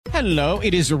Hello,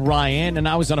 it is Ryan, and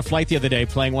I was on a flight the other day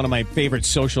playing one of my favorite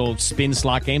social spin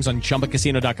slot games on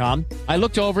ChumbaCasino.com. I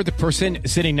looked over at the person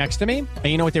sitting next to me, and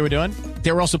you know what they were doing?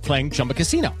 They were also playing Chumba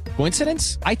Casino.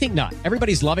 Coincidence? I think not.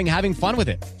 Everybody's loving having fun with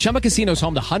it. Chumba Casino is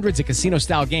home to hundreds of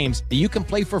casino-style games that you can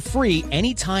play for free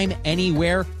anytime,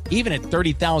 anywhere, even at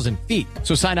 30,000 feet.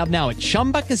 So sign up now at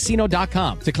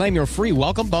ChumbaCasino.com to claim your free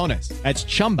welcome bonus. That's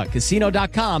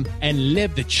ChumbaCasino.com and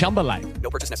live the Chumba life.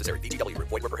 No purchase necessary. VGW.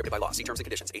 Void were prohibited by law. See terms and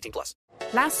conditions. 18+.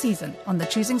 Last season on the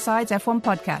Choosing Sides F1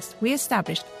 podcast, we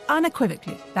established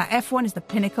unequivocally that F1 is the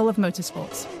pinnacle of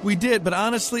motorsports. We did, but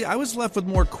honestly, I was left with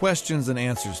more questions than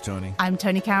answers, Tony. I'm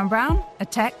Tony Karen Brown, a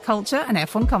tech, culture, and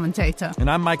F1 commentator. And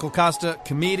I'm Michael Costa,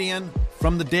 comedian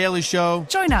from The Daily Show.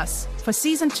 Join us for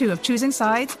Season 2 of Choosing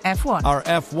Sides F1. Our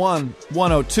F1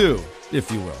 102,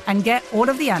 if you will. And get all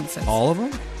of the answers. All of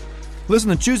them? Listen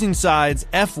to Choosing Sides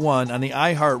F1 on the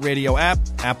iHeartRadio app,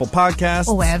 Apple Podcasts,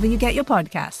 or wherever you get your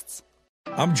podcasts.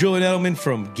 I'm Julian Edelman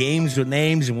from Games with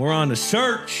Names, and we're on a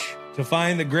search to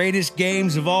find the greatest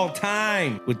games of all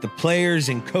time with the players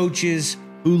and coaches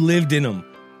who lived in them.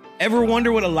 Ever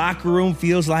wonder what a locker room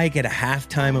feels like at a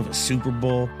halftime of a Super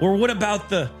Bowl? Or what about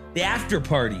the after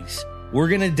parties? We're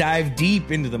going to dive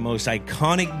deep into the most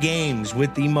iconic games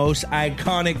with the most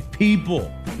iconic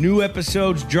people. New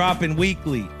episodes dropping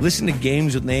weekly. Listen to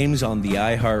Games with Names on the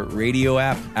iHeartRadio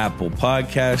app, Apple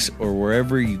Podcasts, or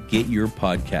wherever you get your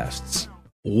podcasts.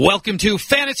 Welcome to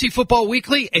Fantasy Football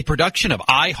Weekly, a production of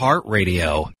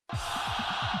iHeartRadio.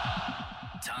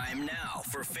 Time now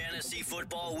for Fantasy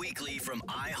Football Weekly from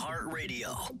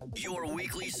iHeartRadio, your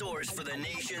weekly source for the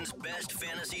nation's best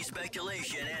fantasy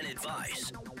speculation and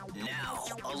advice. Now,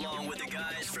 along with the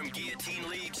guys from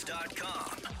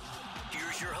GuillotineLeagues.com,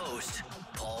 here's your host,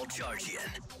 Paul Charchian.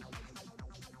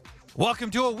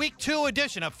 Welcome to a Week 2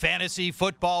 edition of Fantasy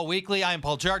Football Weekly. I am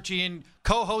Paul Charchian,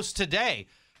 co-host today.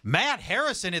 Matt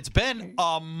Harrison, it's been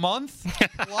a month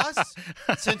plus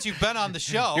since you've been on the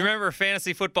show. You remember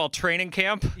Fantasy Football Training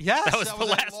Camp? Yes, that was the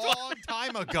last a long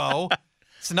time ago.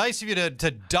 It's nice of you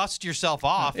to dust yourself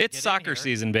off. It's soccer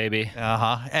season, baby.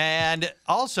 Uh-huh. And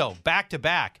also,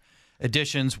 back-to-back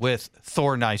editions with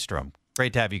Thor Nystrom.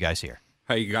 Great to have you guys here.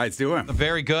 How you guys doing?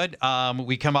 Very good.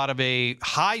 We come out of a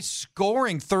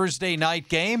high-scoring Thursday night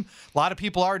game. A lot of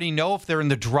people already know if they're in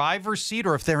the driver's seat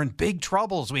or if they're in big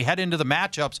trouble as we head into the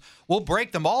matchups. We'll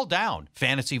break them all down,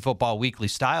 Fantasy Football Weekly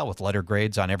style, with letter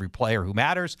grades on every player who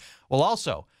matters. We'll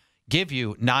also give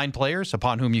you 9 players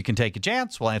upon whom you can take a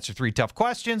chance. We'll answer 3 tough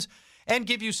questions and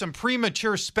give you some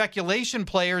premature speculation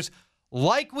players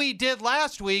like we did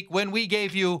last week when we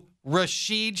gave you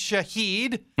Rashid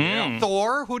Shaheed.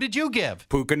 Thor, who did you give?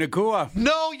 Puka Nacua.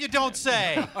 No, you don't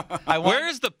say.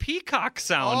 Where's the peacock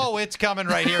sound? Oh, it's coming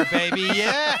right here, baby.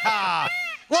 Yeah.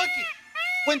 Look,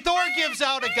 when Thor gives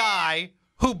out a guy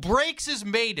who breaks his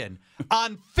maiden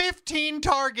on 15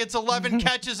 targets, 11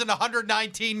 catches, and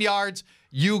 119 yards,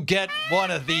 you get one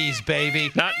of these,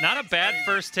 baby. Not a bad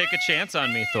first take a chance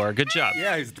on me, Thor. Good job.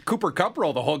 Yeah, he's the Cooper Kupp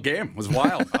roll the whole game. It was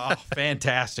wild. Oh,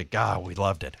 fantastic. God, we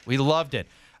loved it. We loved it.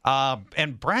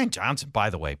 And Brian Johnson, by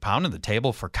the way, pounding the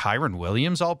table for Kyron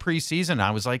Williams all preseason.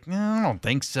 I was like, no, I don't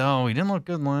think so. He didn't look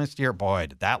good last year. Boy,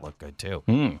 did that look good, too.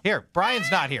 Here,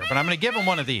 Brian's not here, but I'm going to give him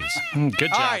one of these. Good job.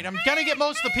 All right, I'm going to get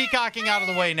most of the peacocking out of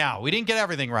the way now. We didn't get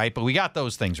everything right, but we got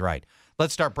those things right.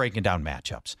 Let's start breaking down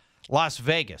matchups. Las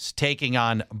Vegas taking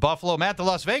on Buffalo. Matt, the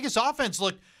Las Vegas offense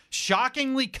looked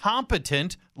shockingly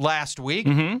competent last week,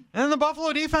 and the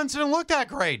Buffalo defense didn't look that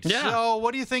great. Yeah. So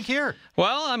what do you think here?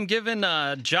 Well, I'm giving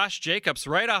Josh Jacobs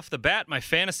right off the bat my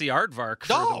fantasy aardvark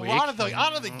for the week. out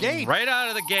of the gate. Right out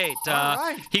of the gate. All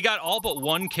right. He got all but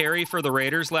one carry for the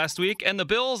Raiders last week, and the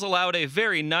Bills allowed a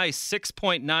very nice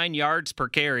 6.9 yards per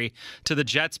carry to the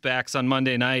Jets backs on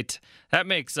Monday night. That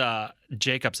makes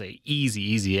Jacobs a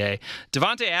easy A.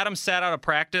 Devontae Adams sat out of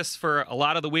practice for a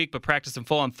lot of the week, but practiced in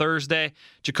full on Thursday.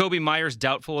 Jacoby Myers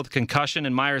doubtful with concussion,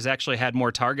 and Myers actually had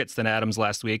more targets than Adams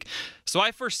last week. So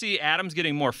I foresee Adams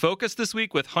getting more focus this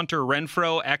week with Hunter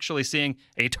Renfrow actually seeing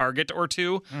a target or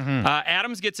two.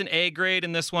 Adams gets an A grade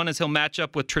in this one as he'll match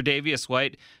up with Tre'Davious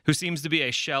White, who seems to be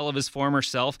a shell of his former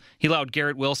self. He allowed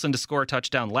Garrett Wilson to score a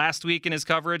touchdown last week in his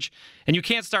coverage, and you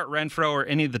can't start Renfrow or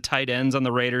any of the tight ends on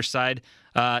the Raiders side.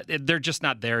 They're just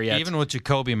not there yet. Even with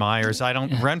Jacoby Myers,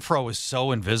 Renfrow is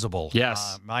so invisible.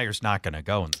 Yes. Myers not going to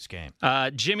go in this game.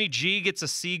 Jimmy G gets a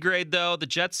C grade, though. The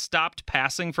Jets stopped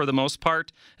passing for the most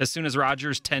part as soon as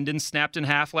Rodgers' tendon snapped in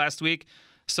half last week.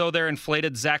 so their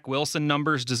inflated Zach Wilson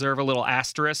numbers deserve a little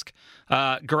asterisk.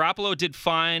 Garoppolo did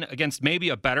fine against maybe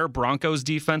a better Broncos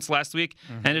defense last week.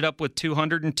 Ended up with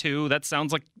 202. That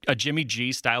sounds like a Jimmy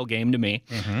G style game to me.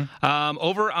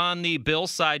 Over on the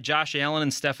Bills side, Josh Allen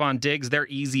and Stephon Diggs, they're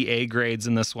easy A grades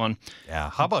in this one. Yeah,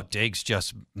 how about Diggs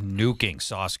just nuking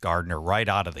Sauce Gardner right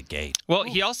out of the gate? Well,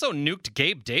 he also nuked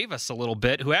Gabe Davis a little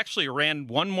bit, who actually ran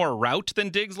one more route than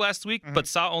Diggs last week, but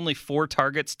saw only 4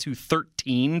 targets to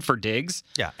 13 for Diggs.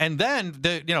 Yeah, and then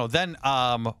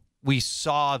we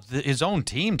saw his own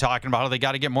team talking about how they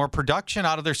got to get more production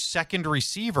out of their second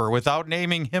receiver without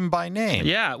naming him by name.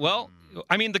 Yeah, well,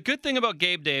 I mean, the good thing about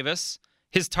Gabe Davis,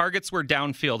 his targets were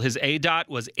downfield. His ADOT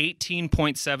was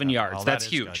 18.7 yards. Well, That's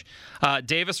huge.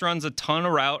 Davis runs a ton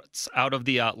of routes out of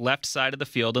the left side of the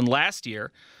field, and last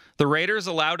year, the Raiders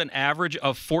allowed an average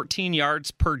of 14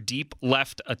 yards per deep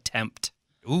left attempt.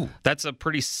 Ooh. That's a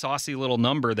pretty saucy little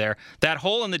number there. That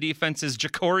hole in the defense is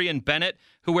Jacorian Bennett,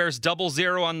 who wears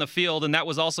 00 on the field, and that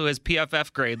was also his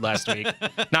PFF grade last week.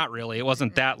 Not really. It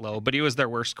wasn't that low, but he was their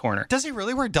worst corner. Does he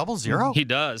really wear 00? He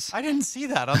does. I didn't see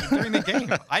that during the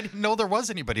game. I didn't know there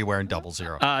was anybody wearing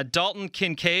 00. Dalton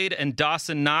Kincaid and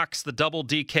Dawson Knox, the double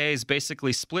DKs,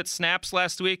 basically split snaps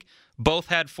last week. Both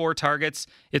had 4 targets.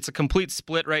 It's a complete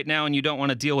split right now, and you don't want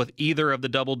to deal with either of the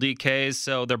double DKs,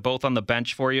 so they're both on the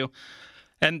bench for you.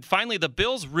 And finally, the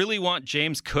Bills really want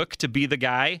James Cook to be the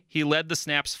guy. He led the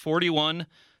snaps 41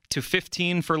 to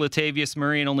 15 for Latavius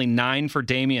Murray and only 9 for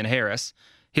Damian Harris.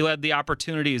 He led the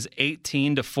opportunities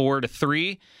 18 to 4 to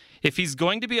 3. If he's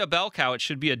going to be a bell cow, it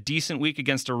should be a decent week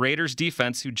against a Raiders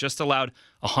defense who just allowed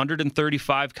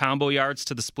 135 combo yards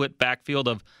to the split backfield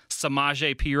of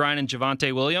Samaje Perine and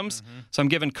Javonte Williams. So I'm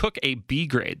giving Cook a B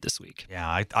grade this week.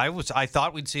 Yeah, I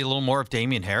thought we'd see a little more of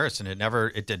Damian Harris, and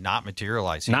it did not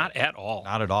materialize here. Not at all.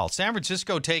 Not at all. San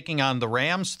Francisco taking on the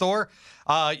Rams, Thor.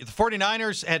 The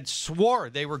 49ers had swore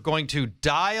they were going to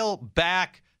dial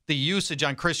back the usage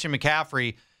on Christian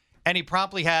McCaffrey, and he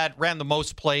promptly ran the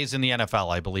most plays in the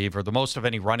NFL, I believe, or the most of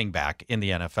any running back in the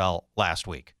NFL last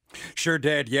week. Sure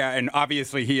did, yeah, and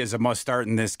obviously he is a must-start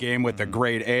in this game with a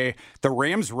grade A. The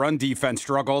Rams' run defense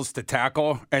struggles to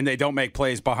tackle, and they don't make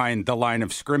plays behind the line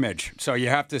of scrimmage, so you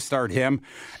have to start him.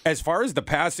 As far as the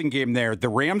passing game there, the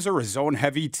Rams are a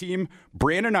zone-heavy team.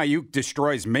 Brandon Ayuk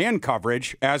destroys man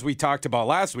coverage, as we talked about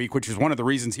last week, which is one of the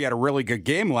reasons he had a really good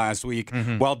game last week,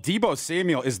 while Deebo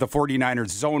Samuel is the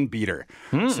 49ers' zone beater.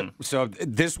 So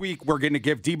this week, we're going to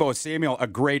give Deebo Samuel a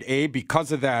grade A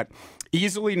because of that.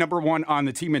 Easily number 1 on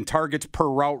the team in targets per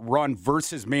route run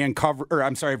versus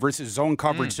versus zone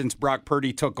coverage since Brock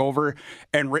Purdy took over.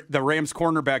 And the Rams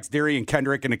cornerbacks, Darian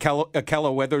Kendrick and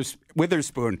Akella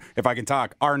Witherspoon, if I can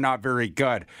talk, are not very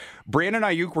good. Brandon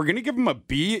Ayuk, we're going to give him a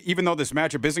B, even though this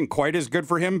matchup isn't quite as good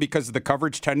for him because of the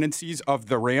coverage tendencies of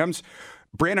the Rams.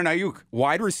 Brandon Ayuk,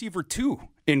 wide receiver 2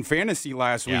 in fantasy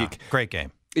last week. Great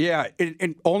game. Yeah,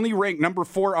 and only ranked number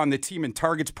 4 on the team in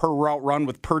targets per route run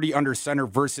with Purdy under center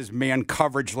versus man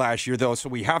coverage last year, though, so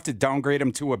we have to downgrade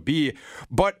him to a B.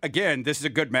 But, again, this is a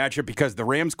good matchup because the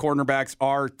Rams cornerbacks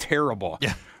are terrible.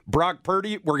 Yeah. Brock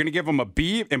Purdy, we're going to give him a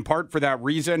B, in part for that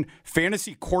reason.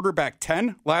 Fantasy quarterback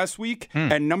 10 last week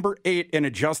and number 8 in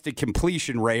adjusted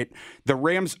completion rate. The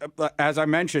Rams, as I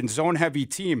mentioned, zone-heavy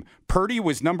team. Purdy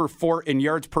was number 4 in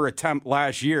yards per attempt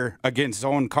last year against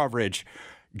zone coverage.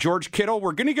 George Kittle,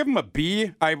 we're going to give him a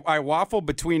B. I waffle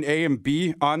between A and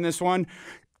B on this one.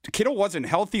 Kittle wasn't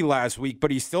healthy last week,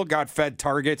 but he still got fed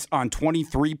targets on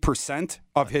 23%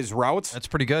 of his routes. That's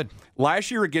pretty good.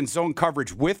 Last year against zone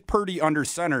coverage with Purdy under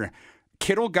center,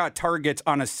 Kittle got targets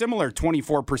on a similar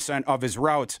 24% of his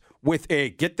routes with a,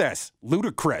 get this,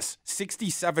 ludicrous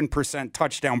 67%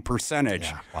 touchdown percentage.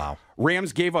 Yeah, wow.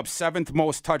 Rams gave up 7th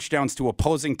most touchdowns to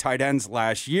opposing tight ends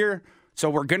last year. So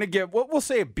we're going to give, we'll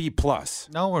say a B+.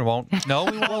 No, we won't. No,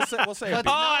 we won't. We'll say a B.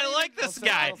 Oh, I like this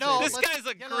guy. This guy's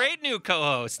a great new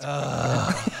co-host.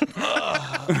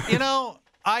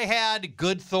 I had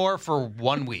good Thor for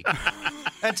 1 week.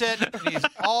 That's it. He's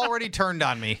already turned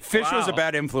on me. Fish was a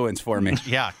bad influence for me.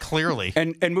 Yeah, clearly.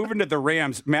 And moving to the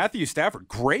Rams, Matthew Stafford,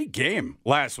 great game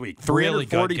last week.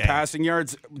 340 really good passing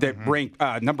yards that ranked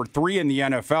number 3 in the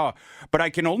NFL. But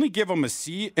I can only give him a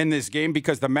C in this game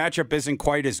because the matchup isn't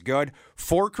quite as good.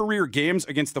 4 career games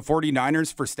against the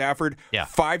 49ers for Stafford.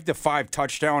 5-5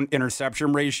 touchdown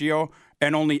interception ratio.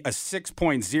 And only a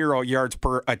 6.0 yards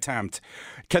per attempt.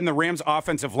 Can the Rams'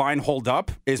 offensive line hold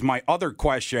up is my other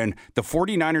question. The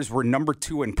 49ers were number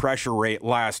 2 in pressure rate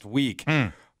last week.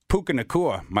 Puka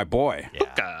Nacua, my boy.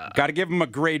 Got to give him a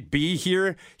grade B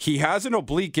here. He has an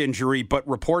oblique injury, but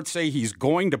reports say he's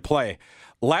going to play.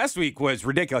 Last week was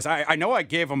ridiculous. I know I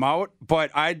gave him out, but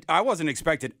I wasn't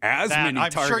expecting as many I'm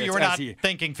targets. sure you were as not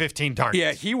thinking 15 targets.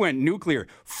 Yeah, he went nuclear.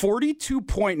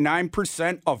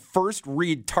 42.9% of first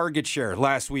read target share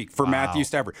last week for Matthew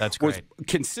Stafford. That's great. Was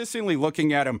consistently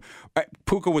looking at him.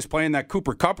 Puka was playing that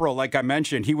Cooper Kupp role, like I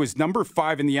mentioned. He was number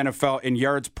 5 in the NFL in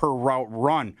yards per route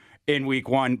run in week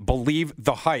 1. Believe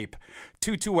the hype.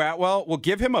 Tutu Atwell, will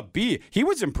give him a B. He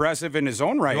was impressive in his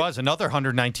own right. He was another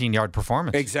 119-yard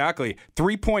performance. Exactly.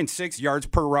 3.6 yards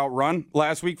per route run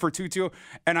last week for Tutu.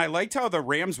 And I liked how the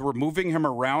Rams were moving him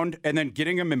around and then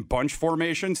getting him in bunch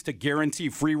formations to guarantee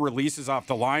free releases off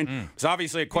the line. It's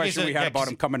obviously a question we had about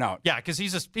him coming out. Yeah, because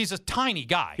he's a tiny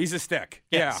guy. He's a stick.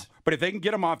 Yes. Yeah. But if they can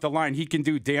get him off the line, he can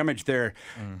do damage there.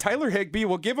 Tyler Higbee,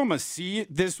 we'll give him a C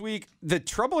this week. The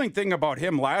troubling thing about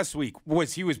him last week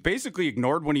was he was basically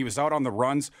ignored when he was out on the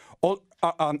runs,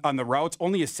 on the routes.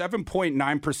 Only a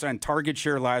 7.9% target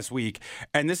share last week.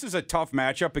 And this is a tough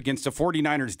matchup against the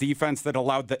 49ers defense that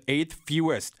allowed the 8th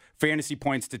fewest fantasy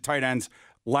points to tight ends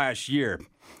last year.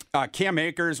 Cam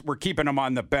Akers, we're keeping him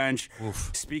on the bench.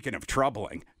 Speaking of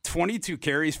troubling, 22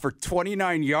 carries for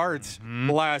 29 yards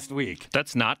last week.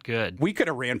 That's not good. We could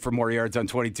have ran for more yards on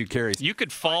 22 carries. You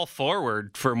could fall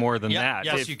forward for more than that.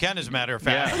 Yes, you can, as a matter of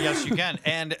fact. Yeah. Yes, you can.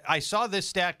 And I saw this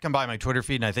stat come by my Twitter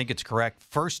feed, and I think it's correct.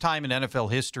 First time in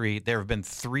NFL history, there have been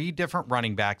 3 different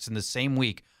running backs in the same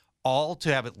week, all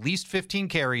to have at least 15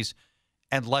 carries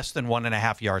and less than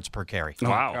 1.5 yards per carry.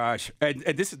 Wow. Oh, gosh. And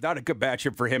this is not a good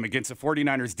matchup for him against the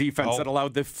 49ers defense that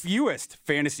allowed the fewest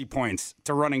fantasy points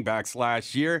to running backs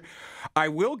last year. I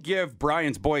will give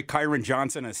Brian's boy Kyron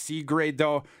Johnson a C grade,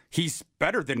 though. He's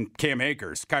better than Cam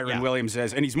Akers, Kyron Williams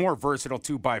is, and he's more versatile,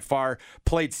 too, by far.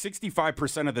 Played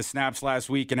 65% of the snaps last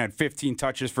week and had 15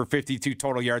 touches for 52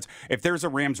 total yards. If there's a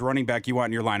Rams running back you want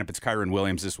in your lineup, it's Kyron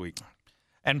Williams this week.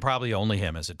 And probably only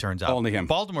him, as it turns out. Only him.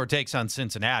 Baltimore takes on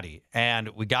Cincinnati, and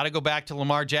we got to go back to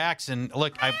Lamar Jackson.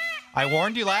 Look, I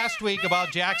warned you last week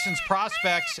about Jackson's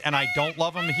prospects, and I don't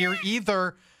love him here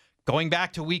either. Going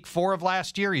back to week 4 of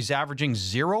last year, he's averaging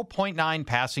 0.9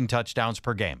 passing touchdowns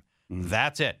per game.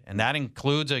 That's it. And that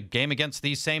includes a game against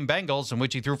these same Bengals in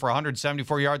which he threw for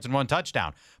 174 yards and 1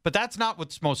 touchdown. But that's not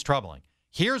what's most troubling.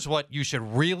 Here's what you should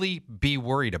really be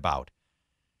worried about.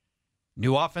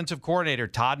 New offensive coordinator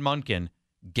Todd Monken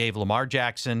gave Lamar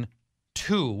Jackson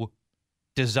 2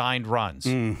 designed runs,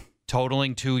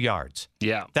 totaling 2 yards.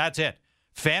 Yeah. That's it.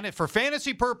 For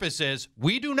fantasy purposes,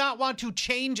 we do not want to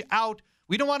change out.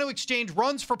 We don't want to exchange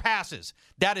runs for passes.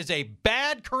 That is a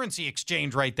bad currency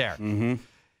exchange right there.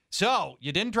 So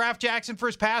you didn't draft Jackson for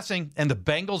his passing, and the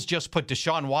Bengals just put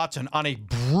Deshaun Watson on a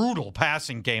brutal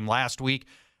passing game last week.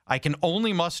 I can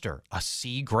only muster a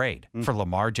C grade for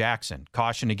Lamar Jackson.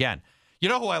 Caution again. You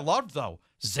know who I loved, though?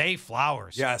 Zay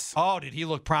Flowers. Yes. Oh, did he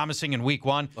look promising in week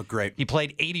 1? Looked great. He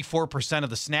played 84% of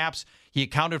the snaps. He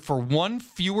accounted for 1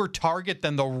 fewer target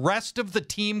than the rest of the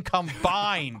team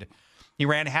combined. He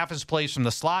ran half his plays from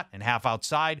the slot and half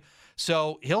outside.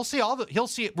 So he'll see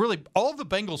really all of the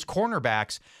Bengals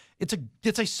cornerbacks.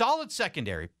 It's a solid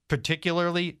secondary,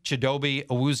 particularly Chidobe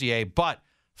Awuzie, but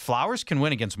Flowers can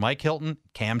win against Mike Hilton,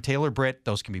 Cam Taylor-Britt.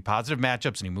 Those can be positive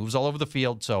matchups, and he moves all over the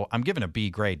field. So I'm giving a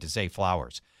B grade to Zay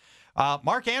Flowers.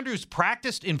 Mark Andrews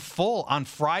practiced in full on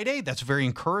Friday. That's very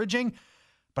encouraging,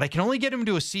 but I can only get him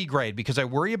to a C grade because I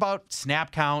worry about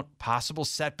snap count, possible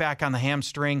setback on the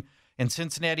hamstring, and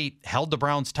Cincinnati held the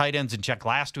Browns tight ends in check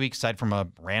last week, aside from a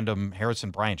random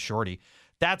Harrison Bryant shorty.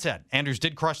 That said, Andrews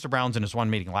did crush the Browns in his 1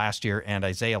 meeting last year, and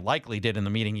Isaiah likely did in the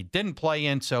meeting he didn't play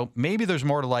in, so maybe there's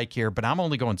more to like here, but I'm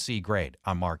only going C grade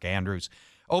on Mark Andrews.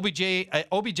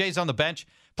 OBJ's on the bench.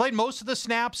 Played most of the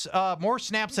snaps, more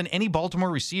snaps than any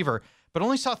Baltimore receiver, but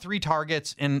only saw 3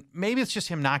 targets, and maybe it's just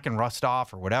him knocking rust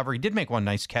off or whatever. He did make 1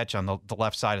 nice catch on the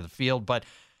left side of the field, but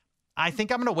I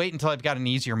think I'm going to wait until I've got an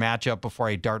easier matchup before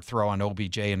I dart throw on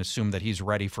OBJ and assume that he's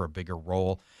ready for a bigger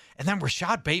role. And then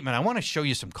Rashad Bateman, I want to show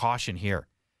you some caution here.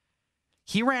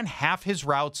 He ran half his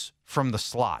routes from the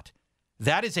slot.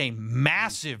 That is a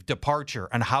massive departure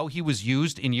on how he was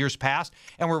used in years past.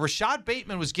 And where Rashad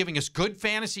Bateman was giving us good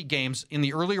fantasy games in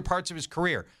the earlier parts of his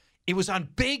career, it was on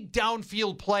big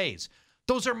downfield plays.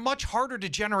 Those are much harder to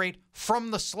generate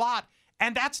from the slot.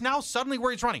 And that's now suddenly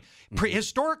where he's running.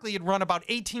 Historically, he'd run about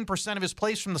 18% of his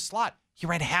plays from the slot. He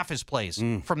ran half his plays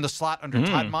from the slot under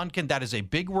Todd Monken. That is a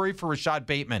big worry for Rashad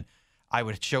Bateman. I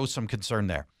would show some concern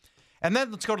there. And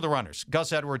then let's go to the runners.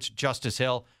 Gus Edwards, Justice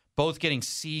Hill, both getting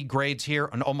C grades here,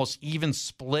 an almost even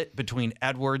split between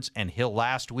Edwards and Hill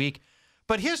last week.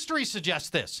 But history suggests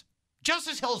this.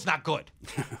 Justice Hill is not good.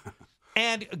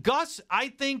 And Gus, I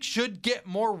think, should get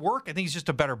more work. I think he's just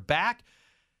a better back.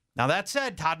 Now, that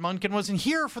said, Todd Monken wasn't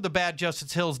here for the bad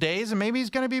Justice Hills days, and maybe he's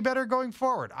going to be better going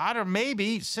forward. I don't know,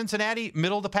 maybe Cincinnati,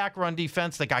 middle-of-the-pack run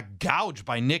defense that got gouged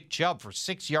by Nick Chubb for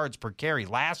 6 yards per carry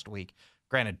last week.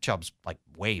 Granted, Chubb's like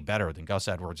way better than Gus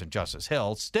Edwards and Justice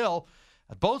Hill. Still,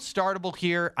 both startable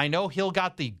here. I know Hill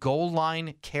got the goal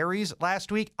line carries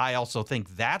last week. I also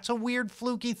think that's a weird,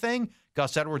 fluky thing.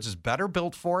 Gus Edwards is better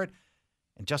built for it.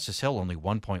 And Justice Hill only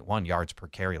 1.1 yards per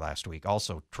carry last week.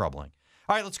 Also troubling.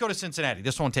 All right, let's go to Cincinnati.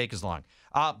 This won't take as long.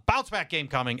 Bounce-back game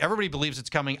coming. Everybody believes it's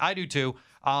coming. I do, too.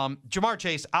 Jamar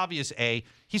Chase, obvious A.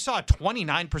 He saw a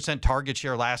 29% target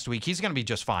share last week. He's going to be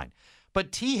just fine.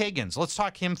 But T. Higgins, let's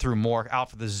talk him through more out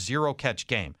for the 0-catch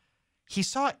game. He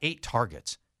saw 8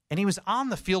 targets, and he was on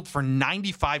the field for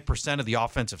 95% of the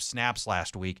offensive snaps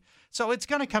last week. So it's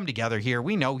going to come together here.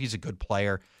 We know he's a good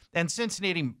player. And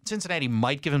Cincinnati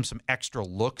might give him some extra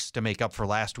looks to make up for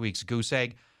last week's goose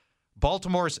egg.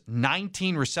 Baltimore's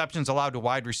 19 receptions allowed to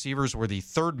wide receivers were the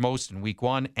 3rd most in week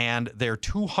 1, and their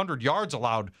 200 yards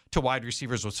allowed to wide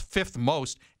receivers was 5th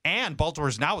most. And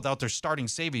Baltimore's now without their starting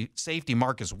safety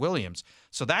Marcus Williams.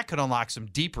 So that could unlock some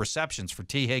deep receptions for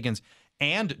T. Higgins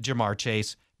and Jamar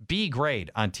Chase. B grade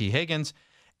on T. Higgins.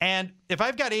 And if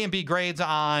I've got A and B grades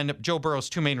on Joe Burrow's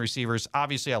 2 main receivers,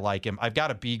 obviously I like him. I've got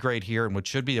a B grade here in what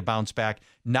should be a bounce back.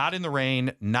 Not in the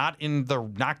rain, not in the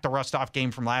knock the rust off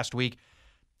game from last week.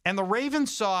 And the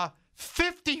Ravens saw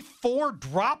 54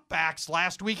 dropbacks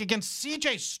last week against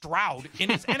C.J. Stroud in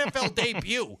his NFL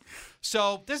debut.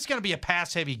 So this is going to be a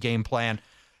pass-heavy game plan.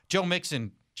 Joe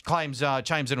Mixon chimes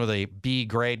in with a B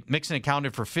grade. Mixon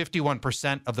accounted for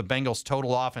 51% of the Bengals'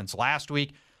 total offense last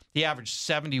week. He averaged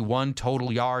 71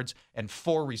 total yards and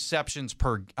 4 receptions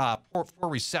per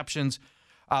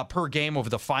game over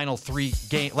the final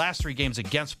last 3 games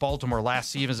against Baltimore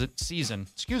last season.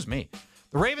 Excuse me.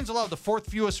 The Ravens allowed the 4th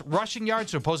fewest rushing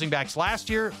yards to opposing backs last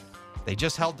year. They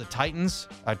just held the Texans'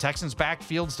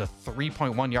 backfields to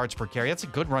 3.1 yards per carry. That's a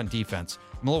good run defense.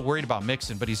 I'm a little worried about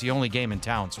Mixon, but he's the only game in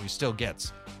town, so he still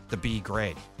gets the B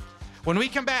grade. When we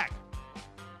come back,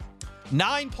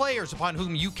 9 players upon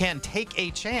whom you can take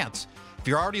a chance. If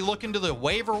you're already looking to the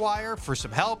waiver wire for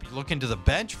some help, you're looking to the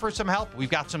bench for some help, we've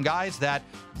got some guys that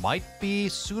might be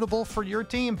suitable for your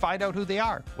team. Find out who they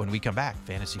are when we come back.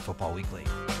 Fantasy Football Weekly.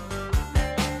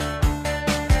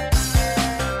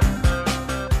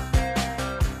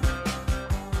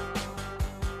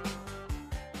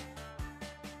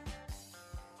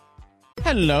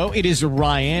 Hello, it is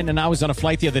Ryan, and I was on a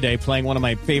flight the other day playing one of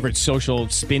my favorite social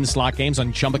spin slot games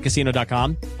on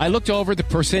ChumbaCasino.com. I looked over at the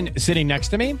person sitting next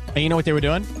to me, and you know what they were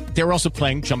doing? They were also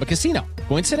playing Chumba Casino.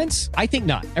 Coincidence? I think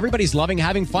not. Everybody's loving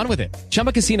having fun with it.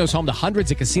 Chumba Casino is home to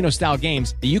hundreds of casino-style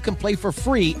games that you can play for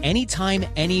free anytime,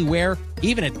 anywhere,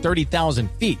 even at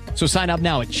 30,000 feet. So sign up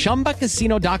now at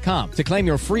ChumbaCasino.com to claim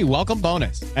your free welcome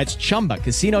bonus. That's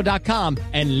ChumbaCasino.com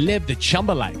and live the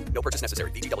Chumba life. No purchase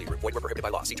necessary. VGW. Void where prohibited by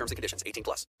law. See terms and conditions. 18+.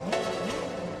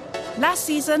 Last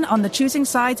season on the Choosing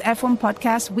Sides F1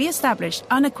 podcast, we established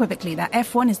unequivocally that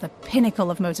F1 is the pinnacle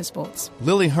of motorsports.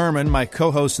 Lily Herman, my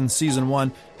co-host in Season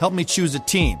 1, helped me choose a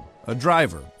team, a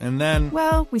driver, and then...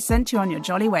 Well, we sent you on your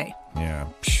jolly way. Yeah.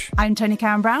 I'm Tony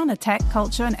Karen Brown, a tech,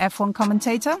 culture, and F1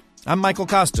 commentator. I'm Michael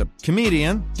Costa,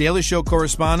 comedian, Daily Show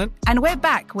correspondent. And we're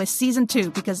back with Season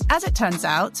 2 because, as it turns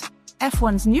out,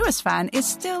 F1's newest fan is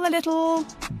still a little...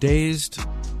 dazed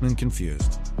and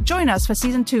confused. Join us for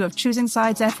Season 2 of Choosing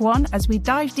Sides F1 as we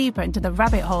dive deeper into the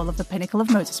rabbit hole of the pinnacle of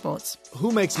motorsports.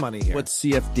 Who makes money here? What's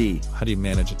CFD? How do you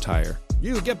manage a tire?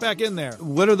 You, get back in there.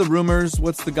 What are the rumors?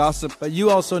 What's the gossip? But you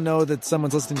also know that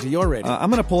someone's listening to your radio. I'm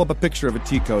going to pull up a picture of a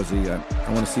tea cozy.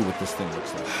 I want to see what this thing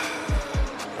looks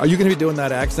like. Are you going to be doing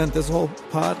that accent this whole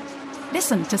pod?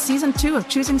 Listen to Season 2 of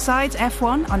Choosing Sides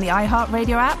F1 on the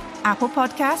iHeartRadio app, Apple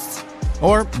Podcasts,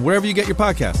 or wherever you get your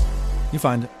podcasts. You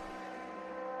find it.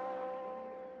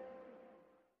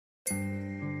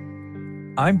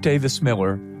 I'm Davis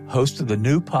Miller, host of the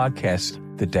new podcast,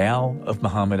 The Tao of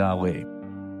Muhammad Ali.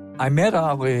 I met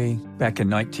Ali back in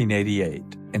 1988,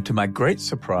 and to my great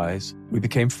surprise, we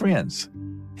became friends.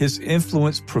 His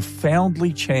influence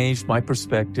profoundly changed my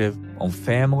perspective on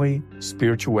family,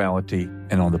 spirituality,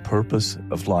 and on the purpose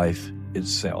of life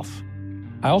itself.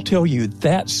 I'll tell you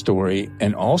that story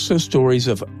and also stories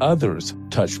of others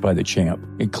touched by the champ,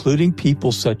 including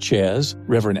people such as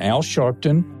Reverend Al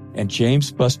Sharpton and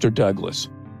James Buster Douglas.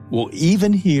 We'll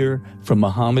even hear from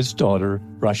Muhammad's daughter,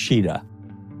 Rashida.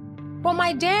 Well,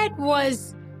 my dad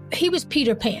he was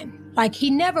Peter Pan. Like, he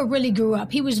never really grew up.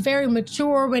 He was very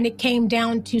mature when it came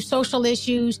down to social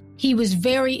issues. He was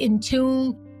very in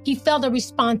tune. He felt a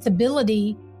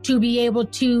responsibility to be able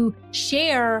to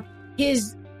share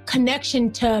his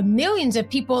connection to millions of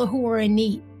people who were in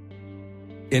need.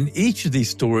 In each of these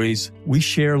stories, we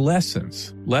share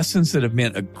lessons that have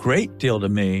meant a great deal to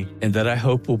me and that I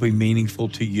hope will be meaningful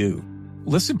to you.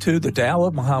 Listen to The Tale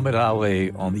of Muhammad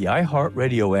Ali on the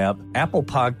iHeartRadio app, Apple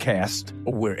Podcast,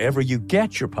 or wherever you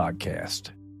get your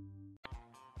podcast.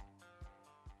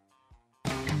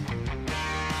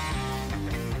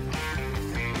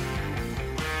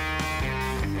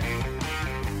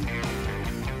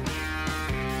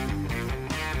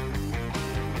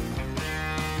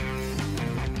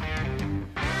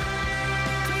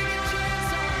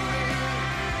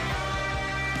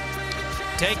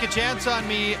 Take a chance on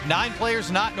me. 9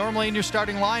 players not normally in your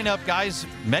starting lineup. Guys,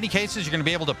 many cases you're going to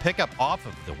be able to pick up off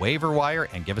of the waiver wire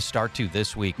and give a start to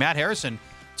this week. Matt Harrison,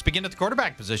 let's begin at the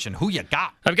quarterback position. Who you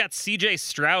got? I've got C.J.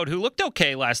 Stroud, who looked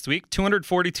okay last week.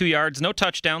 242 yards, no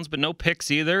touchdowns, but no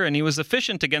picks either, and he was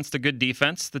efficient against a good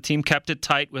defense. The team kept it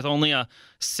tight with only a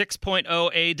 6.0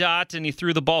 ADOT, and he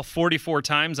threw the ball 44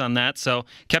 times on that, so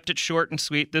kept it short and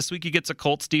sweet. This week he gets a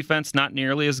Colts defense not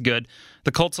nearly as good.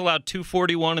 The Colts allowed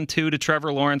 241 and 2 to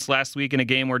Trevor Lawrence last week in a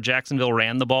game where Jacksonville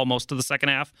ran the ball most of the second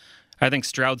half. I think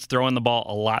Stroud's throwing the ball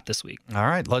a lot this week. All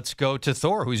right, let's go to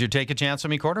Thor. Who's your take a chance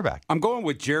on me quarterback? I'm going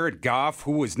with Jared Goff,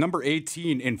 who was number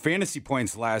 18 in fantasy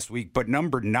points last week, but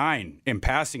number 9 in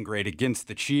passing grade against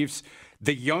the Chiefs.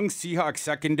 The young Seahawks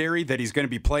secondary that he's going to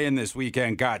be playing this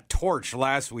weekend got torched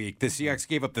last week. The Seahawks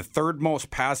gave up the 3rd most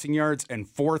passing yards and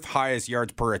 4th highest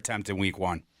yards per attempt in week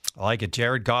 1. I like it.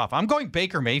 Jared Goff. I'm going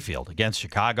Baker Mayfield against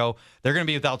Chicago. They're going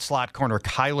to be without slot corner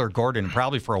Kyler Gordon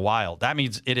probably for a while. That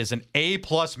means it is an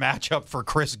A-plus matchup for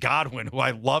Chris Godwin, who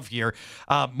I love here.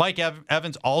 Mike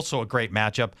Evans, also a great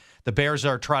matchup. The Bears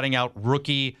are trotting out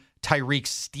rookie Tyreek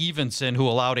Stevenson, who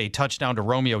allowed a touchdown to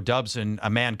Romeo Doubs in a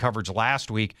man coverage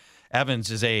last week.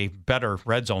 Evans is a better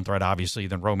red zone threat, obviously,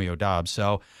 than Romeo Doubs.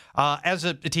 So as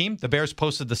a team, the Bears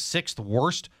posted the 6th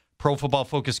worst Pro Football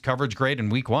Focus coverage grade in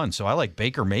week 1. So I like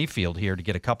Baker Mayfield here to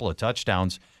get a couple of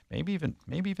touchdowns, maybe even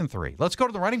 3. Let's go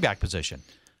to the running back position.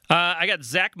 I got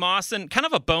Zach Moss and kind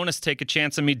of a bonus take a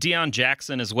chance on me, Deion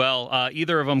Jackson as well.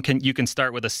 Either of them you can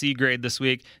start with a C grade this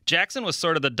week. Jackson was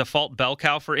sort of the default bell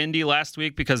cow for Indy last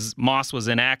week because Moss was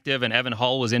inactive and Evan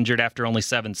Hull was injured after only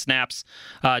 7 snaps.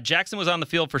 Jackson was on the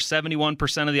field for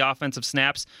 71% of the offensive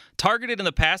snaps, targeted in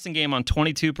the passing game on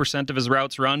 22% of his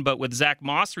routes run, but with Zach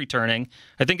Moss returning,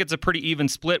 I think it's a pretty even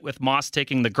split with Moss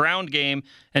taking the ground game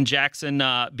and Jackson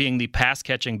being the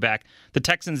pass-catching back. The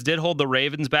Texans did hold the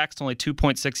Ravens back to only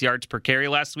 2.6 yards per carry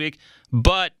last week,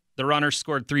 but the runners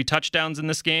scored 3 touchdowns in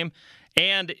this game,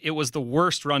 and it was the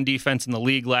worst run defense in the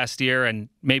league last year, and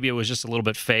maybe it was just a little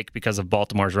bit fake because of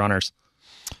Baltimore's runners.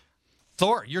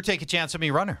 Thor, your take a chance on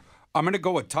me runner. I'm going to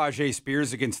go with Tajay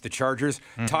Spears against the Chargers.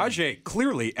 Tajay,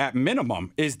 clearly, at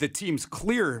minimum, is the team's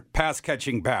clear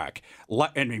pass-catching back.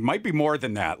 And it might be more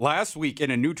than that. Last week,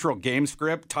 in a neutral game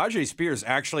script, Tajay Spears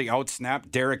actually outsnapped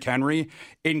Derrick Henry.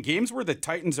 In games where the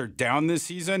Titans are down this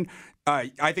season,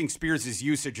 I think Spears'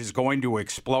 usage is going to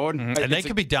explode. And they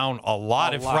could be down a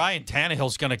lot if Ryan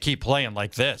Tannehill's going to keep playing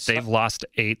like this. They've lost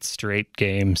 8 straight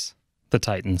games. The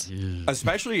Titans.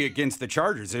 Especially against the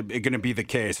Chargers, it's going to be the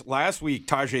case. Last week,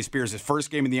 Tajay Spears'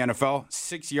 first game in the NFL,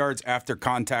 6 yards after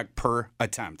contact per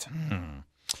attempt.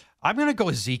 I'm going to go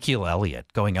Ezekiel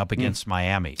Elliott going up against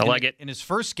Miami. I like it. In his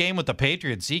first game with the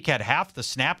Patriots, Zeke had half the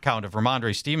snap count of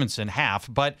Ramondre Stevenson,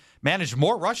 but managed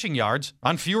more rushing yards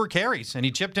on fewer carries, and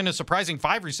he chipped in a surprising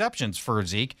 5 receptions for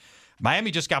Zeke.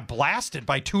 Miami just got blasted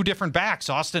by 2 different backs,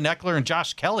 Austin Eckler and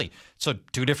Josh Kelly. So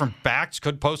 2 different backs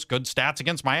could post good stats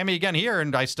against Miami again here,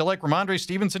 and I still like Ramondre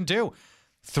Stevenson too.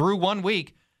 Through 1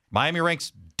 week, Miami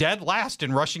ranks dead last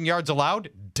in rushing yards allowed,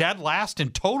 dead last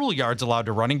in total yards allowed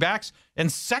to running backs,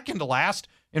 and second to last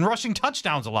in rushing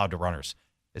touchdowns allowed to runners.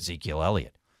 Ezekiel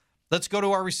Elliott. Let's go to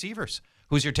our receivers.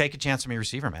 Who's your take a chance on me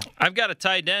receiver, man? I've got a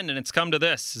tight end, and it's come to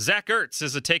this. Zach Ertz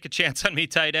is a take a chance on me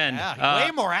tight end. Yeah,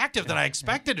 way more active than I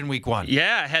expected in week 1.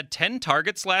 Yeah, had 10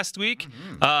 targets last week.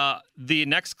 The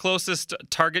next closest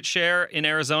target share in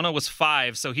Arizona was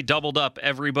 5, so he doubled up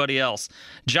everybody else.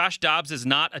 Josh Dobbs is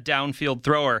not a downfield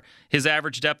thrower. His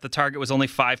average depth of target was only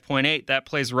 5.8. That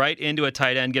plays right into a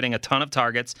tight end getting a ton of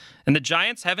targets. And the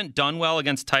Giants haven't done well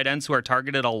against tight ends who are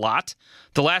targeted a lot.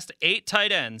 The last 8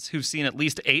 tight ends who've seen at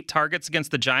least 8 targets against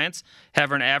the Giants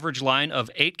have an average line of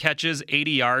 8 catches,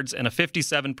 80 yards, and a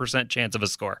 57% chance of a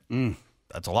score.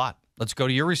 That's a lot. Let's go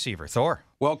to your receiver, Thor.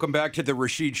 Welcome back to the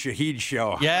Rashid Shaheed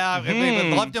show. Yeah,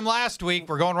 we loved him last week.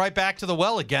 We're going right back to the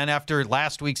well again after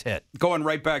last week's hit. Going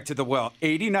right back to the well.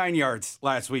 89 yards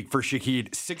last week for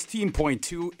Shaheed,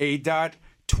 16.2 ADOT,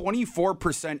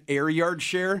 24% air yard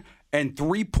share, and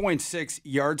 3.6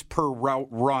 yards per route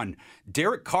run.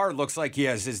 Derek Carr looks like he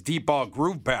has his deep ball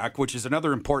groove back, which is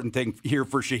another important thing here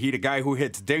for Shaheed, a guy who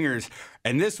hits dingers.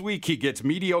 And this week he gets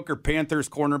mediocre Panthers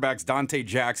cornerbacks Dante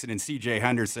Jackson and C.J.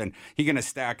 Henderson. He's going to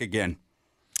stack again.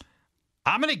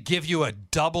 I'm going to give you a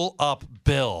double up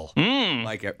bill.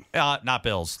 Like it. Not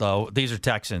Bills, though. These are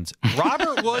Texans.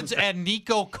 Robert Woods and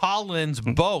Nico Collins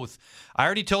both. I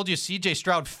already told you C.J.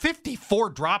 Stroud,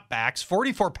 54 dropbacks,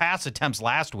 44 pass attempts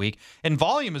last week, and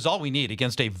volume is all we need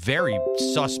against a very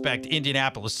suspect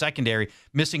Indianapolis secondary,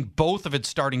 missing both of its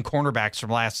starting cornerbacks from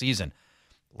last season.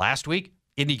 Last week,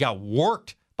 Indy got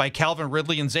worked by Calvin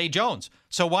Ridley and Zay Jones.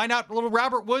 So why not little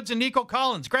Robert Woods and Nico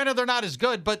Collins? Granted, they're not as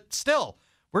good, but still.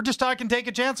 We're just talking take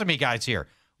a chance on me guys here.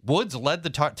 Woods led the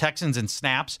Texans in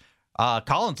snaps.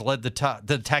 Collins led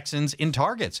the Texans in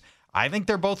targets. I think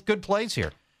they're both good plays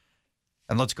here.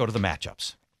 And let's go to the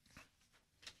matchups,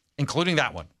 including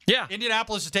that one. Yeah.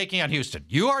 Indianapolis is taking on Houston.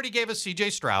 You already gave us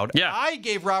C.J. Stroud. Yeah. I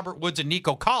gave Robert Woods and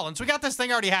Nico Collins. We got this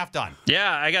thing already half done.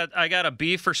 Yeah, I got a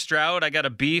B for Stroud. I got a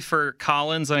B for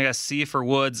Collins, and I got a C for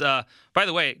Woods. By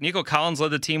the way, Nico Collins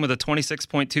led the team with a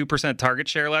 26.2% target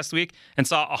share last week and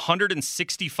saw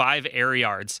 165 air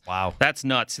yards. Wow. That's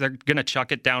nuts. They're going to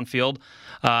chuck it downfield,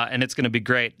 and it's going to be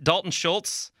great. Dalton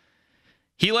Schultz,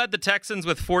 he led the Texans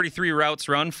with 43 routes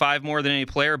run, 5 more than any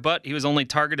player, but he was only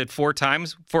targeted 4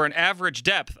 times for an average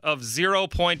depth of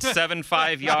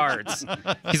 0.75 yards.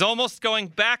 He's almost going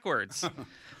backwards.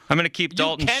 I'm going to keep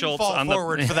Dalton Schultz on the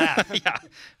forward for that. Yeah, I'm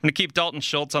going to keep Dalton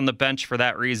Schultz on the bench for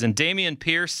that reason. Dameon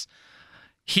Pierce,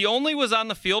 he only was on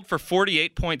the field for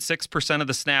 48.6% of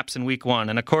the snaps in week 1.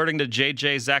 And according to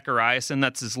J.J. Zachariason,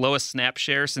 that's his lowest snap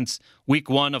share since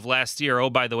week 1 of last year. Oh,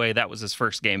 by the way, that was his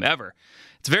first game ever.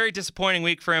 It's a very disappointing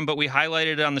week for him, but we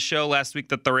highlighted on the show last week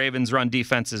that the Ravens' run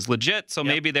defense is legit, so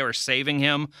maybe they were saving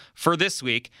him for this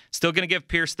week. Still going to give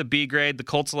Pierce the B grade. The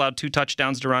Colts allowed 2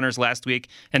 touchdowns to runners last week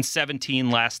and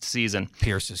 17 last season.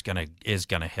 Pierce is gonna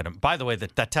hit him. By the way,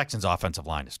 that Texans' offensive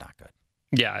line is not good.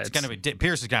 Yeah, it's going to be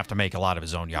Pierce is going to have to make a lot of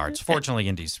his own yards. Fortunately,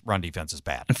 Indy's run defense is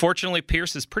bad. Unfortunately,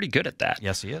 Pierce is pretty good at that.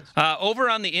 Yes, he is. Over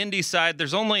on the Indy side,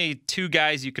 there's only 2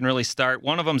 guys you can really start.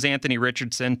 One of them's Anthony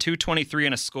Richardson, 223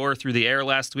 and a score through the air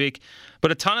last week,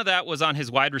 but a ton of that was on his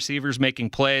wide receivers making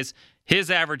plays. His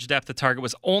average depth of target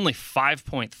was only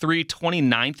 5.3,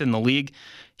 29th in the league.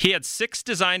 He had 6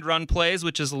 designed run plays,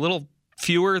 which is a little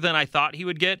fewer than I thought he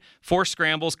would get. 4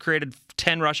 scrambles, created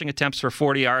 10 rushing attempts for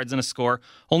 40 yards and a score.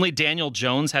 Only Daniel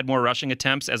Jones had more rushing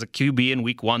attempts as a QB in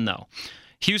week 1, though.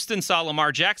 Houston saw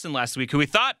Lamar Jackson last week, who we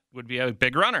thought would be a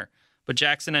big runner. But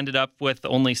Jackson ended up with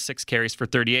only 6 carries for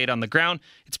 38 on the ground.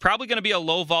 It's probably going to be a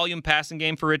low-volume passing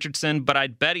game for Richardson, but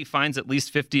I'd bet he finds at least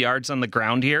 50 yards on the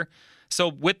ground here. So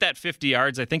with that 50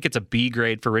 yards, I think it's a B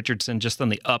grade for Richardson just on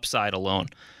the upside alone.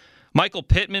 Michael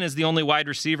Pittman is the only wide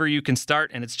receiver you can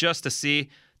start, and it's just a C.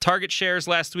 Target shares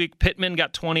last week, Pittman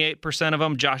got 28% of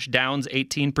them, Josh Downs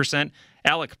 18%,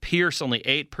 Alec Pierce only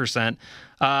 8%.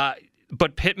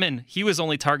 But Pittman, he was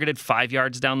only targeted 5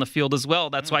 yards down the field as well.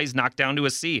 That's why he's knocked down to a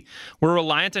C. We're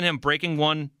reliant on him breaking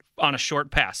one on a short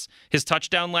pass. His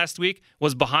touchdown last week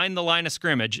was behind the line of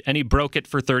scrimmage, and he broke it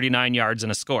for 39 yards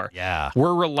and a score. Yeah.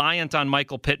 We're reliant on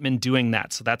Michael Pittman doing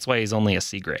that, so that's why he's only a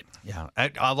C grade. Yeah,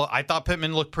 I thought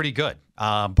Pittman looked pretty good,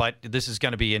 but this is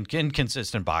going to be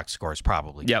inconsistent box scores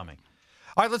probably coming.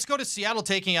 All right, let's go to Seattle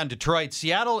taking on Detroit.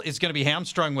 Seattle is going to be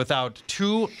hamstrung without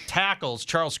 2 tackles,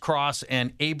 Charles Cross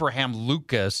and Abraham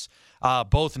Lucas,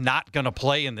 both not going to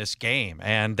play in this game.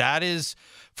 And that is,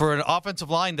 for an offensive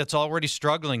line that's already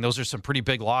struggling, those are some pretty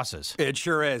big losses. It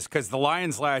sure is, because the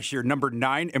Lions last year, number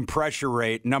 9 in pressure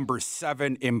rate, number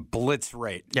 7 in blitz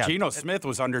rate. Yeah. Geno Smith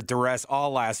was under duress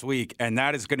all last week, and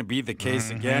that is going to be the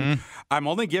case again. I'm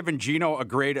only giving Geno a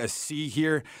grade a C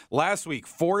here. Last week,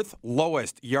 4th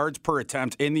lowest yards per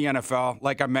attempt in the NFL.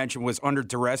 Like I mentioned, was under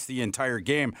duress the entire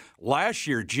game. Last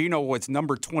year, Geno was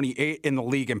number 28 in the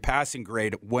league in passing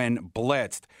grade when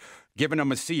blitzed. Giving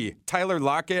him a C. Tyler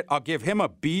Lockett, I'll give him a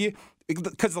B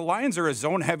because the Lions are a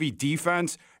zone-heavy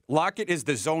defense. Lockett is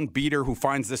the zone beater who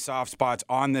finds the soft spots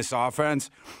on this offense.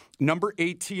 Number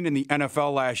 18 in the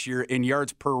NFL last year in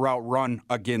yards per route run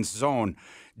against zone.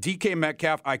 DK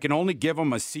Metcalf, I can only give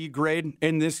him a C grade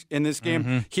in this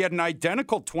game. He had an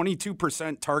identical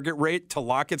 22% target rate to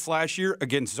Lockett's last year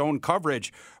against zone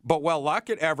coverage. But while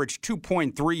Lockett averaged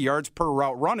 2.3 yards per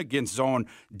route run against zone,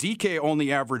 DK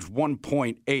only averaged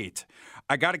 1.8.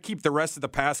 I got to keep the rest of the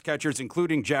pass catchers,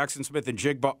 including Jackson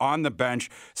Smith-Njigba, on the bench.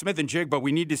 Smith-Njigba,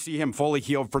 we need to see him fully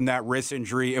healed from that wrist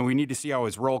injury, and we need to see how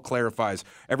his role clarifies.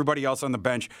 Everybody else on the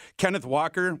bench. Kenneth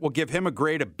Walker, we'll give him a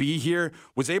grade, a B here.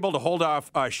 Was able to hold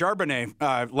off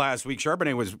Charbonnet last week.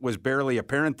 Charbonnet was barely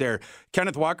apparent there.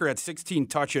 Kenneth Walker had 16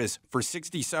 touches for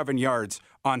 67 yards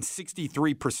on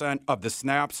 63% of the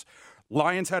snaps.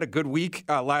 Lions had a good week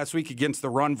last week against the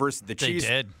run versus the Chiefs.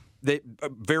 They did.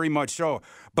 Very much so.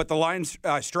 But the Lions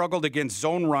struggled against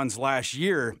zone runs last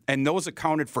year, and those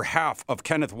accounted for half of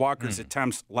Kenneth Walker's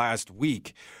attempts last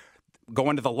week.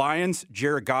 Going to the Lions,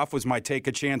 Jared Goff was my take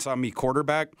a chance on me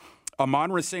quarterback.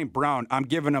 Amon-Ra St. Brown, I'm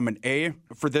giving him an A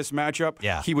for this matchup.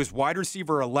 Yeah. He was wide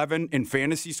receiver 11 in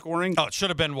fantasy scoring. Oh, it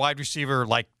should have been wide receiver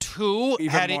 2.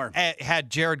 Even more. Had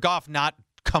Jared Goff not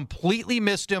completely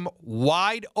missed him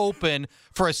wide open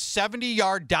for a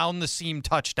 70-yard down-the-seam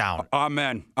touchdown.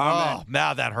 Amen. Oh,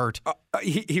 man, that hurt.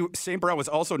 St. Brown was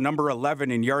also number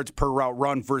 11 in yards per route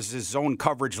run versus zone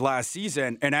coverage last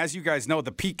season. And as you guys know,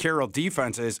 the Pete Carroll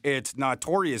defenses, it's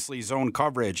notoriously zone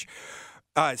coverage.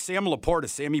 Sam Laporta,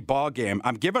 Sammy Ballgame,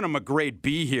 I'm giving him a grade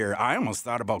B here. I almost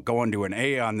thought about going to an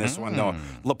A on this one, though.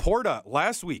 Laporta,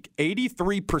 last week,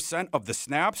 83% of the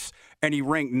snaps, and he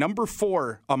ranked number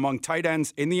 4 among tight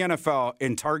ends in the NFL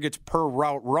in targets per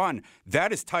route run.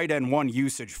 That is tight end 1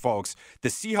 usage, folks. The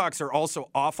Seahawks are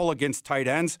also awful against tight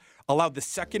ends, allowed the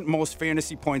second most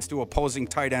fantasy points to opposing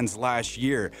tight ends last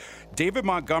year. David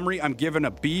Montgomery, I'm giving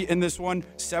a B in this one.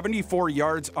 74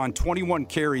 yards on 21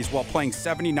 carries while playing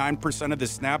 79% of the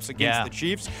snaps against the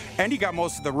Chiefs, and he got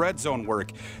most of the red zone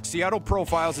work. Seattle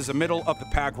profiles as a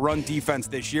middle-of-the-pack run defense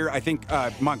this year. I think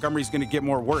Montgomery's going to get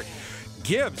more work.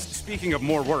 Gibbs, speaking of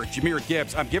more work, Jahmyr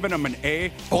Gibbs, I'm giving him an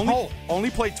A. Only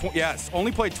played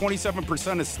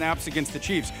 27% of snaps against the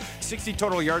Chiefs, 60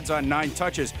 total yards on 9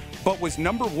 touches, but was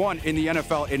number 1 in the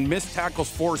NFL in missed tackles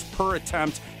forced per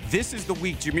attempt. This is the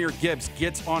week Jahmyr Gibbs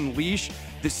gets on leash.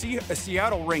 The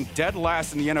Seattle ranked dead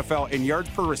last in the NFL in yards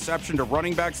per reception to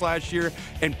running backs last year,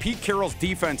 and Pete Carroll's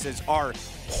defenses are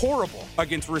horrible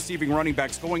against receiving running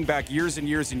backs going back years and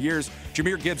years and years.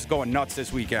 Jahmyr Gibbs going nuts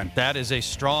this weekend. That is a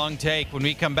strong take. When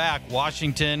we come back,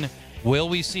 Washington, will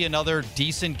we see another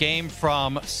decent game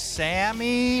from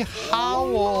Sammy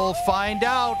Howell? Find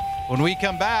out when we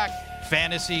come back.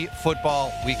 Fantasy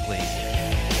Football Weekly.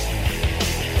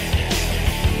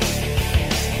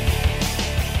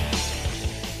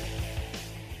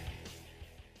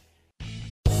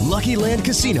 Lucky Land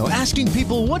Casino, asking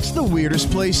people, what's the weirdest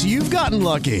place you've gotten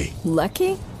lucky?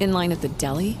 Lucky? In line at the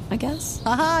deli, I guess?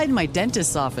 Aha, in my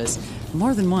dentist's office.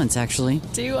 More than once, actually.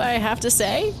 Do I have to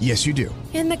say? Yes, you do.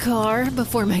 In the car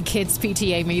before my kids'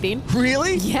 PTA meeting.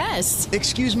 Really? Yes.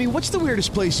 Excuse me, what's the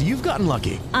weirdest place you've gotten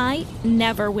lucky? I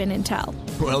never win and tell.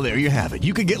 Well, there you have it.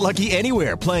 You can get lucky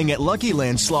anywhere, playing at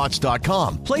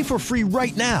LuckyLandSlots.com. Play for free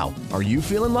right now. Are you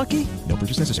feeling lucky? No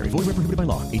purchase necessary. Void where prohibited by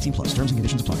law. 18+. Terms and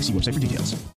conditions apply. See website for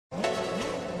details.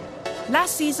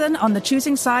 Last season on the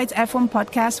Choosing Sides F1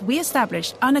 podcast, we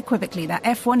established unequivocally that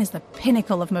F1 is the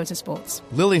pinnacle of motorsports.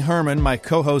 Lily Herman, my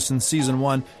co-host in Season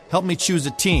 1, helped me choose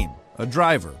a team, a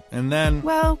driver, and then...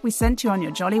 Well, we sent you on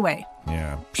your jolly way.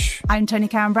 Yeah. I'm Tony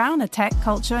Karen Brown, a tech,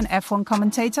 culture, and F1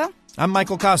 commentator. I'm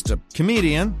Michael Costa,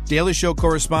 comedian, Daily Show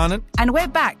correspondent. And we're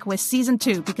back with Season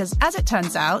 2 because, as it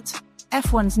turns out,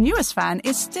 F1's newest fan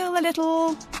is still a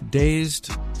little...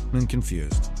 dazed and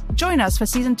confused. Join us for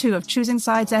Season 2 of Choosing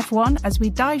Sides F1 as we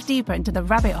dive deeper into the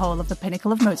rabbit hole of the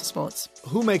pinnacle of motorsports.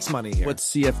 Who makes money here? What's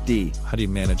CFD? How do you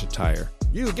manage a tire?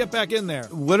 You, get back in there.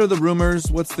 What are the rumors?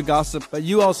 What's the gossip? But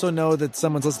you also know that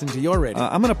someone's listening to your radio.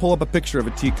 I'm going to pull up a picture of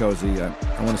a tea cozy.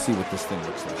 I want to see what this thing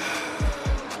looks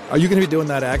like. Are you going to be doing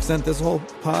that accent this whole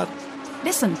pod?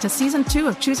 Listen to Season 2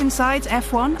 of Choosing Sides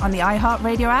F1 on the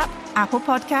iHeartRadio app, Apple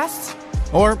Podcasts,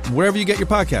 or wherever you get your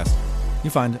podcast. You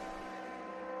find it.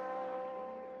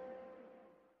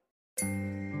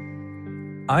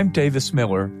 I'm Davis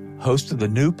Miller, host of the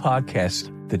new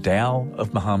podcast, The Tao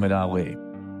of Muhammad Ali.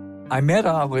 I met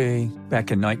Ali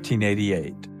back in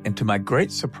 1988, and to my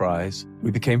great surprise, we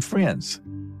became friends.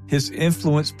 His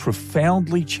influence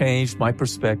profoundly changed my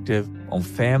perspective on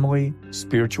family,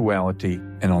 spirituality,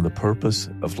 and on the purpose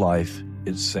of life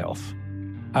itself.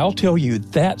 I'll tell you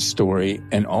that story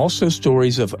and also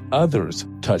stories of others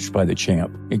touched by the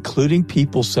champ, including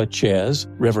people such as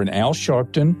Reverend Al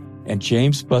Sharpton and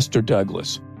James Buster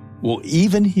Douglas. We'll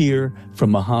even hear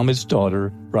from Muhammad's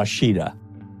daughter, Rashida.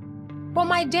 Well,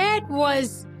 my dad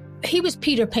he was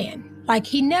Peter Pan. Like,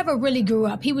 he never really grew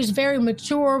up. He was very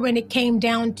mature when it came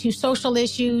down to social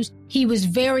issues. He was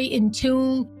very in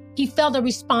tune. He felt a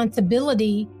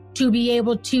responsibility to be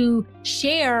able to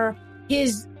share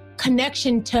his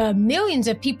connection to millions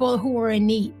of people who are in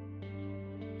need.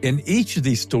 In each of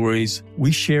these stories,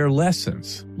 we share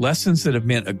lessons that have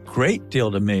meant a great deal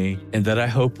to me and that I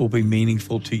hope will be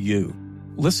meaningful to you.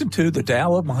 Listen to The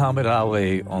Tale of Muhammad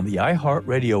Ali on the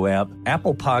iHeartRadio app,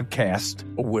 Apple Podcast,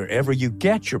 or wherever you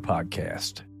get your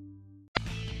podcast.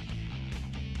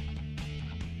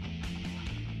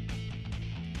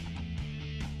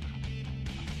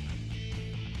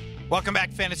 Welcome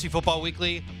back, Fantasy Football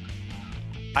Weekly.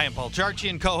 I am Paul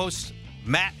Charchian, co-host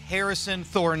Matt Harrison,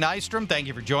 Thor Nystrom. Thank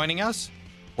you for joining us.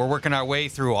 We're working our way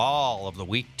through all of the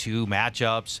Week 2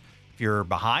 matchups. If you're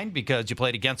behind because you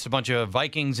played against a bunch of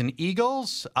Vikings and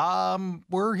Eagles,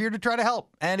 we're here to try to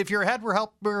help. And if you're ahead, we're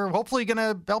hopefully going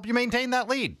to help you maintain that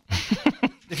lead.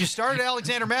 If you started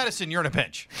Alexander Madison, you're in a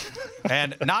pinch.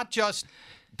 And not just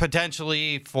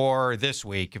potentially for this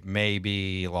week,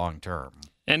 maybe long term.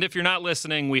 And if you're not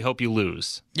listening, we hope you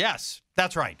lose. Yes,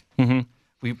 that's right. Mm-hmm.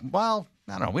 I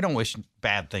don't know. We don't wish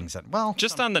bad things.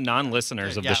 Just on the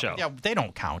non-listeners of the show. Yeah, they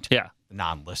don't count. Yeah. The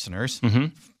non-listeners. Mm-hmm.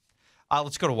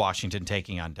 Let's go to Washington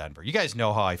taking on Denver. You guys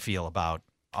know how I feel about,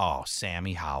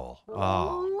 Sammy Howell.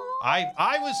 I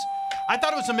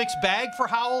thought it was a mixed bag for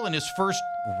Howell in his first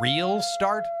real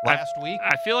start last week.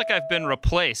 I feel like I've been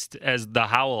replaced as the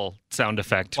Howell sound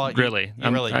effect, really. You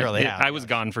really have. I was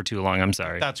gone for too long. I'm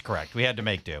sorry. That's correct. We had to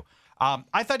make do.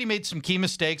 I thought he made some key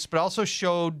mistakes, but also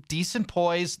showed decent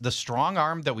poise, the strong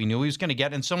arm that we knew he was going to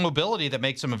get, and some mobility that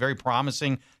makes him a very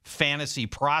promising fantasy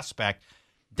prospect.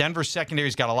 Denver's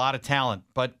secondary's got a lot of talent,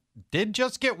 but did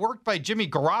just get worked by Jimmy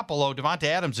Garoppolo, Devontae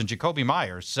Adams, and Jacoby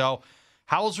Myers. So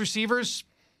Howell's receivers,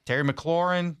 Terry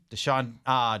McLaurin, Jahan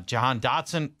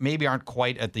Dotson, maybe aren't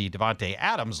quite at the Devontae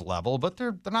Adams level, but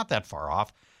they're not that far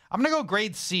off. I'm going to go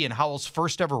grade C in Howell's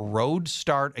first ever road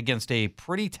start against a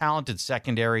pretty talented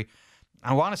secondary.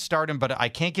 I want to start him, but I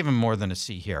can't give him more than a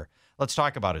C here. Let's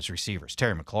talk about his receivers.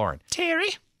 Terry McLaurin. Terry.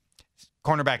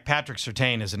 Cornerback Patrick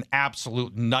Surtain is an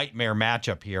absolute nightmare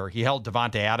matchup here. He held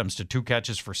Devontae Adams to 2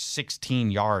 catches for 16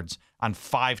 yards on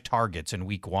 5 targets in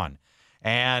week 1.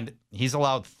 And he's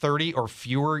allowed 30 or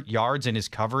fewer yards in his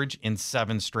coverage in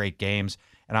 7 straight games.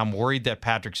 And I'm worried that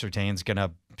Patrick Surtain's going to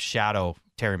shadow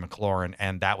Terry McLaurin,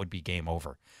 and that would be game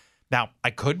over. Now, I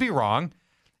could be wrong.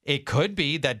 It could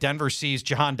be that Denver sees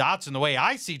Jahan Dotson the way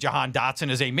I see Jahan Dotson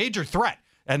as a major threat,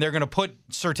 and they're going to put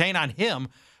Surtain on him.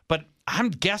 But I'm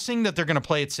guessing that they're going to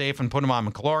play it safe and put him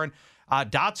on McLaurin.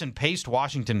 Dotson paced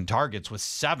Washington in targets with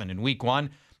 7 in week 1.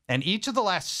 And each of the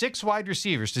last 6 wide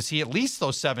receivers to see at least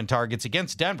those 7 targets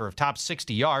against Denver have topped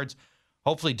 60 yards.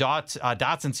 Hopefully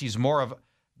Dotson sees more of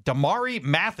Damari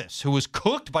Mathis, who was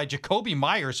cooked by Jacoby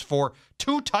Myers for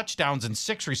 2 touchdowns and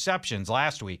 6 receptions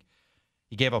last week.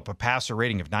 He gave up a passer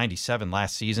rating of 97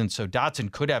 last season, so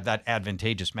Dotson could have that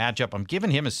advantageous matchup. I'm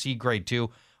giving him a C grade too,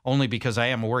 only because I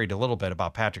am worried a little bit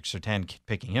about Patrick Surtain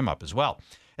picking him up as well.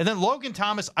 And then Logan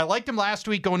Thomas, I liked him last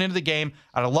week going into the game.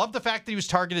 I love the fact that he was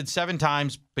targeted 7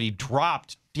 times, but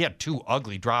he had 2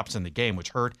 ugly drops in the game, which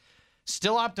hurt.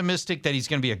 Still optimistic that he's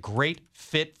going to be a great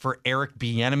fit for Eric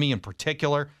Bieniemy in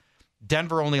particular.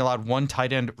 Denver only allowed 1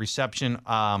 tight end reception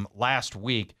last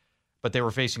week, but they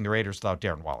were facing the Raiders without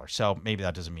Darren Waller. So maybe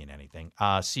that doesn't mean anything.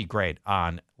 C grade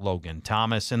on Logan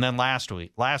Thomas. And then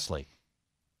lastly,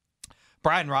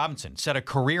 Brian Robinson set a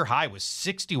career high with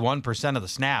 61% of the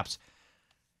snaps.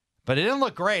 But it didn't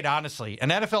look great, honestly.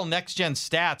 And NFL Next Gen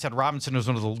Stats had Robinson as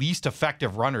one of the least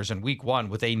effective runners in week 1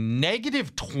 with a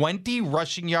negative 20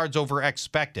 rushing yards over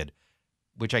expected,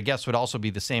 which I guess would also be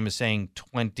the same as saying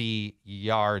 20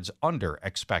 yards under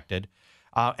expected,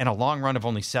 and a long run of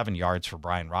only 7 yards for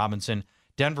Brian Robinson.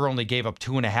 Denver only gave up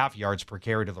 2.5 yards per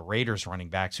carry to the Raiders running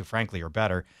backs, who frankly are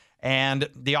better. And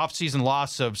the offseason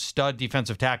loss of stud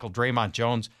defensive tackle Draymond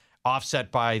Jones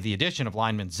offset by the addition of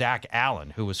lineman Zach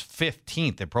Allen, who was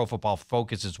 15th at Pro Football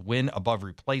Focus's win above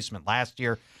replacement last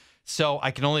year. So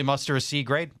I can only muster a C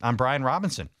grade on Brian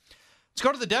Robinson. Let's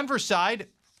go to the Denver side.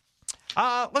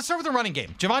 Let's start with the running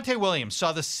game. Javonte Williams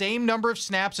saw the same number of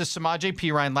snaps as Samaje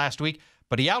Perine last week,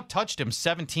 but he outtouched him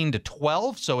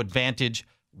 17-12, so advantage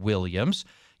Williams.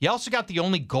 He also got the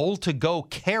only goal-to-go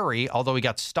carry, although he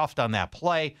got stuffed on that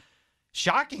play.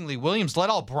 Shockingly, Williams led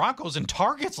all Broncos in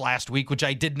targets last week, which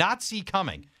I did not see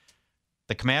coming.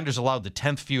 The Commanders allowed the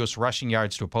 10th fewest rushing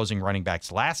yards to opposing running backs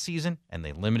last season, and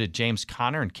they limited James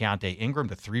Conner and Keontae Ingram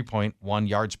to 3.1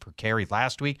 yards per carry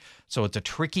last week. So it's a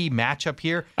tricky matchup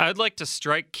here. I'd like to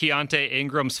strike Keontae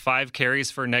Ingram's 5 carries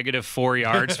for -4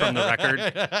 yards from the record.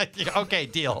 Okay,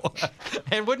 deal.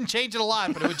 It wouldn't change it a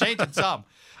lot, but it would change it some.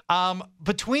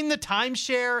 Between the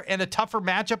timeshare and a tougher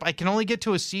matchup, I can only get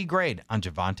to a C grade on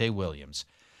Javonte Williams.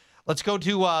 Let's go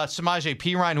to Samaje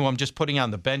Perine, who I'm just putting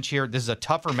on the bench here. This is a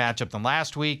tougher matchup than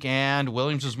last week, and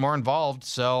Williams was more involved,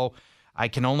 so I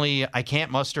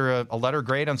can't muster a letter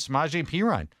grade on Samaje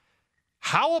Perine.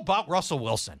 How about Russell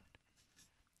Wilson?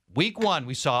 Week 1,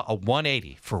 we saw a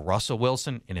 180 for Russell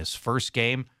Wilson in his first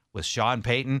game with Sean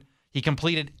Payton. He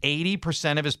completed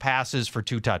 80% of his passes for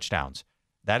 2 touchdowns.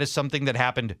 That is something that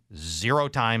happened 0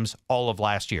 times all of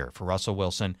last year for Russell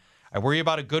Wilson. I worry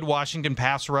about a good Washington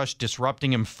pass rush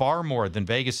disrupting him far more than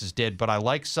Vegas's did, but I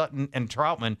like Sutton and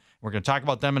Troutman. We're going to talk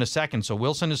about them in a second, so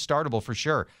Wilson is startable for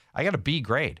sure. I got a B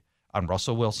grade on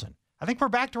Russell Wilson. I think we're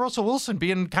back to Russell Wilson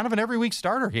being kind of an every week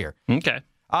starter here. Okay.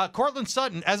 Cortland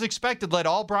Sutton, as expected, led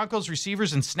all Broncos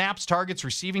receivers in snaps, targets,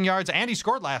 receiving yards, and he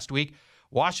scored last week.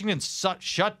 Washington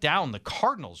shut down the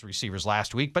Cardinals receivers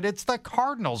last week, but it's the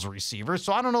Cardinals receivers,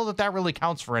 so I don't know that really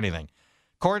counts for anything.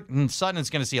 Cortland Sutton is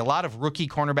going to see a lot of rookie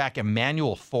cornerback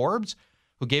Emmanuel Forbes,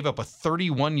 who gave up a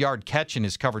 31-yard catch in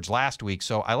his coverage last week.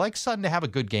 So I like Sutton to have a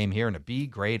good game here and a B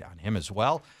grade on him as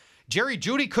well. Jerry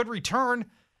Jeudy could return,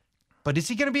 but is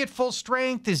he going to be at full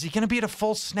strength? Is he going to be at a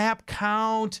full snap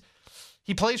count?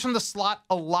 He plays from the slot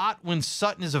a lot when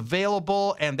Sutton is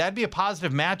available, and that'd be a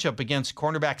positive matchup against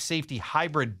cornerback safety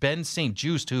hybrid Ben St.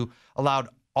 Juste, who allowed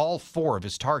all 4 of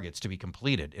his targets to be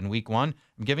completed in week 1.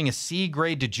 I'm giving a C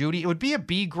grade to Jeudy. It would be a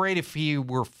B grade if he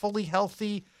were fully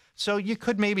healthy. So you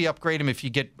could maybe upgrade him if you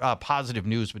get positive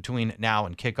news between now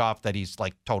and kickoff that he's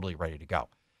like totally ready to go.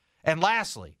 And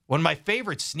lastly, one of my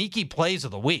favorite sneaky plays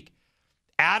of the week,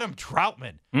 Adam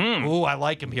Troutman. Ooh, I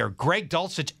like him here. Greg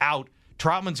Dulcich out.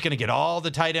 Troutman's going to get all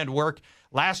the tight end work.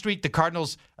 Last week, the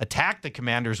Cardinals attacked the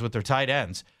Commanders with their tight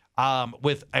ends.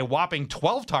 With a whopping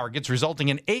 12 targets, resulting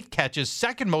in 8 catches,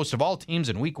 second most of all teams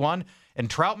in week 1. And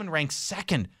Troutman ranks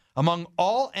second among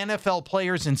all NFL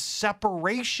players in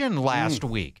separation last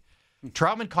week.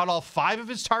 Troutman caught all 5 of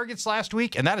his targets last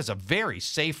week, and that is a very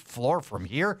safe floor from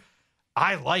here.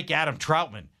 I like Adam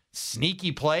Troutman.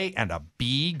 Sneaky play and a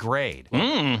B grade.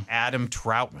 Adam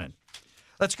Troutman.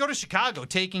 Let's go to Chicago,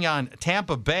 taking on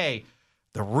Tampa Bay.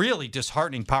 The really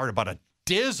disheartening part about a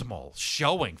dismal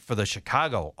showing for the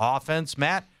Chicago offense,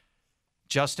 Matt.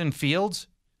 Justin Fields,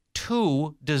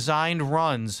 2 designed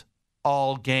runs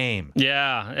all game.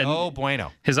 Yeah. And oh,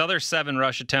 bueno. His other 7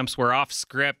 rush attempts were off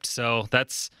script, so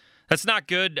that's not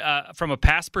good from a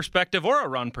pass perspective or a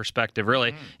run perspective,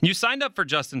 really. You signed up for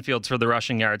Justin Fields for the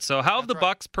rushing yards, so how have the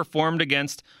Bucs performed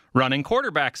against running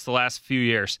quarterbacks the last few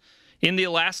years? In the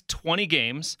last 20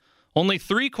 games, only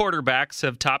 3 quarterbacks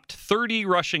have topped 30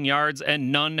 rushing yards,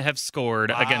 and none have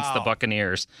scored against the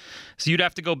Buccaneers. So you'd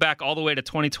have to go back all the way to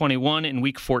 2021 in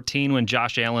Week 14 when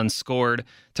Josh Allen scored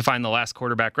to find the last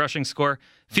quarterback rushing score.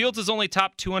 Fields has only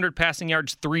topped 200 passing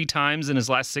yards 3 times in his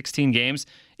last 16 games.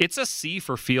 It's a C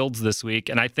for Fields this week,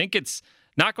 and I think it's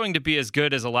not going to be as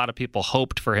good as a lot of people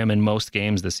hoped for him in most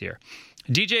games this year.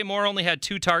 DJ Moore only had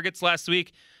 2 targets last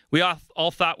week. We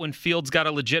all thought when Fields got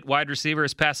a legit wide receiver,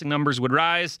 his passing numbers would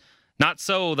rise. Not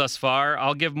so thus far.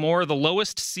 I'll give Moore the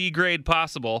lowest C grade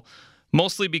possible,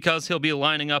 mostly because he'll be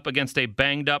lining up against a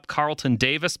banged-up Carlton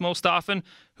Davis most often,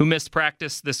 who missed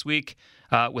practice this week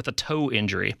with a toe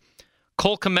injury.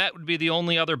 Cole Kmet would be the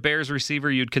only other Bears receiver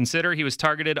you'd consider. He was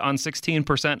targeted on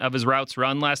 16% of his routes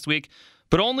run last week,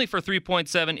 but only for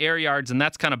 3.7 air yards, and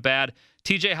that's kind of bad.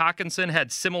 TJ Hawkinson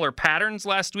had similar patterns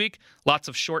last week, lots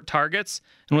of short targets,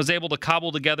 and was able to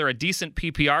cobble together a decent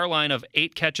PPR line of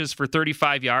 8 catches for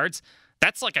 35 yards.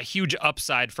 That's like a huge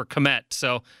upside for Kmet.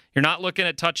 So you're not looking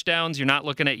at touchdowns, you're not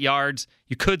looking at yards.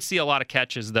 You could see a lot of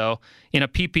catches, though. In a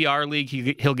PPR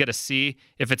league, he'll get a C.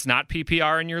 If it's not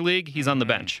PPR in your league, he's on the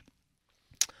bench.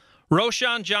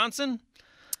 Roshan Johnson,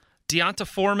 Deonta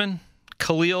Foreman,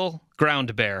 Khalil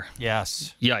Ground Bear.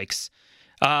 Yes. Yikes.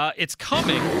 It's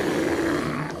coming.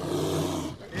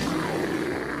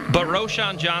 But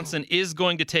Roshan Johnson is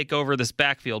going to take over this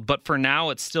backfield. But for now,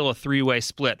 it's still a 3-way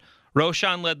split.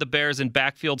 Roshan led the Bears in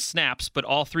backfield snaps, but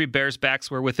all 3 Bears backs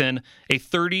were within a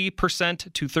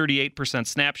 30% to 38%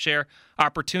 snap share.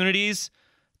 Opportunities,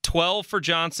 12 for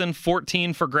Johnson,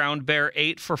 14 for Ground Bear,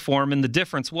 8 for Foreman. The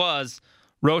difference was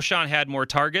Roshan had more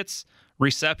targets,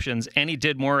 receptions, and he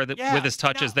did more with his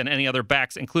touches than any other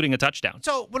backs, including a touchdown.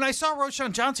 So when I saw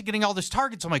Roshan Johnson getting all these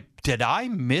targets, I'm like, did I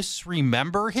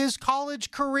misremember his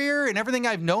college career and everything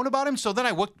I've known about him? So then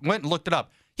I went and looked it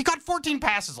up. He caught 14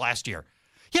 passes last year.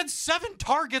 He had 7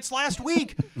 targets last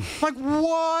week. I'm like,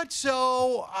 what?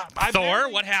 So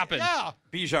Thor, what happened? Yeah,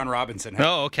 Bijan Robinson.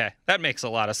 Oh, okay, that makes a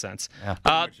lot of sense. Yeah.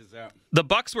 How much is that? The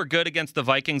Bucs were good against the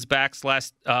Vikings backs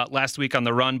last week on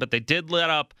the run, but they did let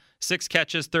up 6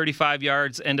 catches, 35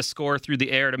 yards, and a score through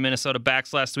the air to Minnesota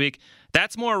backs last week.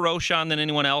 That's more Roschon than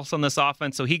anyone else on this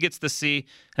offense, so he gets the C,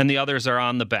 and the others are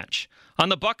on the bench. On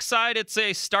the Bucs side, it's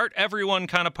a start everyone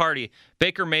kind of party.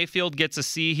 Baker Mayfield gets a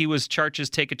C. He was Chargers'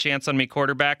 take a chance on me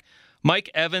quarterback.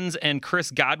 Mike Evans and Chris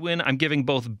Godwin, I'm giving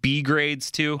both B grades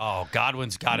to. Oh,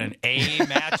 Godwin's got an A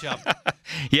matchup.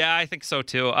 Yeah, I think so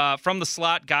too. From the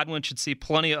slot, Godwin should see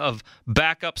plenty of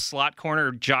backup slot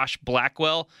corner Josh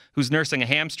Blackwell, who's nursing a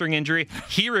hamstring injury.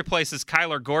 He replaces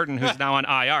Kyler Gordon, who's now on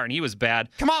IR, and he was bad.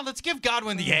 Come on, let's give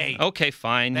Godwin the A. Okay,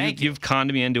 fine. You've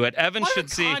conned me into it. Evans should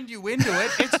see. Conned you into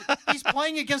it. He's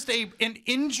playing against an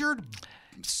injured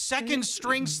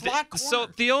second-string slot corner. So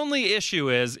the only issue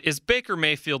is Baker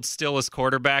Mayfield still his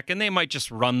quarterback, and they might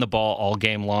just run the ball all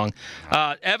game long.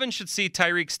 Evans should see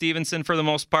Tyreek Stevenson for the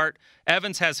most part.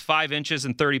 Evans has 5 inches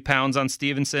and 30 pounds on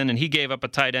Stevenson, and he gave up a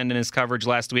tight end in his coverage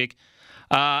last week.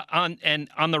 On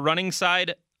the running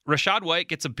side, Rachaad White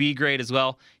gets a B grade as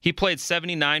well. He played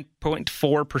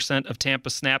 79.4% of Tampa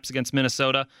snaps against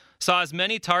Minnesota. Saw as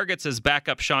many targets as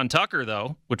backup Sean Tucker,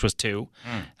 though, which was 2.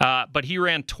 But he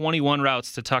ran 21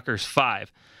 routes to Tucker's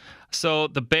 5. So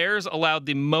the Bears allowed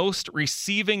the most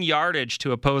receiving yardage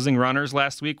to opposing runners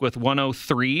last week with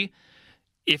 103.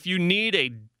 If you need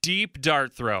a deep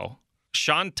dart throw,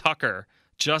 Sean Tucker,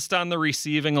 just on the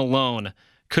receiving alone,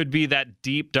 could be that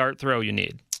deep dart throw you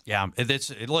need. Yeah, there's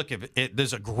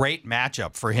a great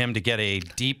matchup for him to get a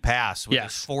deep pass with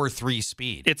his 4.3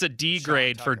 speed. It's a D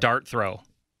grade for dart throw.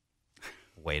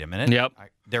 Wait a minute. Yep.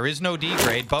 There is no D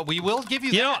grade, but we will give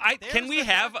you that. Can we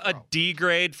have a D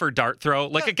grade for dart throw?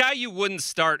 Like a guy you wouldn't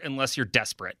start unless you're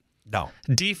desperate. No.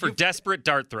 D for desperate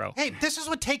dart throw. Hey, this is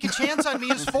what take a chance on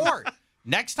me is for.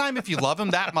 Next time, if you love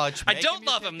him that much, I don't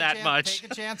love him that much.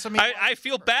 Take a chance on me. I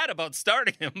feel bad about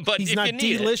starting him, but he's if not you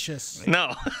need delicious. It,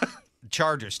 no.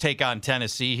 Chargers take on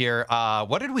Tennessee here.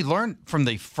 What did we learn from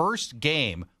the first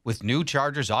game with new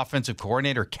Chargers offensive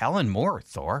coordinator Kellen Moore,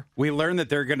 Thor? We learned that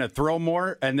they're going to throw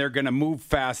more and they're going to move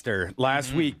faster.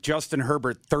 Last week, Justin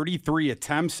Herbert, 33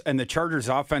 attempts, and the Chargers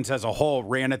offense as a whole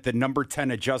ran at the number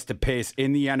 10 adjusted pace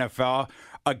in the NFL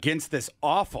against this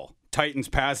awful Titans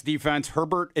pass defense.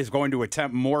 Herbert is going to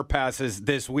attempt more passes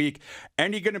this week,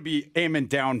 and he's going to be aiming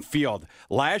downfield.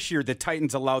 Last year, the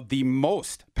Titans allowed the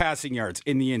most passing yards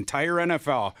in the entire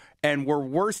NFL and were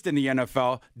worst in the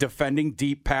NFL defending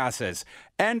deep passes.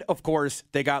 And, of course,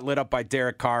 they got lit up by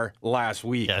Derek Carr last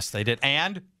week. Yes, they did.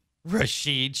 And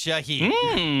Rashid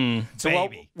Shaheed. So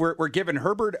we're giving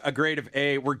Herbert a grade of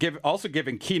A. We're also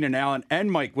giving Keenan Allen and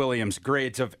Mike Williams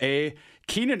grades of A.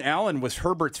 Keenan Allen was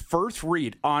Herbert's first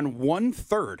read on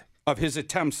 1/3 of his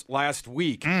attempts last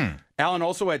week. Allen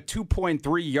also had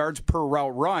 2.3 yards per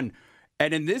route run.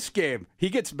 And in this game, he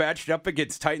gets matched up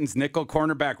against Titans nickel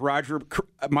cornerback Roger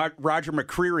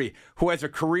McCreary, who has a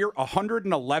career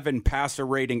 111 passer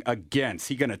rating against.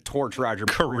 He's going to torch Roger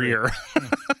McCreary.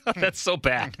 That's so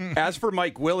bad. As for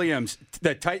Mike Williams,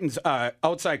 the Titans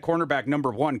outside cornerback number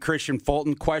 1, Christian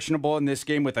Fulton, questionable in this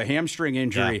game with a hamstring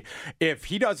injury. Yeah. If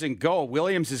he doesn't go,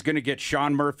 Williams is going to get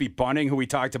Sean Murphy-Bunting, who we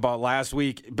talked about last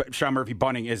week. But Sean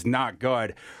Murphy-Bunting is not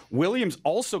good. Williams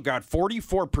also got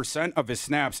 44% of his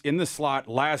snaps in the slot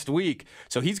last week,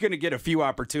 so he's going to get a few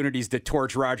opportunities to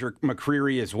torch Roger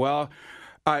McCreary as well.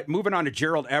 Moving on to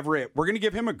Gerald Everett, we're going to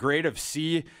give him a grade of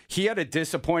C. He had a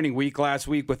disappointing week last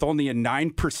week with only a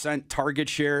 9% target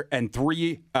share and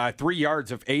 3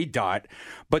 yards of A-dot.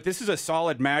 But this is a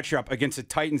solid matchup against the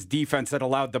Titans defense that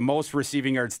allowed the most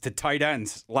receiving yards to tight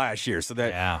ends last year. So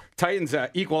the Titans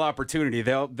equal opportunity.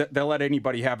 They'll let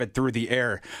anybody have it through the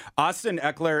air. Austin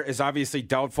Eckler is obviously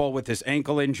doubtful with his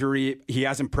ankle injury. He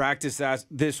hasn't practiced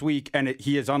this week, and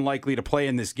he is unlikely to play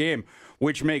in this game,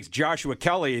 which makes Joshua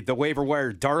Kelly, the waiver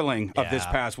wire darling of this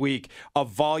past week, a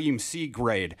volume C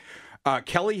grade.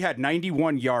 Kelly had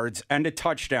 91 yards and a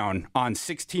touchdown on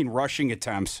 16 rushing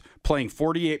attempts, playing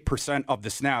 48% of the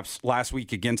snaps last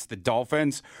week against the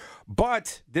Dolphins.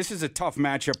 But this is a tough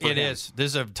matchup for him. It is.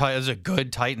 This is a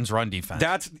good Titans run defense.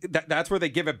 That's where they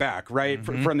give it back, right,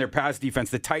 from their pass defense.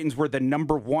 The Titans were the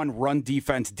number 1 run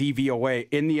defense DVOA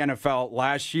in the NFL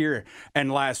last year.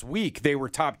 And last week, they were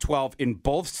top 12 in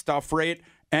both stuff rate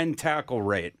and tackle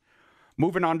rate.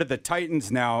 Moving on to the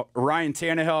Titans now, Ryan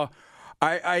Tannehill.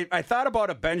 I thought about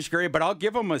a bench grade, but I'll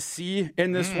give him a C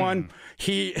in this one.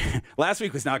 He last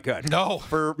week was not good. No,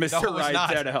 for Mr. Ryan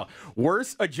Tannehill.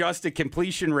 Worst adjusted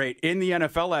completion rate in the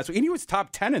NFL last week, and he was top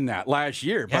 10 in that last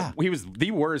year. But he was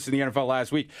the worst in the NFL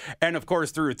last week, and of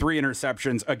course threw 3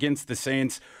 interceptions against the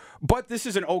Saints. But this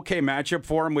is an okay matchup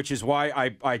for him, which is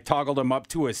why I toggled him up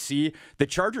to a C. The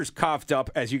Chargers coughed up,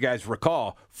 as you guys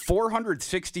recall,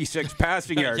 466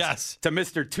 passing yards to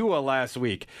Mr. Tua last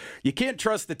week. You can't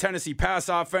trust the Tennessee pass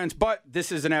offense, but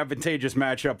this is an advantageous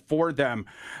matchup for them.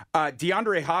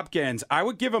 DeAndre Hopkins, I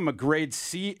would give him a grade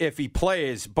C if he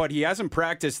plays, but he hasn't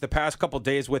practiced the past couple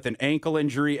days with an ankle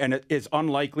injury and is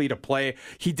unlikely to play.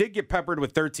 He did get peppered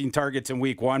with 13 targets in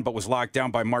week 1, but was locked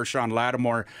down by Marshawn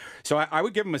Lattimore. So I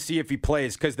would give him a C if he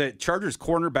plays, because the Chargers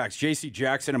cornerbacks, J.C.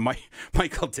 Jackson and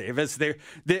Michael Davis,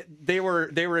 they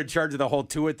were in charge of the whole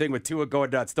Tua thing with Tua going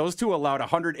nuts. Those two allowed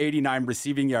 189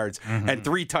 receiving yards and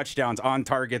 3 touchdowns on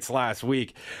targets last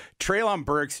week. Treylon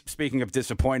Burks, speaking of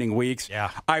disappointing weeks,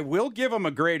 I will give him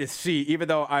a grade of C, even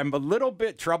though I'm a little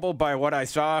bit troubled by what I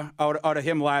saw out of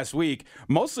him last week,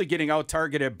 mostly getting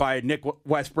out-targeted by Nick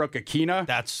Westbrook-Akina.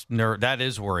 That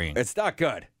is worrying. It's not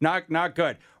good. Not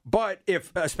good. But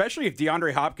especially if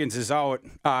DeAndre Hopkins is out,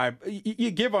 you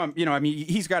give him,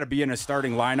 he's got to be in a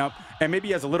starting lineup, and maybe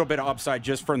he has a little bit of upside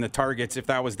just from the targets if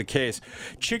that was the case.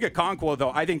 Chigakonkwo,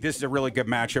 though, I think this is a really good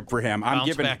matchup for him.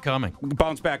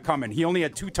 Bounce back coming. He only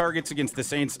had 2 targets against the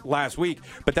Saints last week,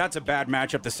 but that's a bad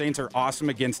matchup. The Saints are awesome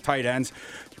against tight ends.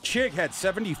 Chig had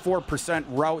 74%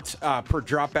 routes per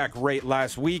dropback rate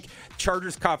last week.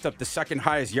 Chargers coughed up the second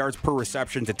highest yards per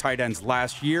reception to tight ends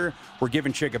last year. We're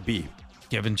giving Chig a B.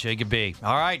 Giving Chig a B.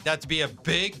 All right, that's be a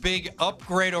big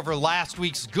upgrade over last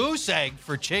week's goose egg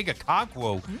for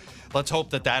Chigakonkwo. Let's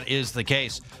hope that is the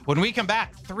case. When we come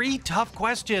back, 3 tough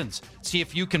questions. See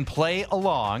if you can play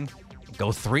along. Go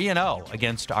 3-0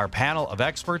 against our panel of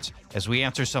experts as we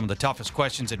answer some of the toughest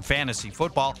questions in fantasy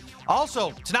football.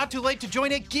 Also, it's not too late to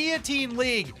join a Guillotine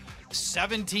League.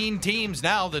 17 teams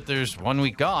now that there's 1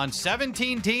 week gone.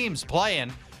 17 teams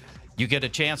playing. You get a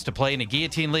chance to play in a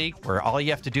Guillotine League where all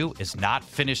you have to do is not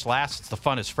finish last. It's the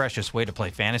funnest, freshest way to play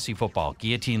fantasy football.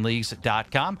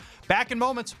 GuillotineLeagues.com. Back in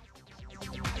moments.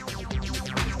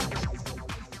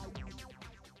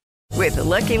 With the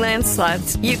Lucky Land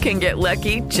Slots, you can get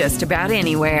lucky just about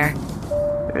anywhere.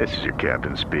 This is your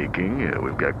captain speaking.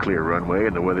 We've got clear runway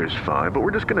and the weather's fine, but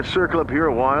we're just going to circle up here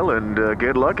a while and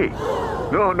get lucky.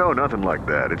 No, nothing like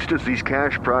that. It's just these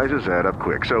cash prizes add up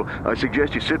quick. So I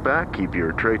suggest you sit back, keep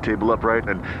your tray table upright,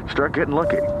 and start getting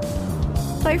lucky.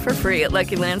 Play for free at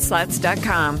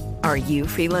LuckyLandSlots.com. Are you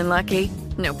feeling lucky?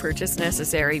 No purchase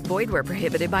necessary. Void where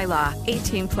prohibited by law.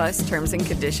 18+ terms and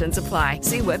conditions apply.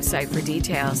 See website for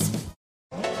details.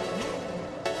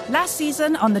 Last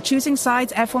season on the Choosing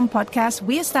Sides F1 podcast,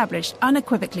 we established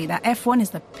unequivocally that F1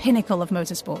 is the pinnacle of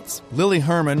motorsports. Lily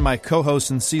Herman, my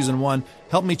co-host in Season 1,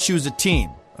 helped me choose a team,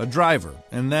 a driver,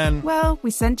 and then... Well,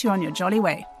 we sent you on your jolly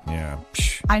way. Yeah.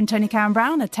 I'm Tony Karen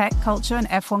Brown, a tech, culture, and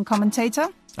F1 commentator.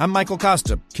 I'm Michael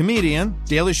Costa, comedian,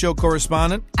 Daily Show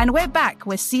correspondent. And we're back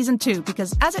with Season 2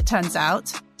 because, as it turns out,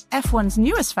 F1's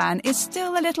newest fan is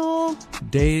still a little...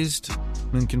 dazed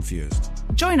and confused.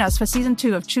 Join us for Season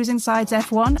 2 of Choosing Sides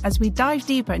F1 as we dive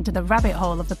deeper into the rabbit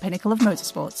hole of the pinnacle of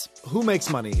motorsports. Who makes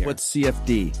money here? What's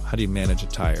CFD? How do you manage a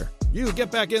tire? You, get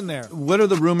back in there. What are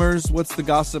the rumors? What's the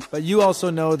gossip? But you also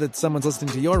know that someone's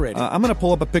listening to your radio. I'm going to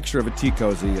pull up a picture of a tea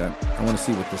cozy. I want to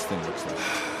see what this thing looks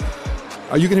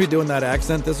like. Are you going to be doing that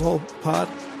accent this whole pod?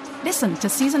 Listen to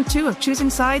Season 2 of Choosing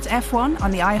Sides F1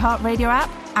 on the iHeartRadio app,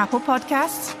 Apple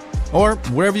Podcasts, or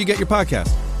wherever you get your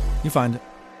podcast. You find it.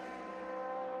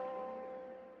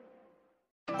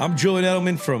 I'm Julian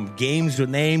Edelman from Games with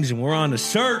Names, and we're on a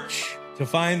search to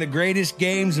find the greatest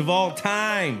games of all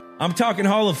time. I'm talking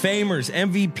Hall of Famers,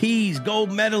 MVPs, gold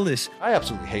medalists. I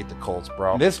absolutely hate the Colts,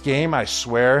 bro. This game, I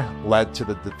swear, led to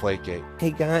the Deflategate.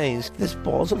 Hey, guys, this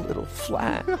ball's a little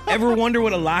flat. Ever wonder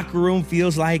what a locker room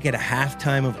feels like at a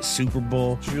halftime of a Super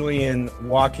Bowl? Julian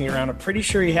walking around, I'm pretty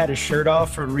sure he had his shirt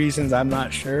off for reasons I'm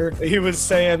not sure. He was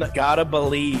saying, gotta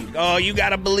believe. Oh, you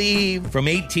gotta believe. From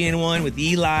 18-1 with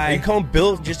Eli. Are you calling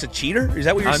Bill just a cheater? Is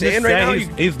that what you're saying right now?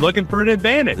 He's looking for an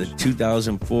advantage. The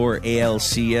 2004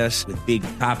 ALCS with Big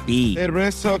Papi. The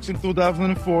Red Sox in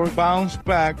 2004 bounced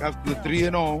back after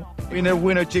 3-0 in a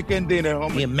winner chicken dinner.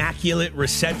 The immaculate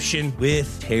reception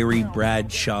with Terry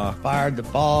Bradshaw. Fired the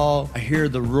ball. I hear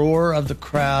the roar of the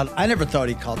crowd. I never thought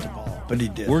he caught the ball, but he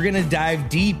did. We're going to dive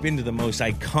deep into the most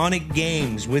iconic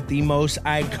games with the most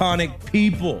iconic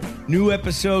people. New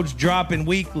episodes dropping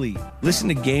weekly. Listen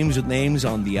to Games with Names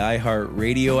on the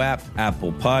iHeartRadio app,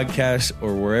 Apple Podcasts,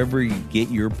 or wherever you get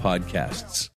your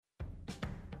podcasts.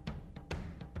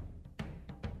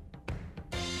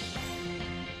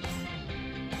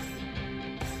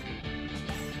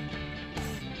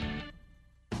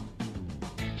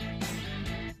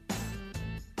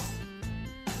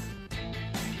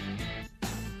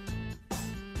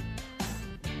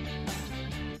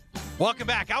 Welcome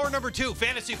back. Hour number 2,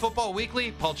 Fantasy Football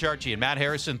Weekly. Paul Charchi and Matt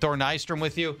Harrison, Thor Nystrom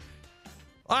with you.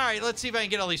 All right, let's see if I can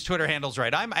get all these Twitter handles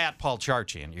right. I'm at Paul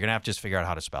Charchi, and you're going to have to just figure out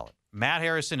how to spell it. Matt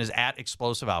Harrison is at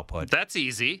Explosive Output. That's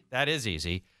easy. That is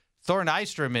easy. Thor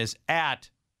Nystrom is at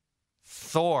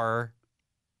Thor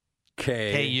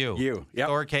KU. Yep.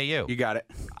 Thor KU. You got it.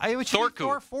 I would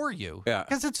Thor for you. Yeah.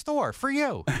 Because it's Thor for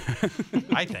you.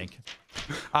 I think.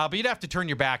 But you'd have to turn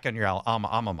your back on your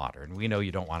alma mater, and we know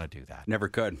you don't want to do that. Never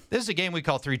could. This is a game we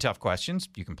call 3 Tough Questions.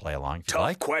 You can play along if you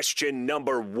like. Tough question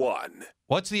number 1.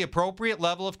 What's the appropriate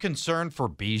level of concern for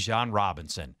Bijan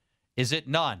Robinson? Is it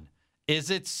none? Is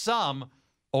it some?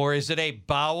 Or is it a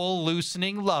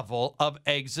bowel-loosening level of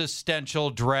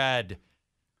existential dread?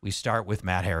 We start with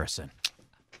Matt Harrison.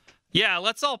 Yeah,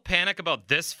 let's all panic about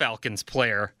this Falcons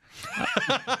player.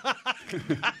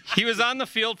 He was on the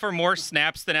field for more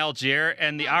snaps than Algier,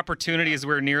 and the opportunities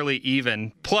were nearly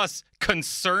even. Plus,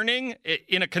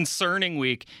 in a concerning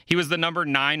week, he was the number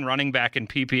 9 running back in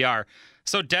PPR.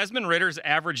 So Desmond Ritter's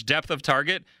average depth of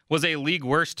target was a league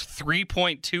worst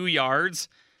 3.2 yards.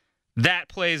 That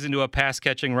plays into a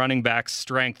pass-catching running back's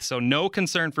strength. So no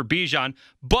concern for Bijan,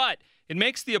 but it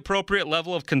makes the appropriate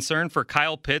level of concern for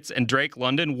Kyle Pitts and Drake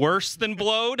London worse than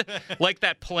blowed, like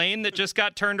that plane that just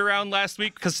got turned around last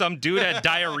week because some dude had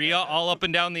diarrhea all up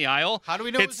and down the aisle. How do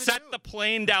we know it set the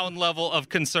plane down level of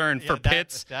concern for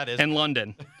Pitts and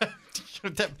London?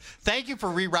 Thank you for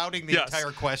rerouting the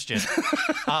entire question.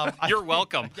 You're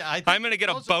welcome. I'm going to get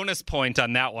a bonus point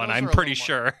on that one, I'm pretty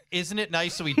sure. Isn't it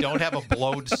nice that we don't have a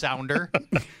blowed sounder?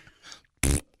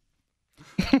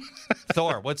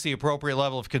 Thor, what's the appropriate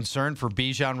level of concern for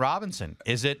Bijan Robinson?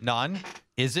 Is it none?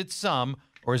 Is it some?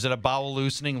 Or is it a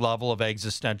bowel-loosening level of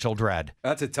existential dread?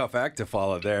 That's a tough act to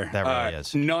follow there. That really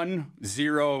is. None,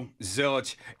 zero,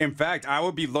 zilch. In fact, I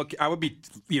would be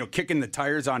kicking the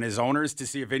tires on his owners to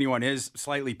see if anyone is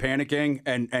slightly panicking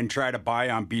and try to buy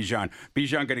on Bijan.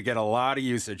 Bijan going to get a lot of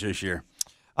usage this year.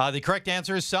 The correct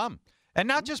answer is some. And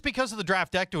not just because of the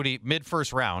draft equity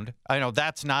mid-first round. I know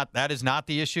that is not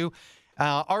the issue.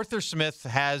 Arthur Smith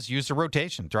has used a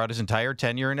rotation throughout his entire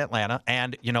tenure in Atlanta.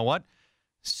 And you know what?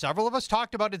 Several of us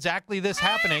talked about exactly this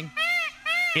happening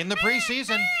in the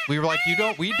preseason. We were like, we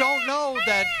don't know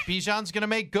that Bijan's going to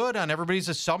make good on everybody's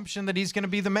assumption that he's going to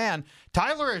be the man.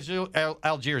 Tyler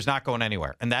Algier is not going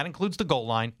anywhere, and that includes the goal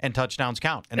line and touchdowns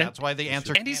count. And that's why the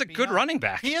answer. And he's a good running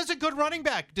back. He is a good running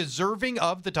back, deserving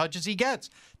of the touches he gets.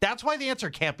 That's why the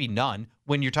answer can't be none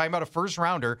when you're talking about a first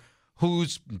rounder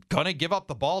who's going to give up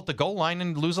the ball at the goal line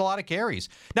and lose a lot of carries.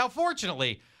 Now,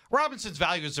 fortunately, Robinson's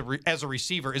value as a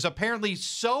receiver is apparently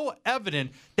so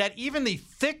evident that even the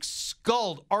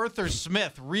thick-skulled Arthur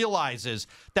Smith realizes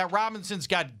that Robinson's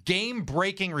got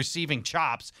game-breaking receiving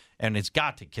chops, and it's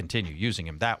got to continue using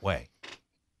him that way.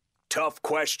 Tough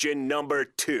question number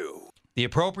 2. The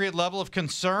appropriate level of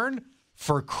concern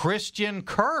for Christian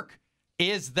Kirk.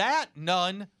 Is that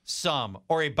none, some,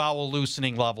 or a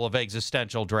bowel-loosening level of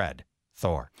existential dread?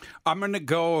 Thor. I'm going to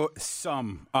go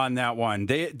some on that one.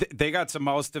 They got some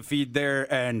mouths to feed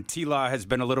there, and T-Law has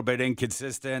been a little bit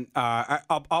inconsistent.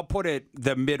 I'll put it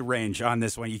the mid-range on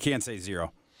this one. You can't say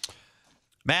zero.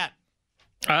 Matt.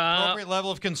 Appropriate level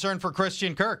of concern for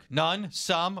Christian Kirk. None,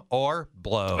 some, or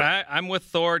blow. I'm with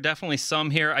Thor. Definitely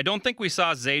some here. I don't think we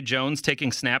saw Zay Jones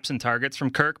taking snaps and targets from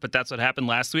Kirk, but that's what happened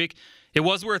last week. It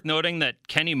was worth noting that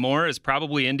Kenny Moore is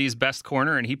probably Indy's best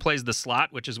corner, and he plays the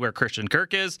slot, which is where Christian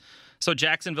Kirk is. So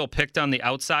Jacksonville picked on the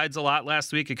outsides a lot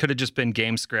last week. It could have just been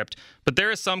game script. But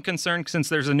there is some concern since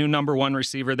there's a new number 1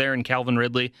 receiver there in Calvin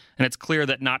Ridley, and it's clear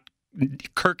that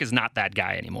Kirk is not that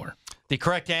guy anymore. The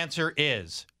correct answer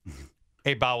is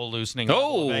a bowel-loosening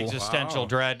level of existential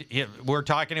dread. We're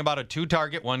talking about a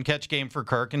 2-target, 1-catch game for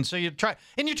Kirk, and so you try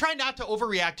not to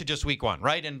overreact to just week 1,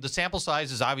 right? And the sample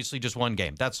size is obviously just one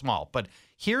game. That's small. But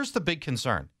here's the big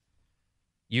concern.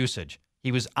 Usage.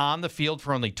 He was on the field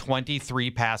for only 23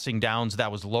 passing downs.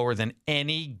 That was lower than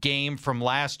any game from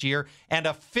last year, and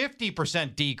a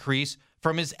 50% decrease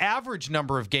from his average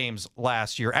number of games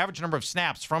last year, average number of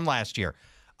snaps from last year.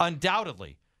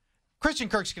 Undoubtedly, Christian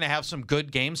Kirk's going to have some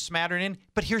good games smattered in,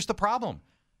 but here's the problem.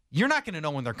 You're not going to know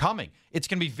when they're coming. It's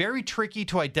going to be very tricky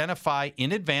to identify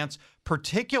in advance,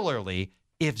 particularly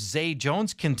if Zay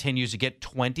Jones continues to get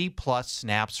 20-plus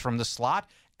snaps from the slot.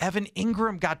 Evan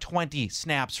Ingram got 20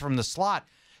 snaps from the slot.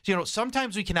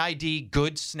 Sometimes we can ID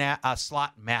good slot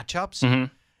matchups.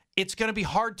 Mm-hmm. It's going to be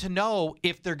hard to know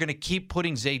if they're going to keep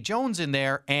putting Zay Jones in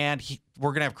there, and we're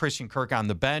going to have Christian Kirk on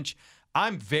the bench.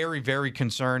 I'm very, very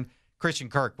concerned. Christian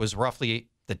Kirk was roughly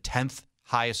the 10th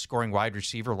highest scoring wide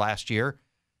receiver last year.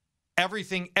 Every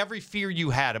fear you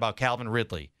had about Calvin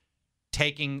Ridley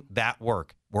taking that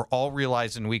work, were all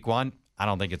realized in week 1. I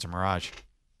don't think it's a mirage.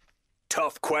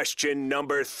 Tough question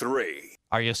number 3.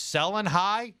 Are you selling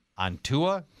high on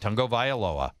Tua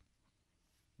Tagovailoa?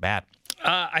 Matt.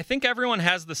 I think everyone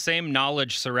has the same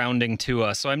knowledge surrounding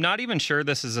Tua, so I'm not even sure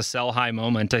this is a sell high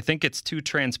moment. I think it's too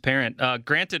transparent.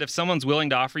 Granted, if someone's willing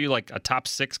to offer you like a top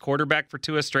 6 quarterback for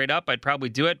Tua straight up, I'd probably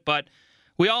do it, but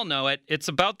we all know it. It's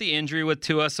about the injury with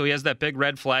Tua, so he has that big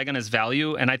red flag on his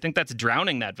value, and I think that's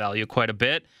drowning that value quite a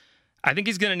bit. I think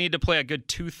he's going to need to play a good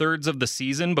 2/3 of the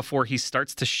season before he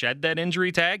starts to shed that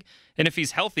injury tag, and if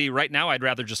he's healthy, right now I'd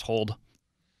rather just hold.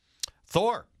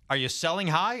 Thor, are you selling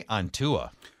high on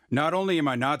Tua? Not only am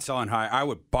I not selling high, I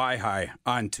would buy high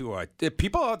on Tua. If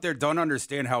people out there don't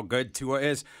understand how good Tua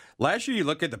is, last year you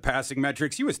look at the passing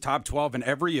metrics, he was top 12 in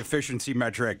every efficiency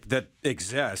metric that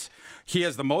exists. He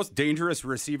has the most dangerous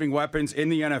receiving weapons in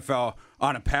the NFL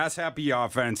on a pass-happy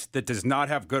offense that does not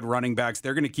have good running backs.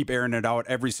 They're going to keep airing it out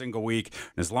every single week.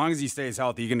 And as long as he stays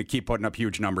healthy, he's going to keep putting up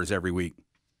huge numbers every week.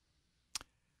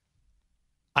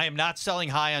 I am not selling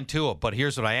high on Tua, but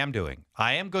here's what I am doing.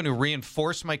 I am going to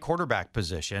reinforce my quarterback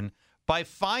position by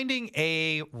finding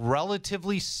a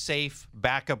relatively safe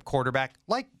backup quarterback,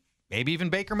 like maybe even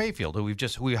Baker Mayfield, who we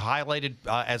highlighted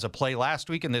as a play last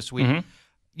week and this week.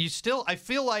 Mm-hmm. I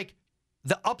feel like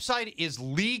the upside is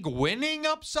league-winning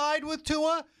upside with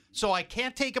Tua, so I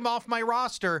can't take him off my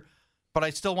roster, but I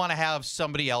still want to have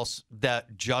somebody else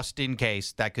that just in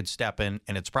case that could step in,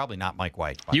 and it's probably not Mike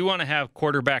White. You want to have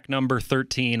quarterback number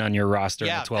 13 on your roster in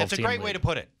the 12-team that's a great league. way to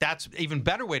put it. That's even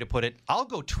better way to put it. I'll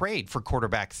go trade for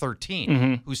quarterback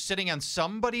 13, who's sitting on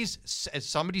somebody's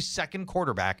second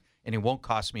quarterback, and it won't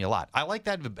cost me a lot. I like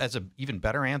that as an even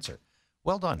better answer.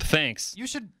 Well done. Thanks. You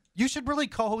should really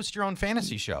co-host your own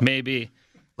fantasy show. Maybe.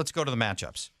 Let's go to the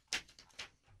matchups.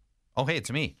 Oh, hey,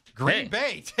 it's me. Green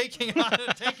Bay taking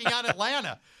on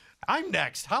Atlanta. I'm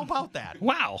next. How about that?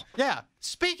 Wow. Yeah.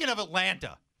 Speaking of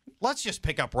Atlanta, let's just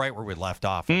pick up right where we left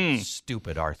off.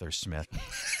 Stupid Arthur Smith.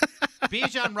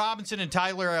 Bijan Robinson and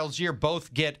Tyler Algier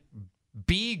both get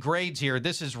B grades here.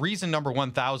 This is reason number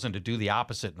 1,000 to do the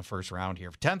opposite in the first round here.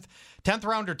 10th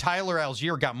rounder Tyler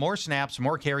Algier got more snaps,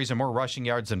 more carries, and more rushing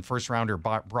yards than first rounder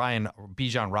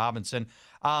Bijan Robinson.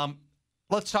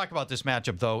 Let's talk about this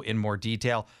matchup, though, in more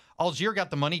detail. Algier got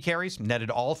the money carries,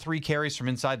 netted all 3 carries from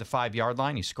inside the 5-yard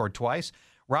line. He scored twice.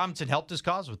 Robinson helped his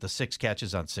cause with the 6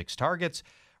 catches on 6 targets.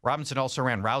 Robinson also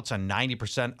ran routes on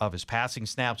 90% of his passing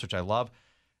snaps, which I love.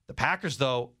 The Packers,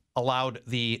 though, allowed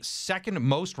the second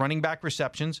most running back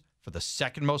receptions for the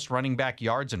second most running back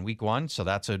yards in week 1. So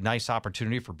that's a nice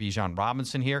opportunity for Bijan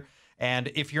Robinson here.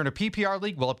 And if you're in a PPR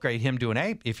league, we'll upgrade him to an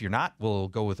A. If you're not, we'll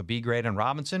go with a B grade on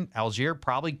Robinson. Algier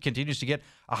probably continues to get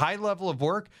a high level of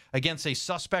work against a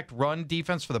suspect run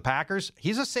defense for the Packers.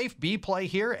 He's a safe B play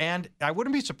here, and I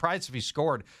wouldn't be surprised if he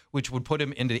scored, which would put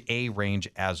him into the A range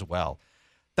as well.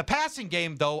 The passing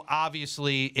game, though,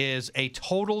 obviously is a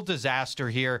total disaster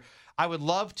here. I would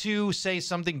love to say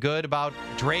something good about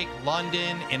Drake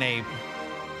London in a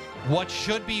what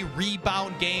should be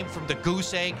rebound game from the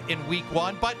goose egg in week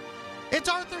 1, but it's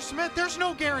Arthur Smith. There's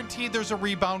no guarantee there's a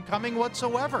rebound coming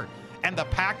whatsoever. And the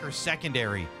Packers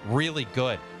secondary, really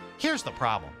good. Here's the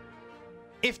problem.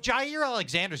 If Jair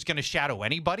Alexander's going to shadow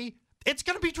anybody, it's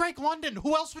going to be Drake London.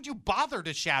 Who else would you bother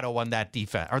to shadow on that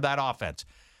defense or that offense?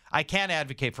 I can't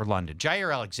advocate for London.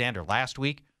 Jair Alexander last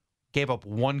week gave up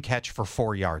 1 catch for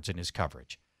 4 yards in his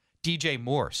coverage. DJ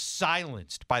Moore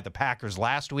silenced by the Packers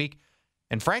last week.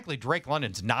 And frankly, Drake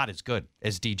London's not as good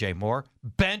as DJ Moore.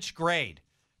 Bench grade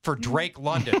for Drake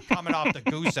London coming off the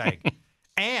goose egg.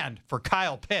 And for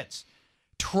Kyle Pitts.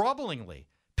 Troublingly,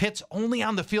 Pitts only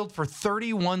on the field for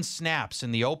 31 snaps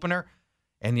in the opener,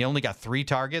 and he only got 3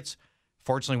 targets.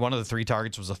 Fortunately, one of the 3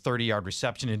 targets was a 30-yard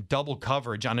reception in double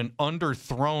coverage on an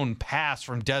underthrown pass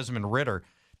from Desmond Ridder.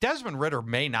 Desmond Ridder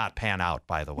may not pan out,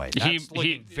 by the way. That's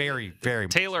looking very, very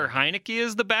much. Taylor Heineke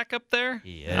is the backup there?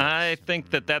 He is. I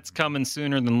think that's coming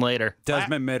sooner than later.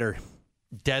 Desmond Mitter.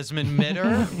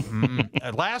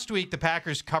 Last week, the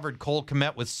Packers covered Cole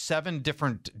Kmet with 7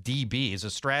 different DBs, a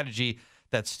strategy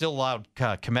that still allowed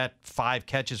Kmet 5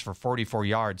 catches for 44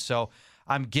 yards. So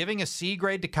I'm giving a C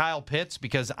grade to Kyle Pitts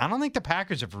because I don't think the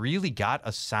Packers have really got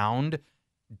a sound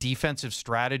defensive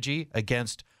strategy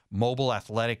against mobile,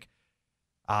 athletic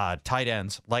tight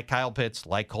ends like Kyle Pitts,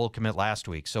 like Cole Kmet last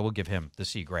week. So we'll give him the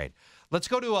C grade. Let's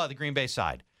go to the Green Bay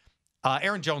side.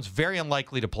 Aaron Jones, very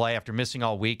unlikely to play after missing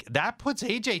all week. That puts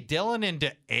A.J. Dillon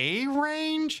into A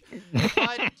range?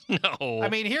 But, no. I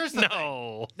mean, here's the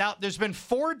thing. Now, there's been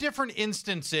 4 different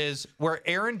instances where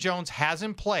Aaron Jones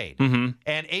hasn't played. And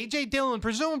A.J. Dillon,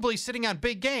 presumably sitting on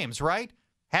big games, right?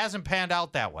 Hasn't panned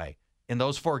out that way. In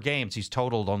those 4 games, he's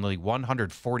totaled only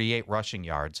 148 rushing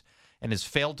yards and has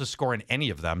failed to score in any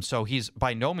of them. So he's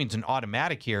by no means an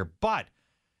automatic here, but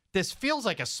this feels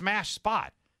like a smash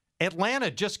spot.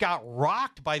 Atlanta just got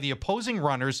rocked by the opposing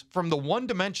runners from the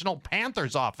one-dimensional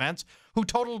Panthers offense, who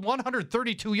totaled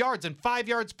 132 yards and 5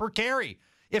 yards per carry.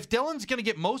 If Dillon's going to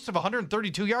get most of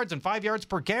 132 yards and 5 yards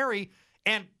per carry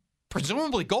and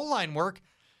presumably goal line work,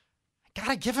 I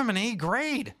got to give him an A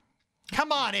grade.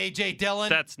 Come on, A.J. Dillon.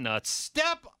 That's nuts.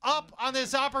 Step up on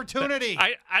this opportunity.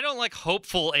 I don't like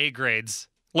hopeful A grades.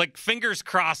 Like fingers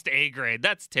crossed A grade.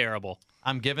 That's terrible.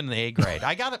 I'm giving the A grade.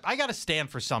 I gotta stand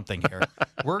for something here.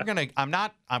 We're gonna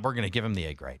give him the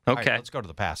A grade. Okay. All right, let's go to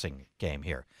the passing game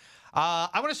here. I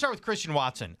want to start with Christian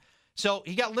Watson. So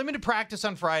he got limited practice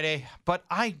on Friday, but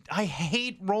I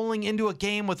hate rolling into a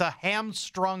game with a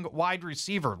hamstrung wide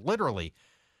receiver, literally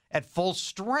at full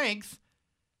strength.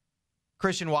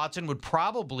 Christian Watson would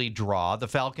probably draw the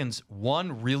Falcons'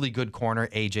 one really good corner,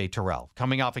 A.J. Terrell,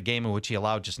 coming off a game in which he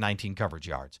allowed just 19 coverage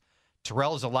yards.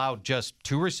 Terrell has allowed just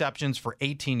 2 receptions for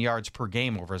 18 yards per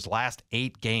game over his last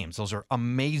 8 games. Those are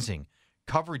amazing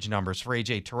coverage numbers for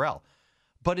A.J. Terrell.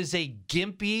 But is a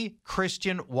gimpy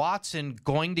Christian Watson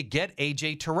going to get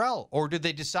A.J. Terrell? Or did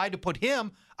they decide to put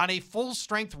him on a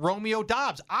full-strength Romeo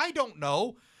Doubs? I don't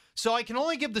know. So I can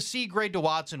only give the C grade to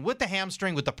Watson with the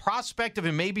hamstring, with the prospect of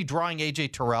him maybe drawing A.J.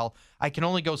 Terrell. I can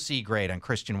only go C grade on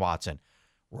Christian Watson.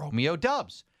 Romeo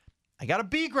Doubs, I got a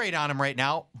B grade on him right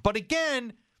now. But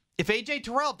again, if A.J.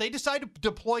 Terrell, if they decide to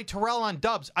deploy Terrell on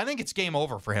Doubs, I think it's game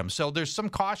over for him. So there's some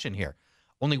caution here.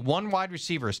 Only one wide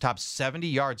receiver has topped 70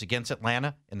 yards against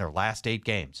Atlanta in their last 8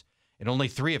 games, and only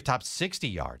 3 have topped 60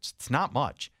 yards. It's not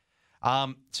much.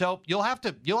 So you'll have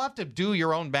to do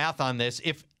your own math on this.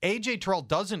 If A.J. Terrell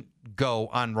doesn't go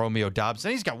on Romeo Doubs,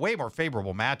 then he's got way more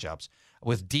favorable matchups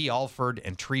with D. Alford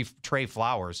and Trey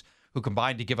Flowers, who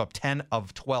combined to give up 10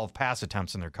 of 12 pass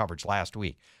attempts in their coverage last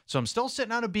week. So I'm still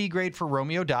sitting on a B grade for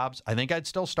Romeo Doubs. I think I'd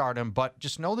still start him, but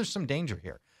just know there's some danger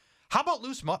here. How about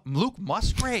Luke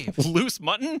Musgrave? Loose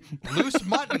mutton? Loose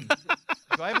mutton.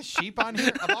 Do I have a sheep on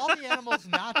here? Of all the animals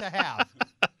not to have,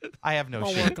 I have no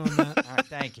sheep. I'll work on that. All right,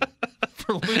 thank you.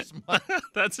 For Loose mutton.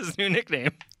 That's his new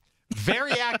nickname.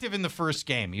 Very active in the first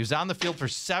game. He was on the field for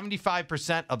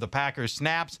 75% of the Packers'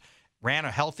 snaps, ran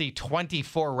a healthy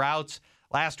 24 routes.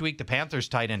 Last week, the Panthers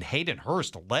tight end Hayden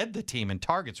Hurst led the team in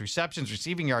targets, receptions,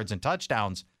 receiving yards, and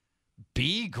touchdowns.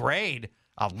 B grade.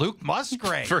 Luke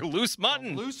Musgrave. For loose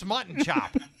mutton. Loose mutton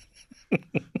chop.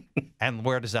 And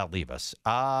where does that leave us?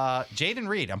 Jaden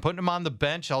Reed, I'm putting him on the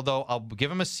bench, although I'll give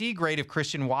him a C grade if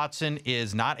Christian Watson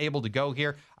is not able to go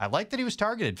here. I like that he was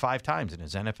targeted 5 times in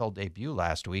his NFL debut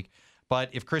last week. But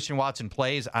if Christian Watson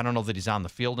plays, I don't know that he's on the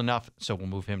field enough, so we'll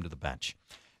move him to the bench.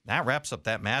 That wraps up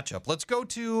that matchup. Let's go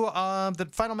to the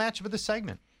final matchup of this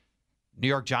segment. New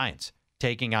York Giants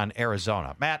taking on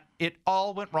Arizona. Matt, it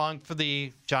all went wrong for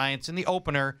the Giants in the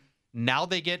opener. Now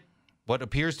they get what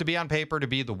appears to be on paper to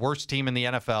be the worst team in the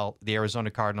NFL, the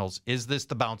Arizona Cardinals. Is this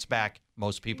the bounce back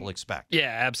most people expect?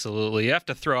 Yeah, absolutely. You have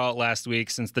to throw out last week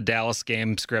since the Dallas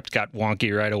game script got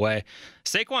wonky right away.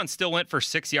 Saquon still went for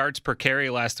 6 yards per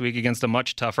carry last week against a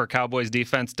much tougher Cowboys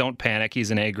defense. Don't panic. He's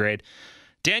an A grade.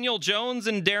 Daniel Jones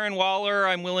and Darren Waller,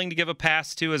 I'm willing to give a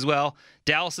pass to as well.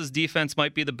 Dallas's defense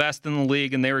might be the best in the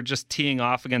league, and they were just teeing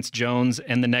off against Jones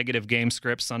and the negative game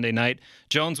script Sunday night.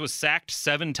 Jones was sacked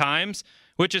 7 times,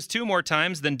 which is 2 more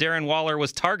times than Darren Waller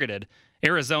was targeted.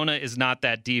 Arizona is not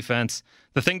that defense.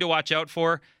 The thing to watch out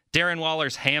for, Darren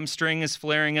Waller's hamstring is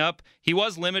flaring up. He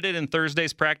was limited in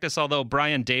Thursday's practice, although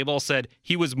Brian Daboll said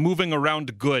he was moving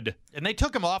around good. And they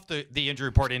took him off the injury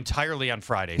report entirely on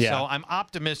Friday. Yeah. So I'm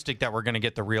optimistic that we're going to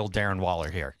get the real Darren Waller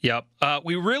here. Yep.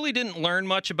 We really didn't learn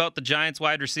much about the Giants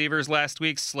wide receivers last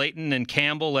week. Slayton and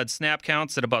Campbell led snap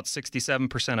counts at about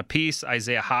 67% apiece.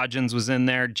 Isaiah Hodgins was in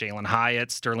there. Jalen Hyatt,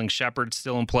 Sterling Shepard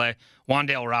still in play.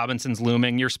 Wan'Dale Robinson's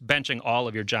looming. You're benching all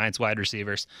of your Giants wide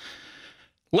receivers.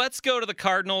 Let's go to the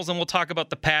Cardinals, and we'll talk about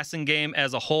the passing game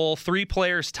as a whole. 3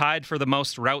 players tied for the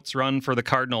most routes run for the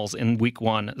Cardinals in Week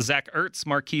 1. Zach Ertz,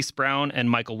 Marquise Brown, and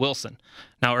Michael Wilson.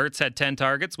 Now, Ertz had 10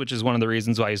 targets, which is one of the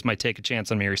reasons why he might take a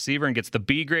chance on my receiver and gets the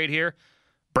B grade here.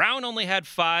 Brown only had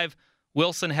 5.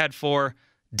 Wilson had 4.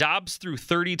 Dobbs threw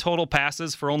 30 total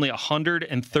passes for only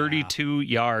 132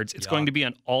 yards. It's going to be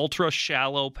an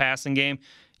ultra-shallow passing game.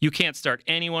 You can't start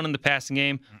anyone in the passing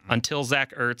game until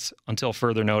Zach Ertz, until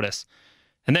further notice.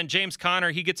 And then James Conner,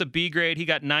 he gets a B grade. He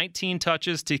got 19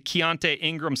 touches to Keontae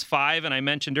Ingram's 5. And I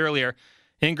mentioned earlier,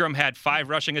 Ingram had 5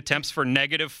 rushing attempts for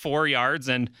negative 4 yards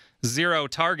and 0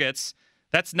 targets.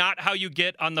 That's not how you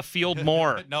get on the field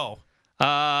more. No.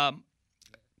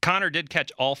 Conner did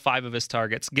catch all 5 of his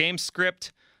targets. Game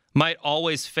script, Might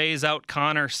always phase out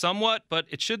Connor somewhat, but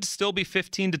it should still be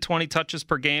 15 to 20 touches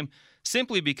per game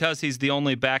simply because he's the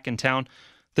only back in town.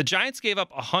 The Giants gave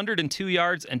up 102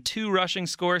 yards and 2 rushing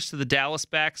scores to the Dallas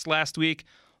backs last week,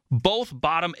 both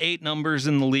bottom 8 numbers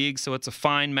in the league, so it's a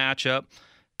fine matchup.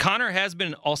 Connor has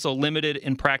been also limited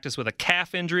in practice with a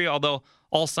calf injury, although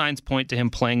all signs point to him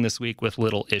playing this week with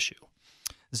little issue.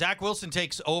 Zach Wilson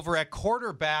takes over at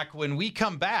quarterback. When we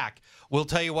come back, we'll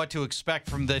tell you what to expect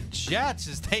from the Jets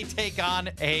as they take on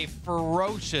a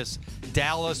ferocious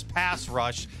Dallas pass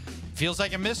rush. Feels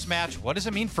like a mismatch. What does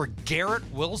it mean for Garrett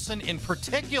Wilson in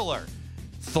particular?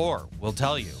 Thor will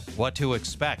tell you what to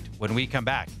expect when we come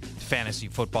back to Fantasy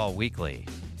Football Weekly.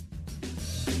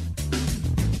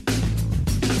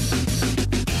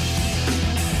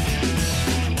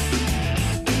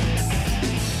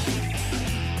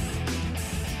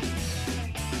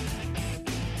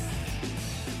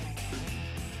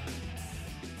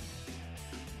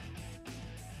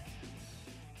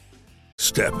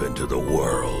 Step into the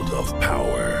world of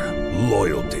power,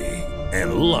 loyalty,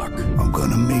 and luck. I'm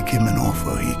gonna make him an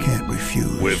offer he can't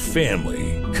refuse. With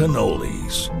family,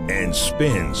 cannolis, and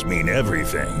spins mean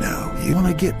everything. Now, you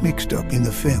wanna get mixed up in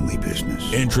the family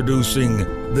business. Introducing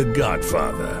The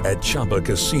Godfather at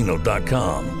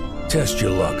ChumbaCasino.com. Test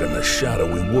your luck in the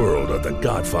shadowy world of The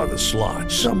Godfather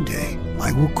slot. Someday,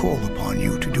 I will call upon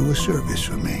you to do a service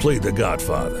for me. Play The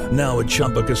Godfather now at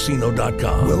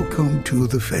ChumbaCasino.com. Welcome to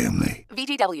the family.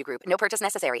 VGW Group. No purchase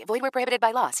necessary. Void where prohibited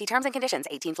by law. See terms and conditions.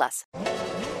 18+.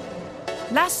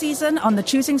 Last season on the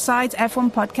Choosing Sides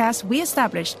F1 podcast, we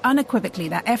established unequivocally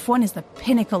that F1 is the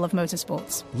pinnacle of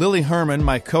motorsports. Lily Herman,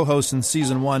 my co-host in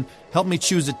Season 1, helped me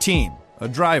choose a team, a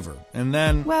driver, and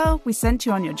then... Well, we sent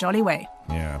you on your jolly way.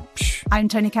 Yeah, I'm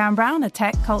Tony Karen Brown, a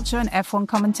tech, culture, and F1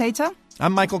 commentator.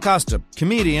 I'm Michael Costa,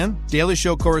 comedian, Daily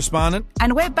Show correspondent.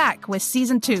 And we're back with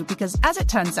Season 2 because, as it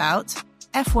turns out,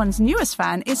 F1's newest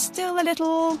fan is still a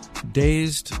little...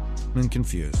 dazed and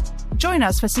confused. Join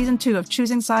us for Season 2 of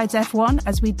Choosing Sides F1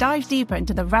 as we dive deeper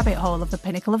into the rabbit hole of the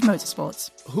pinnacle of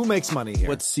motorsports. Who makes money here?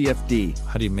 What's CFD?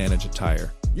 How do you manage a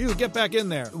tire? You, get back in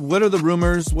there. What are the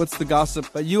rumors? What's the gossip?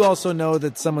 But you also know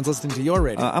that someone's listening to your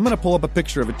radio. I'm going to pull up a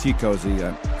picture of a tea cozy.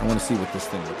 I want to see what this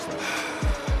thing looks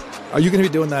like. Are you going to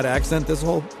be doing that accent this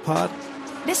whole pod?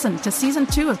 Listen to Season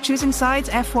 2 of Choosing Sides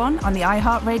F1 on the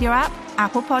iHeartRadio app,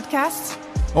 Apple Podcasts,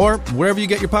 or wherever you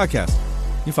get your podcast.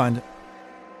 You find it.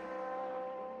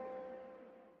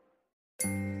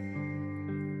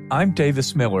 I'm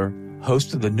Davis Miller,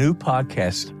 host of the new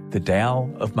podcast, The Tao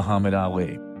of Muhammad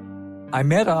Ali. I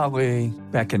met Ali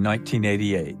back in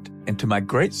 1988, and to my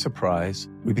great surprise,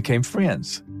 we became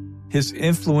friends. His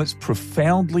influence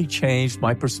profoundly changed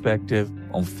my perspective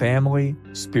on family,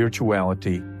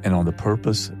 spirituality, and on the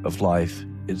purpose of life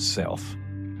itself.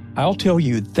 I'll tell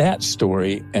you that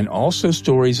story and also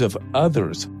stories of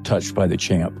others touched by the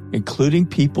champ, including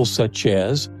people such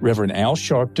as Reverend Al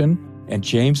Sharpton and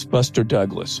James Buster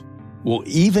Douglas. We'll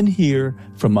even hear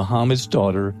from Muhammad's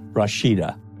daughter,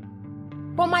 Rashida.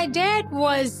 Well, my dad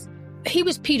he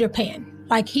was Peter Pan.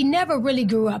 Like, he never really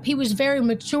grew up. He was very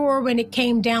mature when it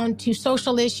came down to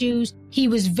social issues. He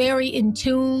was very in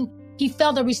tune. He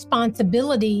felt a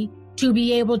responsibility to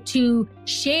be able to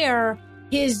share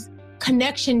his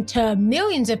connection to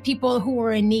millions of people who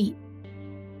were in need.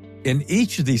 In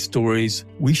each of these stories,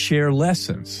 we share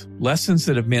lessons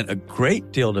that have meant a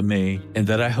great deal to me and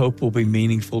that I hope will be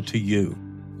meaningful to you.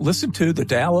 Listen to The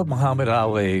Tao of Muhammad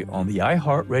Ali on the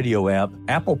iHeartRadio app,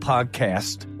 Apple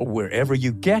Podcast, or wherever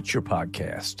you get your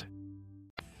podcast.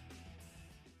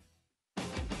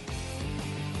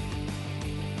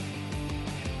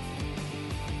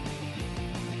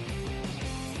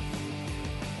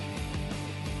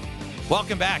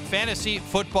 Welcome back. Fantasy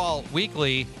Football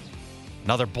Weekly.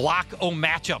 Another block of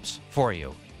matchups for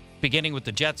you, beginning with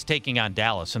the Jets taking on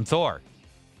Dallas. And Thor,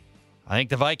 I think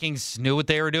the Vikings knew what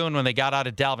they were doing when they got out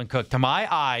of Dalvin Cook. To my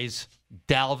eyes,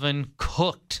 Dalvin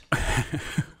cooked.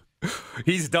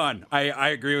 He's done. I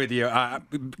agree with you.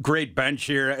 Great bench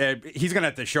here. He's going to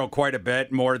have to show quite a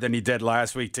bit more than he did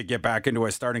last week to get back into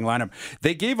a starting lineup.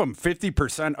 They gave him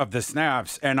 50% of the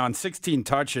snaps, and on 16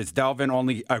 touches, Dalvin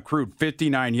only accrued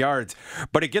 59 yards.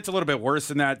 But it gets a little bit worse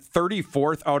than that.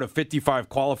 34th out of 55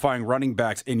 qualifying running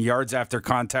backs in yards after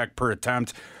contact per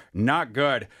attempt. Not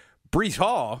good. Breece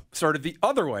Hall started the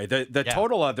other way, the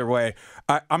total other way.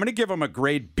 I'm going to give him a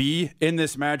grade B in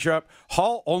this matchup.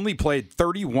 Hall only played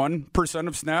 31%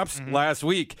 of snaps last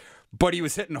week, but he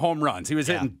was hitting home runs. He was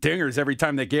hitting dingers every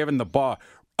time they gave him the ball.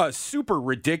 a super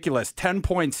ridiculous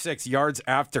 10.6 yards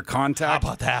after contact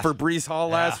for Breece Hall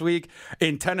last week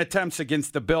in 10 attempts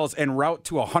against the Bills en route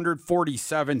to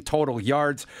 147 total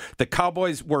yards. The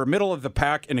Cowboys were middle of the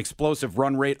pack in explosive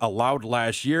run rate allowed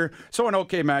last year, so an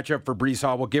okay matchup for Breece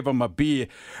Hall. We'll give him a B.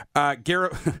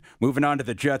 Garrett, moving on to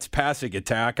the Jets passing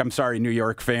attack. I'm sorry, New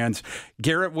York fans.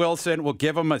 Garrett Wilson, will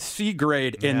give him a C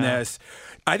grade in this.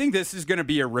 I think this is going to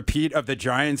be a repeat of the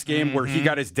Giants game where he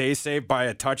got his day saved by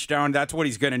a touchdown. That's what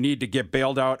he's going to need to get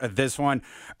bailed out of this one.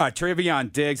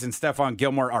 Travion Diggs and Stephon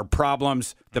Gilmore are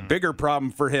problems. The bigger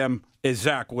problem for him is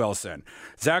Zach Wilson.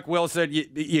 Zach Wilson,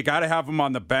 you got to have him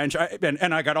on the bench.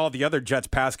 And I got all the other Jets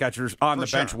pass catchers on the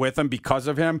bench with him because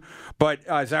of him. But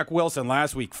Zach Wilson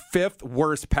last week, 5th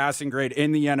worst passing grade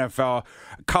in the NFL.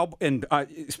 And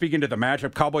speaking to the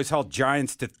matchup, Cowboys held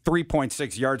Giants to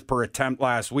 3.6 yards per attempt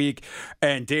last week.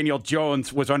 And Daniel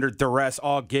Jones was under duress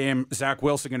all game. Zach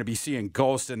Wilson going to be seeing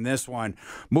ghosts in this one.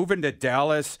 Moving to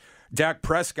Dallas, Dak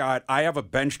Prescott, I have a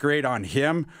bench grade on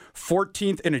him.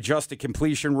 14th in adjusted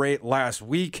completion rate last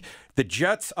week. The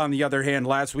Jets, on the other hand,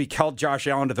 last week held Josh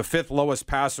Allen to the 5th lowest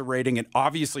passer rating and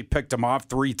obviously picked him off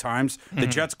 3 times. The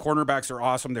Jets' cornerbacks are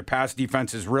awesome. Their pass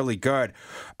defense is really good.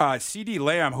 CeeDee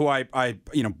Lamb, who I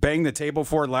banged the table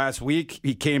for last week,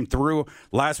 he came through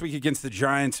last week against the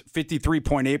Giants.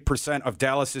 53.8% of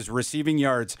Dallas's receiving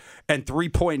yards and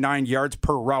 3.9 yards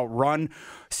per route run.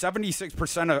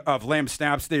 76% of Lamb's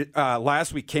snaps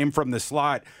last week came from the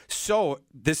slot. So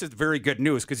this is very good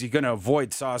news because he's going to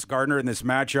avoid Sauce Gardner in this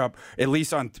matchup, at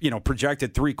least on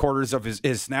projected 3/4 of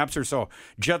his snaps or so.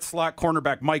 Jet slot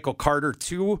cornerback Michael Carter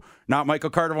 2, not Michael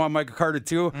Carter 1, Michael Carter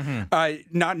 2.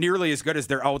 Not nearly as good as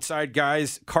their outside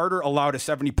guys. Carter allowed a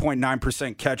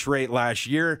 70.9% catch rate last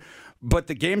year. But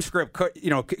the game script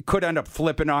could end up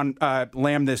flipping on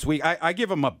Lamb this week. I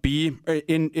give him a B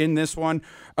in this one,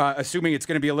 assuming it's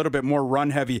going to be a little bit more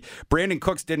run heavy. Brandon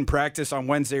Cooks didn't practice on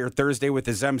Wednesday or Thursday with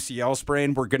his MCL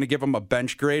sprain. We're going to give him a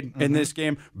bench grade in this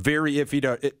game. Very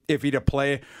iffy to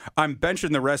play. I'm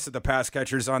benching the rest of the pass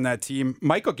catchers on that team.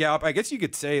 Michael Gallup, I guess you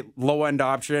could say low end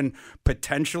option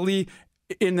potentially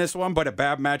in this one, but a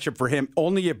bad matchup for him.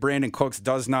 Only if Brandon Cooks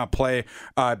does not play.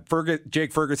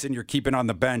 Jake Ferguson, you're keeping on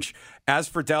the bench. As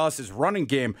for Dallas's running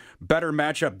game, better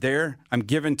matchup there. I'm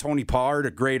giving Tony Pollard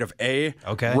a grade of A.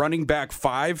 Okay. Running back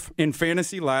 5 in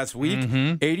fantasy last week.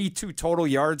 82 total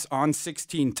yards on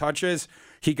 16 touches.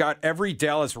 He got every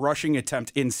Dallas rushing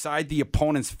attempt inside the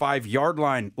opponent's 5-yard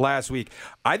line last week.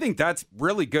 I think that's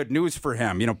really good news for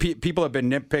him. People have been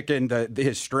nitpicking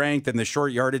his strength and the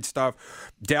short yardage stuff.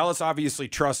 Dallas obviously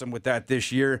trusts him with that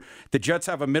this year. The Jets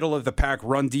have a middle-of-the-pack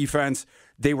run defense.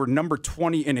 They were number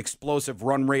 20 in explosive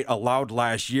run rate allowed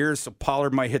last year, so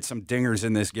Pollard might hit some dingers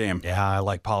in this game. Yeah, I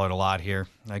like Pollard a lot here.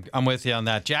 I'm with you on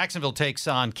that. Jacksonville takes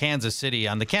on Kansas City.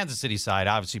 On the Kansas City side,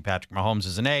 obviously Patrick Mahomes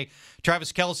is an A.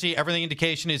 Travis Kelce, everything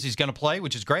indication is he's going to play,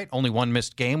 which is great. Only one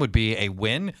missed game would be a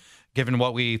win, given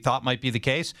what we thought might be the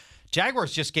case.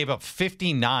 Jaguars just gave up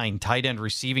 59 tight end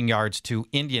receiving yards to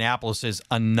Indianapolis's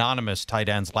anonymous tight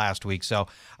ends last week, so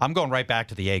I'm going right back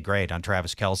to the A grade on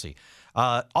Travis Kelce.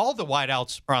 All the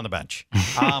wideouts are on the bench.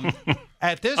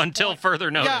 At this until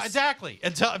further notice. Yeah, exactly.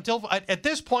 Until at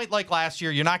this point, like last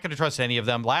year, you're not going to trust any of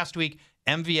them. Last week,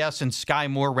 MVS and Sky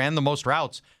Moore ran the most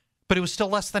routes, but it was still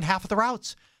less than half of the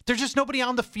routes. There's just nobody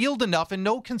on the field enough and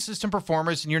no consistent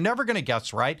performers, and you're never going to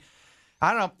guess right.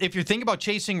 I don't know. If you're thinking about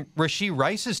chasing Rashee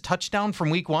Rice's touchdown from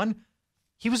week 1,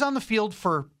 he was on the field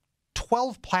for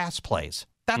 12 pass plays.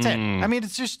 That's it. I mean,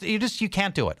 it's just you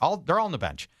can't do it. They're all on the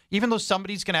bench. Even though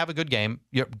somebody's going to have a good game,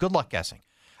 good luck guessing.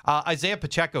 Isaiah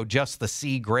Pacheco, just the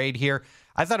C grade here.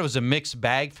 I thought it was a mixed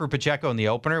bag for Pacheco in the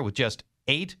opener with just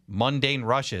 8 mundane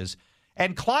rushes.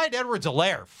 And Clyde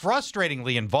Edwards-Helaire,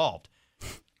 frustratingly involved.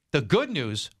 The good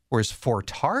news was 4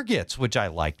 targets, which I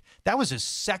liked. That was his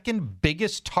second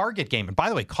biggest target game. And by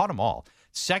the way, caught them all.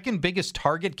 Second biggest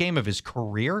target game of his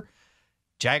career.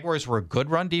 Jaguars were a good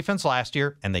run defense last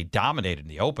year, and they dominated in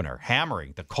the opener,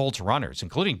 hammering the Colts runners,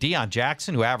 including Deion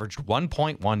Jackson, who averaged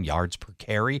 1.1 yards per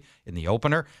carry in the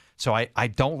opener. So I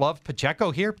don't love Pacheco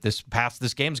here. This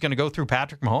game is going to go through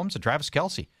Patrick Mahomes and Travis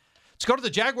Kelce. Let's go to the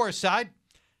Jaguars side.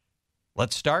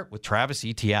 Let's start with Travis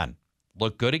Etienne.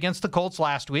 Looked good against the Colts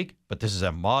last week, but this is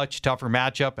a much tougher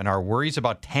matchup, and our worries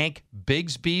about Tank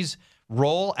Bigsby's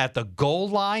role at the goal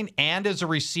line and as a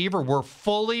receiver were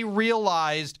fully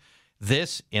realized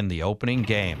this in the opening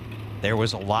game. There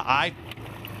was a lot.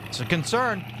 It's a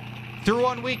concern. Through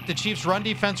 1 week, the Chiefs' run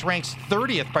defense ranks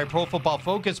 30th by Pro Football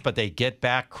Focus, but they get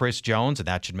back Chris Jones, and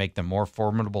that should make them more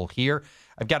formidable here.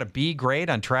 I've got a B grade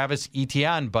on Travis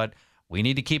Etienne, but we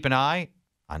need to keep an eye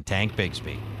on Tank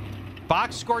Bigsby.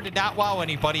 Box score did not wow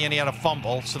anybody, and he had a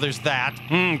fumble, so there's that.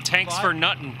 Tanks for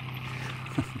Mutton.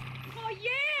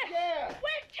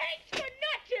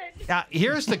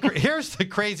 Here's the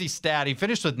crazy stat. He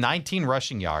finished with 19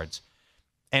 rushing yards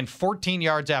and 14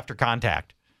 yards after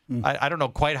contact. I don't know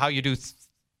quite how you do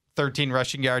 13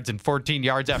 rushing yards and 14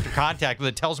 yards after contact, but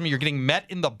it tells me you're getting met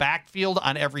in the backfield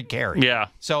on every carry. Yeah.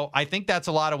 So I think that's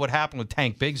a lot of what happened with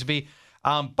Tank Bigsby.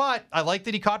 But I like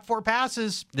that he caught 4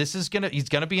 passes. He's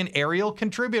gonna be an aerial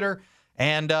contributor.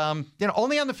 And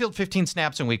only on the field 15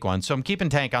 snaps in week 1, so I'm keeping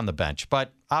Tank on the bench,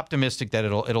 but optimistic that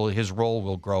his role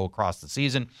will grow across the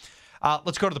season.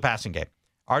 Let's go to the passing game.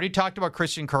 Already talked about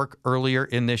Christian Kirk earlier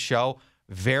in this show.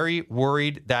 Very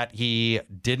worried that he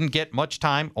didn't get much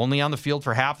time, only on the field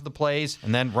for half of the plays,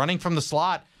 and then running from the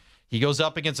slot. He goes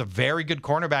up against a very good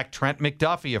cornerback, Trent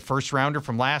McDuffie, a first-rounder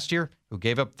from last year, who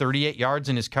gave up 38 yards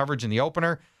in his coverage in the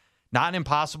opener. Not an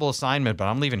impossible assignment, but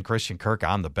I'm leaving Christian Kirk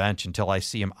on the bench until I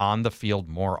see him on the field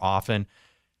more often.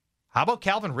 How about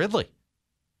Calvin Ridley?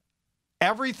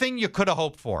 Everything you could have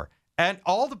hoped for. And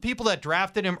all the people that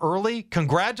drafted him early,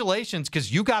 congratulations,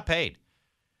 because you got paid.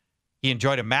 He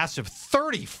enjoyed a massive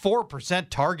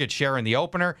 34% target share in the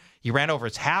opener. He ran over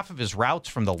half of his routes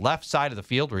from the left side of the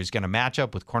field, where he's going to match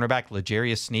up with cornerback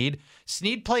L'Jarius Sneed.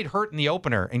 Sneed played hurt in the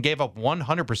opener and gave up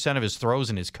 100% of his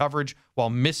throws in his coverage while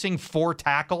missing 4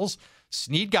 tackles.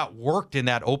 Sneed got worked in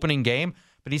that opening game,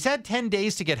 but he's had 10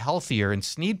 days to get healthier, and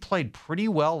Sneed played pretty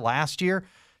well last year.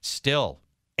 Still,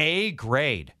 A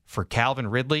grade for Calvin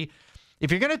Ridley. If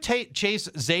you're going to chase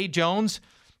Zay Jones,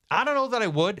 I don't know that I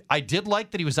would. I did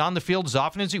like that he was on the field as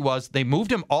often as he was. They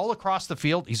moved him all across the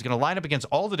field. He's going to line up against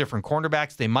all the different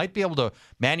cornerbacks. They might be able to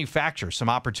manufacture some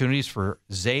opportunities for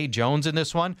Zay Jones in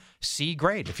this one. C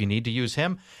grade if you need to use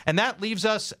him. And that leaves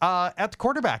us at the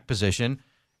quarterback position.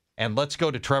 And let's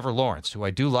go to Trevor Lawrence, who I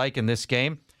do like in this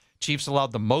game. Chiefs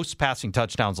allowed the most passing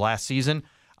touchdowns last season.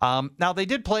 Now, they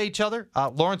did play each other.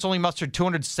 Lawrence only mustered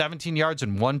 217 yards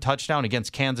and 1 touchdown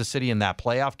against Kansas City in that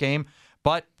playoff game.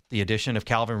 But the addition of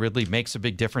Calvin Ridley makes a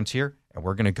big difference here, and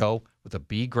we're going to go with a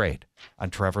B grade on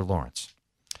Trevor Lawrence.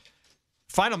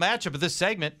 Final matchup of this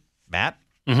segment, Matt,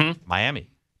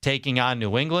 Miami taking on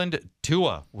New England.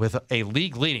 Tua with a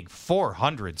league-leading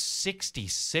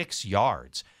 466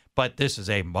 yards. But this is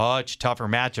a much tougher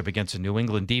matchup against a New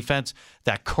England defense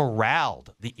that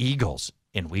corralled the Eagles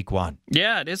in week 1.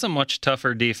 Yeah, it is a much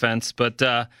tougher defense, but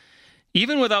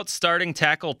even without starting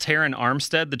tackle Taron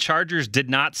Armstead, the Chargers did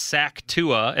not sack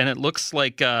Tua, and it looks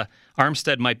like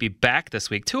Armstead might be back this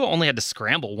week. Tua only had to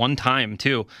scramble 1 time,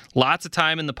 too. Lots of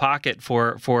time in the pocket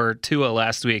for Tua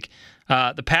last week.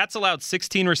 The Pats allowed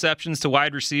 16 receptions to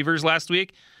wide receivers last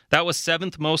week. That was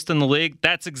 7th most in the league.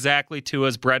 That's exactly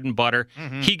Tua's bread and butter.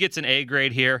 He gets an A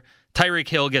grade here. Tyreek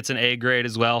Hill gets an A grade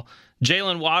as well.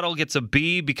 Jalen Waddle gets a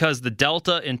B because the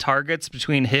delta in targets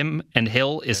between him and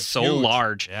Hill is so huge.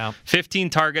 Large. Yeah. 15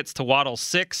 targets to Waddle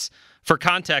 6. For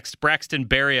context, Braxton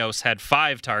Berrios had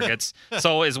 5 targets.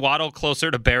 So is Waddle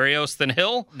closer to Berrios than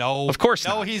Hill? No. Of course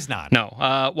not. No, he's not. No.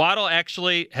 Waddle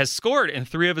actually has scored in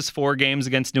 3 of his 4 games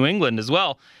against New England as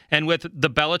well. And with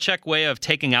the Belichick way of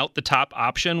taking out the top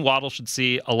option, Waddle should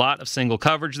see a lot of single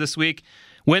coverage this week.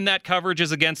 When that coverage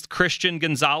is against Christian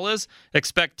Gonzalez,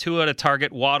 expect Tua to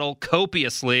target Waddle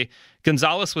copiously.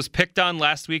 Gonzalez was picked on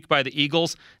last week by the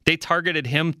Eagles. They targeted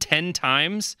him 10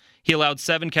 times. He allowed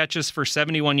 7 catches for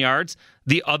 71 yards.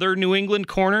 The other New England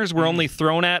corners were only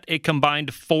thrown at a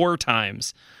combined 4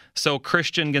 times. So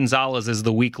Christian Gonzalez is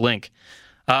the weak link.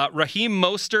 Raheem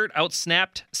Mostert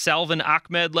outsnapped Salvin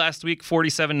Ahmed last week,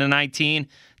 47-19.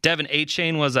 Devin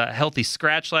Achane was a healthy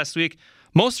scratch last week.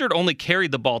 Mostert only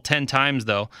carried the ball 10 times,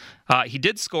 though. He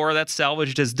did score. That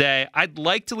salvaged his day. I'd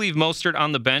like to leave Mostert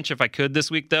on the bench if I could this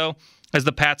week, though, as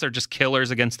the Pats are just killers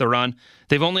against the run.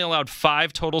 They've only allowed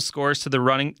 5 total scores to the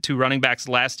running backs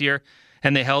last year,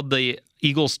 and they held the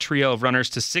Eagles' trio of runners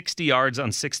to 60 yards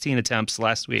on 16 attempts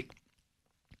last week.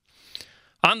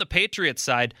 On the Patriots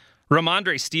side,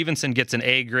 Ramondre Stevenson gets an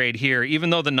A grade here. Even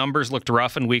though the numbers looked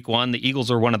rough in week 1, the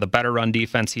Eagles are one of the better run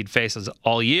defense he'd faces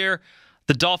all year.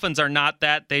 The Dolphins are not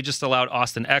that. They just allowed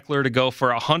Austin Eckler to go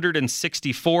for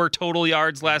 164 total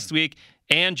yards last week,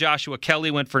 and Joshua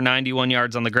Kelly went for 91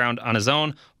 yards on the ground on his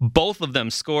own. Both of them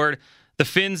scored. The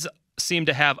Finns seem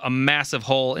to have a massive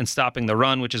hole in stopping the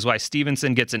run, which is why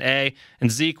Stevenson gets an A, and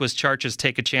Zeke was Charch's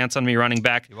take a chance on me running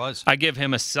back. He was. I give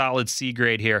him a solid C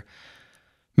grade here.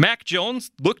 Mac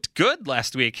Jones looked good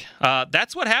last week.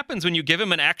 That's what happens when you give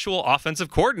him an actual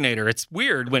offensive coordinator. It's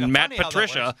weird when Matt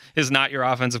Patricia is not your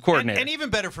offensive coordinator. And even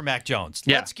better for Mac Jones.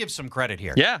 Yeah. Let's give some credit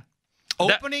here. Yeah.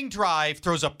 Opening drive,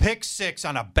 throws a pick six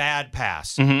on a bad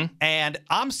pass. Mm-hmm. And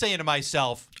I'm saying to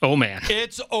myself, oh, man,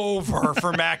 it's over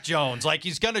for Mac Jones. Like,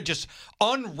 he's going to just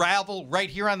unravel right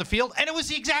here on the field. And it was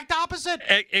the exact opposite.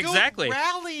 Exactly. Dude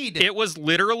rallied. It was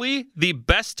literally the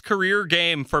best career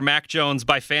game for Mac Jones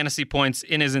by fantasy points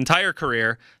in his entire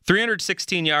career.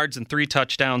 316 yards and 3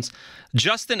 touchdowns.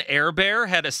 Justin Herbert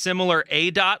had a similar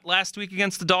ADOT last week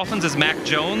against the Dolphins as Mac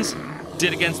Jones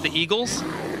did against the Eagles.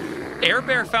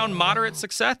 Herbert found moderate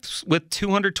success with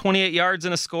 228 yards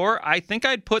and a score. I think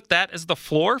I'd put that as the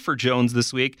floor for Jones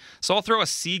this week. So I'll throw a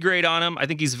C grade on him. I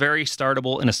think he's very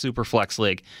startable in a super flex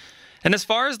league. And as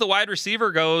far as the wide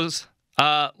receiver goes,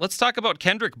 let's talk about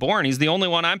Kendrick Bourne. He's the only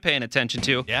one I'm paying attention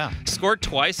to. Yeah. Scored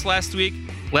twice last week,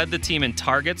 led the team in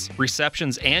targets,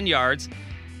 receptions, and yards.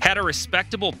 Had a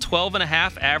respectable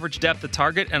 12.5 average depth of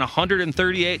target and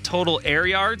 138 total air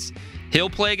yards. He'll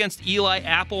play against Eli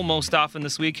Apple most often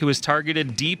this week, who was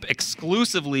targeted deep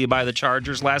exclusively by the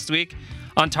Chargers last week.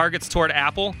 On targets toward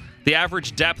Apple, the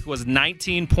average depth was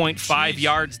 19.5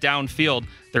 yards downfield.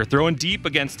 They're throwing deep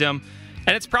against him.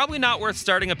 And it's probably not worth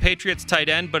starting a Patriots tight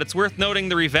end, but it's worth noting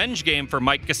the revenge game for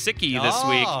Mike Gesicki this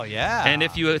week. Oh, yeah. And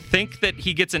if you think that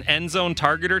he gets an end zone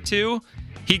target or two,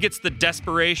 he gets the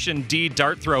desperation D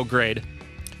dart throw grade.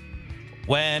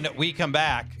 When we come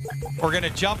back, we're going to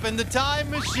jump in the time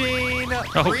machine.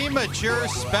 Premature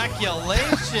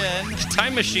speculation.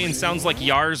 Time machine sounds like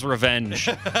Yar's revenge.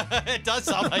 It does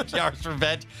sound like Yar's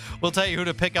revenge. We'll tell you who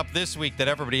to pick up this week that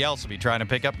everybody else will be trying to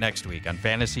pick up next week on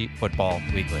Fantasy Football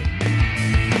Weekly.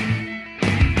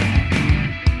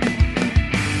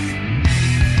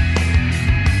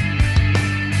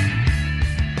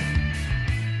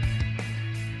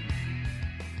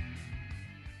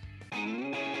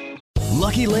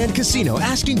 Lucky Land Casino,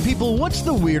 asking people, what's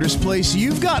the weirdest place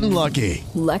you've gotten lucky?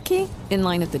 Lucky? In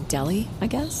line at the deli, I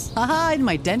guess? Aha, in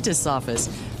my dentist's office.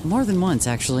 More than once,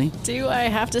 actually. Do I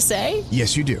have to say?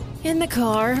 Yes, you do. In the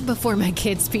car before my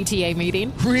kids' PTA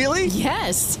meeting. Really?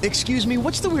 Yes. Excuse me,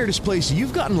 what's the weirdest place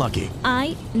you've gotten lucky?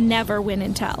 I never win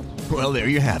and tell. Well, there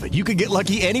you have it. You can get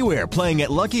lucky anywhere, playing at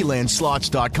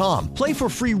LuckyLandSlots.com. Play for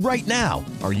free right now.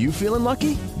 Are you feeling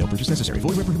lucky? No purchase necessary.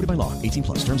 Void where prohibited by law.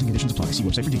 18+. Terms and conditions apply. See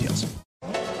website for details.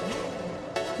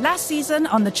 Last season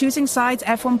on the Choosing Sides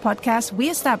F1 podcast,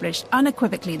 we established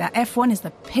unequivocally that F1 is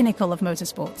the pinnacle of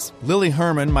motorsports. Lily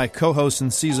Herman, my co-host in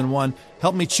Season 1,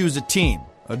 helped me choose a team,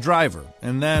 a driver,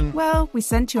 and then... Well, we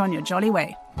sent you on your jolly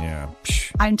way. Yeah.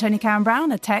 I'm Tony Karen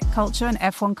Brown, a tech, culture, and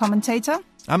F1 commentator.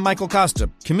 I'm Michael Costa,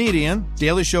 comedian,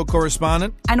 Daily Show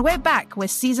correspondent. And we're back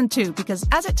with Season 2 because,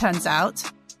 as it turns out,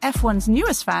 F1's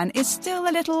newest fan is still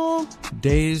a little...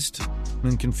 dazed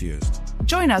and confused.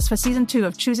 Join us for Season 2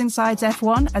 of Choosing Sides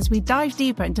F1 as we dive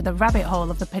deeper into the rabbit hole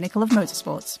of the pinnacle of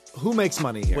motorsports. Who makes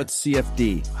money here? What's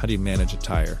CFD? How do you manage a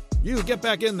tire? You, get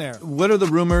back in there. What are the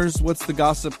rumors? What's the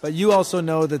gossip? But you also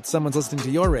know that someone's listening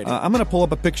to your radio. I'm going to pull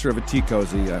up a picture of a tea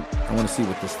cozy. I want to see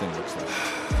what this thing looks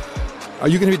like. Are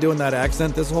you going to be doing that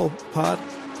accent this whole pod?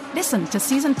 Listen to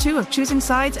Season 2 of Choosing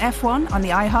Sides F1 on the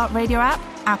iHeartRadio app,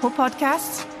 Apple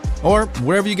Podcasts, or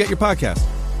wherever you get your podcast.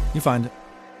 You find it.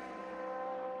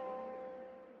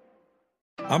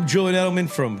 I'm Julian Edelman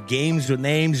from Games with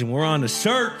Names, and we're on a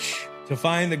search to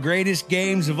find the greatest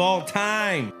games of all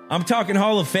time. I'm talking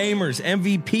Hall of Famers,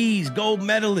 MVPs, gold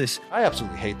medalists. I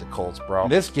absolutely hate the Colts, bro.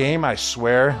 This game, I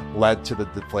swear, led to the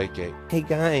Deflategate. Hey,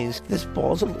 guys, this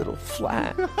ball's a little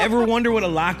flat. Ever wonder what a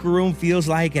locker room feels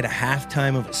like at a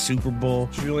halftime of a Super Bowl?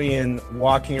 Julian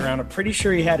walking around, I'm pretty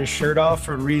sure he had his shirt off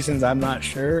for reasons I'm not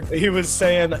sure. He was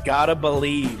saying, gotta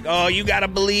believe. Oh, you gotta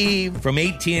believe. From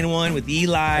 18-1 with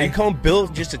Eli. Are you calling Bill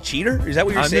just a cheater? Is that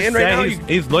what you're saying right now?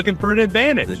 He's looking for an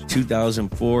advantage. The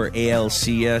 2004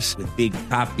 ALCS with Big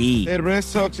Papi. The Red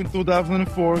Sox in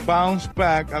 2004 bounced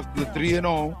back after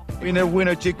 3-0 in a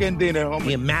winner chicken dinner.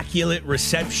 The immaculate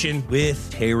reception with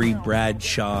Terry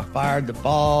Bradshaw. Fired the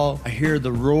ball. I hear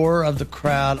the roar of the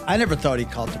crowd. I never thought he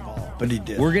caught the ball, but he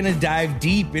did. We're going to dive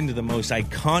deep into the most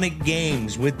iconic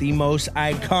games with the most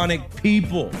iconic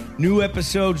people. New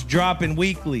episodes dropping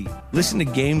weekly. Listen to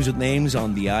Games with Names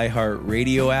on the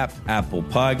iHeartRadio app, Apple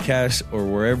Podcasts, or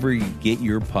wherever you get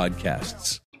your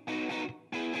podcasts.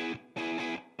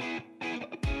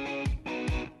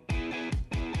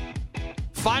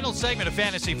 Final segment of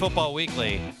Fantasy Football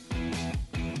Weekly.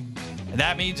 And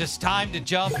that means it's time to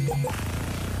jump into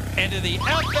the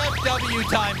FFW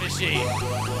time machine.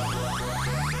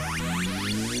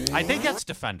 I think that's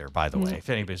Defender, by the way, if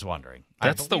anybody's wondering.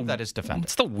 That is Defender.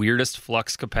 It's the weirdest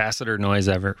flux capacitor noise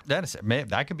ever.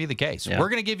 That could be the case. Yeah. We're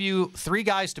going to give you 3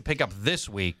 guys to pick up this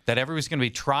week that everybody's going to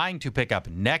be trying to pick up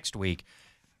next week.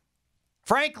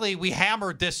 frankly, we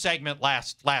hammered this segment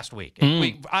last week.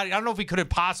 I don't know if we could have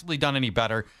possibly done any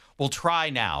better. We'll try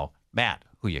now. Matt,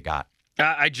 who you got?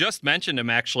 I just mentioned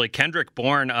him, actually. Kendrick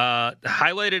Bourne,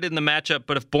 highlighted in the matchup,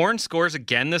 but if Bourne scores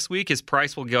again this week, his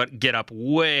price will get up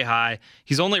way high.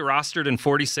 He's only rostered in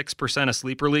 46% of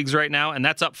sleeper leagues right now, and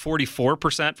that's up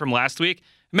 44% from last week.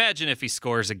 Imagine if he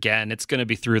scores again. It's going to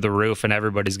be through the roof, and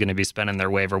everybody's going to be spending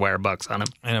their waiver wire bucks on him.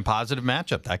 And a positive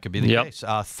matchup. That could be the case.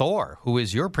 Thor, who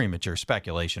is your premature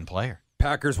speculation player?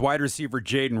 Packers wide receiver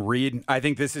Jaden Reed. I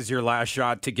think this is your last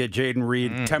shot to get Jaden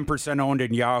Reed. 10% owned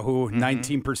in Yahoo,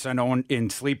 19% owned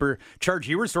in Sleeper. Charge,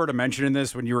 you were sort of mentioning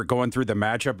this when you were going through the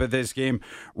matchup of this game.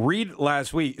 Reed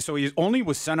last week, so he only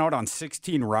was sent out on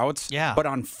 16 routes, but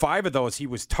on 5 of those he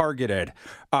was targeted.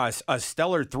 A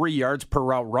stellar 3 yards per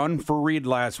route run for Reed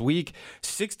last week.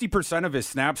 60% of his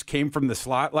snaps came from the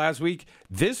slot last week.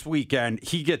 This weekend,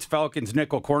 he gets Falcons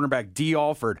nickel cornerback D.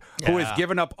 Alford, who has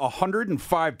given up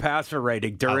 105 passer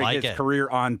rating during his career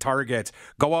on targets.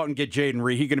 Go out and get Jaden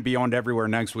Reed. He's going to be owned everywhere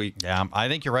next week. Yeah, I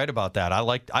think you're right about that. I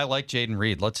like Jaden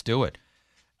Reed. Let's do it.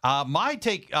 My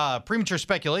take, premature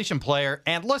speculation player.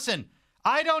 And listen,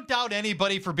 I don't doubt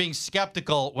anybody for being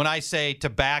skeptical when I say to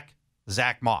back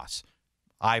Zach Moss.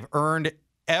 I've earned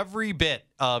every bit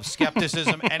of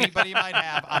skepticism anybody might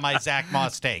have on my Zach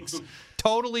Moss takes.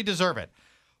 Totally deserve it.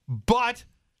 But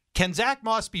can Zach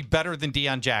Moss be better than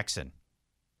Deion Jackson?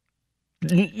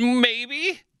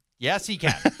 Maybe. Yes, he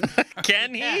can.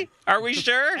 Can he? Are we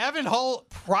sure? Evan Hull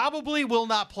probably will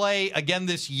not play again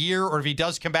this year, or if he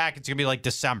does come back, it's going to be like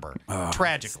December,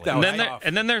 tragically.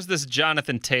 And then there's this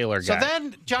Jonathan Taylor guy. So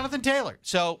then, Jonathan Taylor.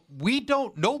 So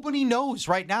nobody knows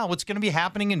right now what's going to be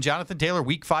happening in Jonathan Taylor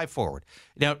week 5 forward.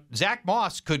 Now, Zach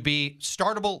Moss could be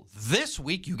startable this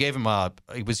week. You gave him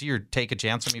was he your take a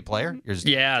chance on me player?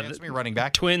 Chance on me running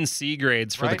back? Twin C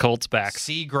grades for the Colts back.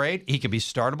 C grade. He could be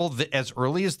startable as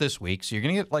early as this week. So you're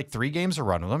going to get like 3 games to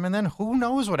run with him. And then who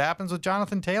knows what happens with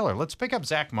Jonathan Taylor. Let's pick up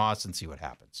Zach Moss and see what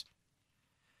happens.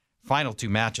 Final 2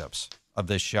 matchups of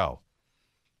this show.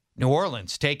 New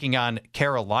Orleans taking on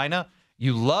Carolina.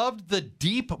 You loved the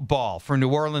deep ball for New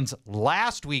Orleans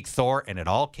last week, Thor, and it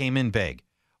all came in big.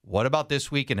 What about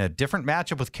this week in a different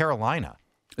matchup with Carolina?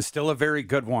 Still a very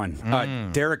good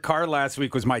one. Derek Carr last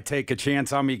week was my take a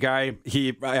chance on me guy.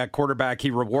 He at quarterback,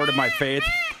 he rewarded my faith.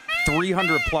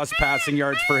 300-plus passing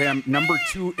yards for him. Number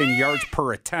 2 in yards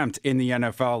per attempt in the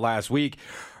NFL last week.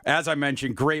 As I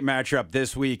mentioned, great matchup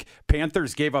this week.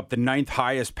 Panthers gave up the 9th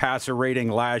highest passer rating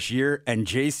last year, and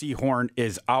J.C. Horn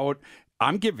is out.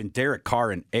 I'm giving Derek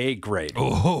Carr an A grade this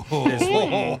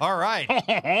week. All right.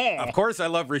 Of course, I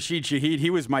love Rashid Shaheed. He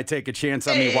was my take a chance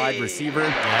on me wide receiver.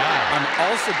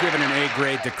 I'm also giving an A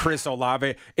grade to Chris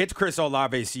Olave. It's Chris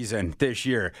Olave season this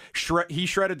year. He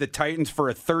shredded the Titans for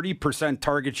a 30%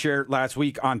 target share last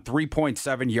week on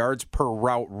 3.7 yards per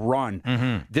route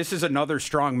run. This is another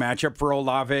strong matchup for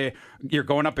Olave. You're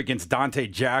going up against Dante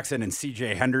Jackson and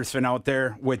C.J. Henderson out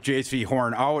there with J.C.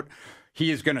 Horn out. He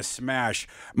is going to smash.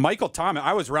 Michael Thomas,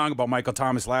 I was wrong about Michael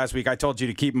Thomas last week. I told you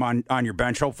to keep him on your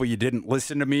bench. Hopefully you didn't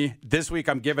listen to me. This week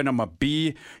I'm giving him a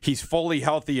B. He's fully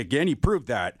healthy again. He proved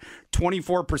that.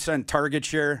 24% target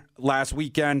share last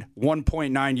weekend,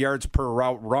 1.9 yards per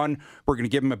route run. We're going to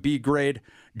give him a B grade.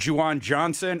 Juwan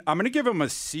Johnson, I'm going to give him a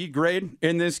C grade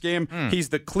in this game. He's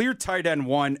the clear tight end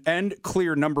 1 and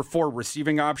clear number 4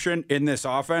 receiving option in this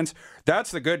offense.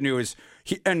 That's the good news.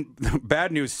 And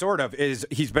bad news, sort of, is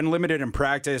he's been limited in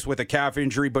practice with a calf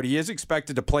injury, but he is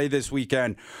expected to play this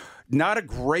weekend. Not a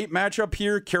great matchup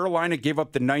here. Carolina gave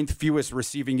up the 9th fewest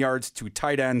receiving yards to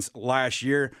tight ends last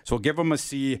year, so we'll give him a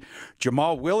C.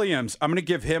 Jamal Williams, I'm going to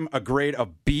give him a grade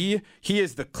of B. He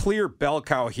is the clear bell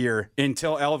cow here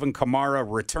until Alvin Kamara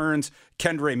returns.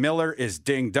 Kendre Miller is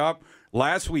dinged up.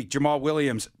 Last week, Jamal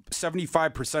Williams,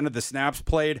 75% of the snaps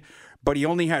played, but he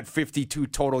only had 52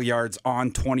 total yards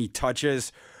on 20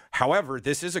 touches. However,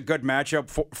 this is a good matchup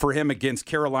for him against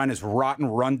Carolina's rotten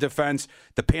run defense.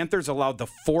 The Panthers allowed the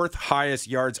 4th highest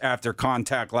yards after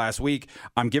contact last week.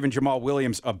 I'm giving Jamal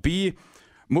Williams a B.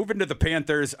 Moving to the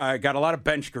Panthers, I got a lot of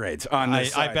bench grades on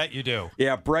this side. I bet you do.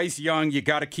 Yeah, Bryce Young, you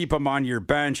got to keep him on your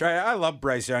bench. I love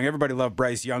Bryce Young. Everybody loved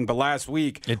Bryce Young, but last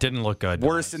week, it didn't look good.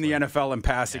 Worst in the NFL in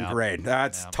passing grade.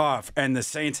 That's tough. And the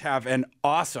Saints have an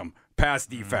awesome pass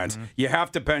defense. You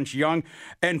have to bench Young.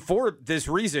 And for this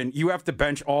reason, you have to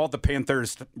bench all the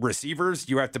Panthers receivers.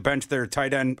 You have to bench their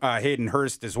tight end, Hayden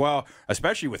Hurst, as well,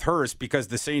 especially with Hurst, because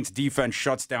the Saints defense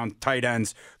shuts down tight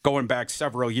ends going back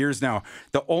several years now.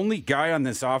 The only guy on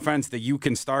this offense that you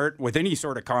can start with any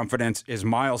sort of confidence is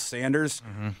Miles Sanders.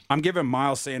 I'm giving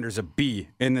Miles Sanders a B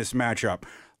in this matchup.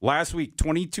 Last week,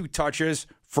 22 touches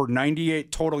for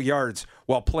 98 total yards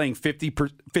while playing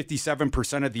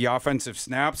 57% of the offensive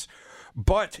snaps.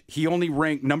 But he only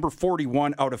ranked number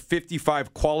 41 out of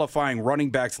 55 qualifying running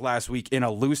backs last week in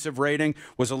elusive rating.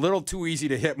 Was a little too easy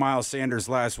to hit Miles Sanders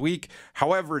last week.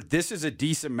 However, this is a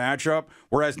decent matchup,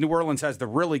 whereas New Orleans has the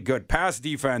really good pass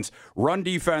defense. Run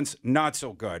defense, not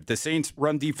so good. The Saints'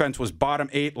 run defense was bottom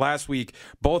 8 last week,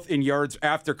 both in yards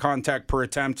after contact per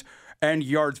attempt and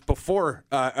yards before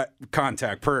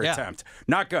contact per attempt.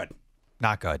 Not good.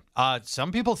 Not good.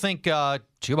 Some people think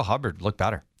Chuba Hubbard looked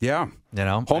better. Yeah. You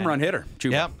know, home run hitter.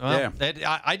 Chuba. Yeah.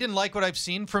 Well, I didn't like what I've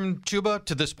seen from Chuba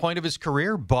to this point of his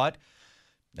career, but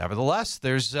nevertheless,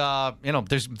 there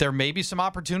may be some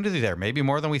opportunity there, maybe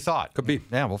more than we thought. Could be.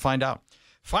 Yeah, we'll find out.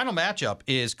 Final matchup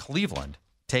is Cleveland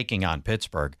taking on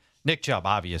Pittsburgh. Nick Chubb,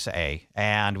 obvious A.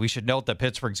 And we should note that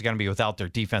Pittsburgh's going to be without their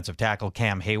defensive tackle,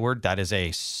 Cam Hayward. That is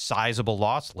a sizable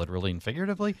loss, literally and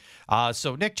figuratively.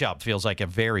 So Nick Chubb feels like a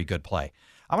very good play.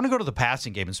 I want to go to the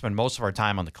passing game and spend most of our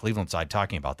time on the Cleveland side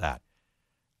talking about that.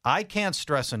 I can't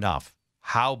stress enough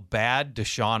how bad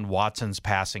Deshaun Watson's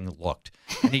passing looked.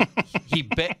 And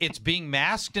it's being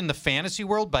masked in the fantasy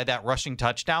world by that rushing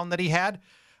touchdown that he had.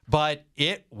 But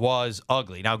it was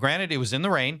ugly. Now, granted, it was in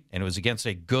the rain, and it was against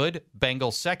a good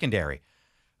Bengals secondary.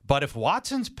 But if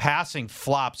Watson's passing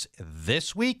flops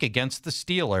this week against the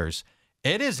Steelers,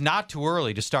 it is not too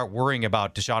early to start worrying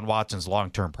about Deshaun Watson's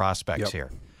long-term prospects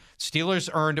here. Steelers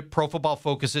earned Pro Football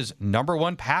Focus's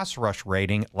 #1 pass rush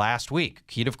rating last week,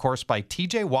 keyed, of course, by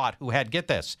T.J. Watt, who had, get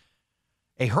this,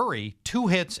 a hurry, 2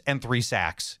 hits, and 3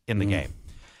 sacks in the game.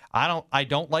 I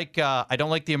don't like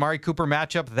the Amari Cooper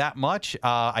matchup that much.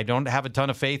 I don't have a ton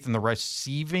of faith in the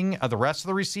receiving of the rest of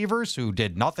the receivers who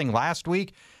did nothing last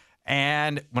week.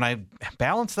 And when I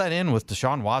balance that in with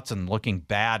Deshaun Watson looking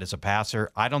bad as a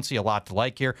passer, I don't see a lot to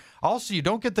like here. Also, you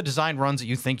don't get the design runs that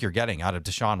you think you're getting out of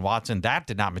Deshaun Watson. That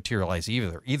did not materialize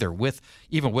either with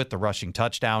the rushing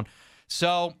touchdown.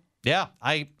 So yeah,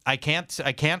 I can't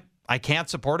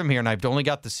support him here, and I've only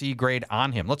got the C grade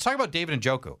on him. Let's talk about David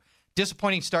Njoku.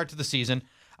 Disappointing start to the season,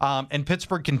 and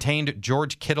Pittsburgh contained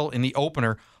George Kittle in the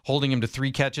opener, holding him to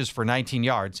 3 catches for 19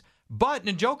 yards. But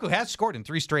Njoku has scored in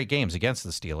 3 straight games against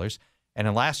the Steelers, and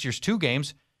in last year's 2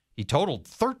 games, he totaled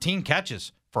 13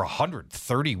 catches for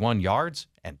 131 yards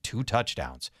and 2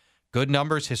 touchdowns. Good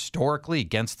numbers historically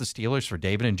against the Steelers for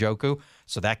David Njoku,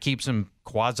 so that keeps him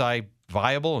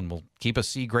quasi-viable, and we'll keep a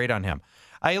C grade on him.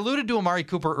 I alluded to Amari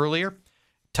Cooper earlier.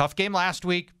 Tough game last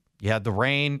week. You had the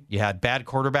rain. You had bad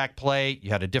quarterback play. You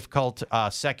had a difficult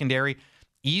secondary.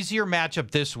 Easier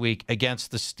matchup this week against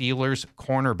the Steelers'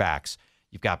 cornerbacks.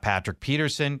 You've got Patrick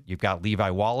Peterson. You've got Levi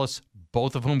Wallace,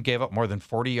 both of whom gave up more than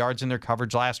 40 yards in their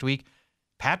coverage last week.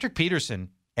 Patrick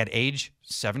Peterson, at age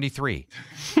 73,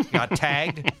 got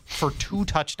tagged for 2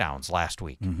 touchdowns last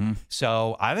week.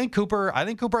 So I think Cooper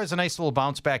has a nice little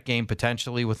bounce-back game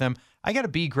potentially with him. I got a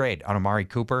B grade on Amari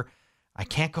Cooper. I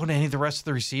can't go to any of the rest of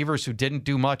the receivers who didn't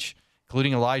do much,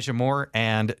 including Elijah Moore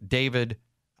and Donovan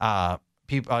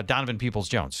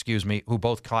Peoples-Jones, who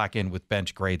both clock in with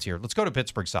bench grades here. Let's go to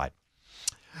Pittsburgh side.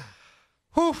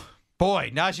 Whew.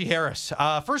 Boy, Najee Harris.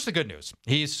 First, the good news.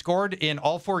 He's scored in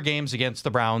all 4 games against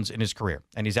the Browns in his career,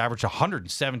 and he's averaged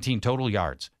 117 total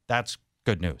yards. That's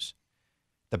good news.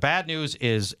 The bad news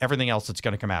is everything else that's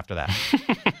going to come after that.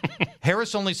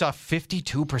 Harris only saw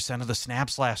 52% of the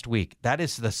snaps last week. That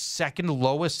is the second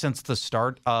lowest since the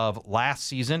start of last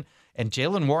season. And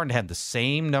Jaylen Warren had the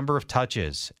same number of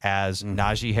touches as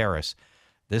Najee Harris.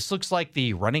 This looks like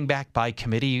the running back by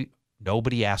committee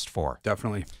nobody asked for.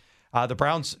 Definitely. The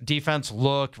Browns'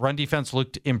 run defense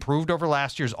looked improved over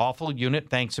last year's awful unit,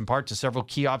 thanks in part to several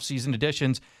key offseason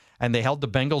additions. And they held the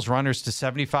Bengals runners to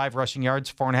 75 rushing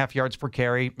yards, 4.5 yards per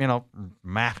carry,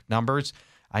 math numbers.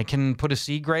 I can put a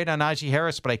C grade on Najee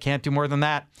Harris, but I can't do more than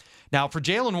that. Now, for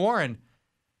Jaylen Warren,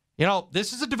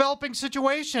 this is a developing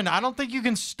situation. I don't think you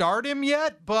can start him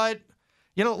yet, but,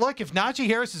 look, if Najee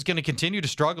Harris is going to continue to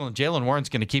struggle and Jaylen Warren's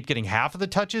going to keep getting half of the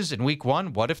touches in week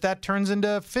 1, what if that turns into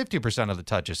 50% of the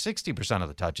touches, 60% of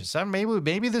the touches?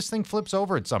 Maybe this thing flips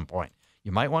over at some point.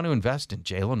 You might want to invest in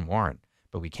Jaylen Warren,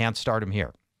 but we can't start him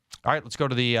here. All right, let's go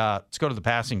to the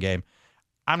passing game.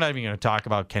 I'm not even going to talk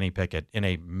about Kenny Pickett in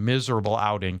a miserable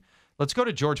outing. Let's go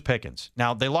to George Pickens.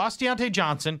 Now, they lost Deontay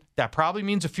Johnson. That probably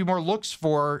means a few more looks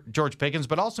for George Pickens,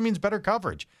 but also means better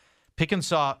coverage. Pickens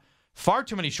saw far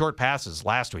too many short passes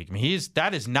last week. I mean,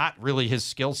 that is not really his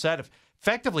skill set.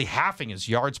 Effectively halving his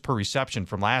yards per reception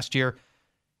from last year.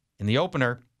 In the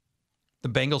opener, the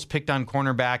Bengals picked on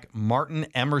cornerback Martin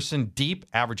Emerson deep,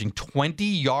 averaging 20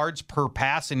 yards per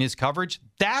pass in his coverage.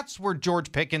 That's where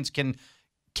George Pickens can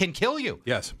can kill you.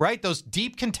 Yes. Right? Those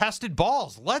deep contested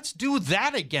balls. Let's do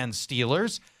that again,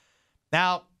 Steelers.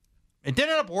 Now, it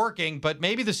didn't end up working, but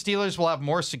maybe the Steelers will have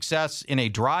more success in a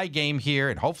dry game here,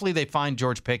 and hopefully they find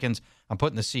George Pickens. I'm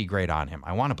putting the C grade on him.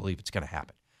 I want to believe it's going to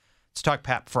happen. Let's talk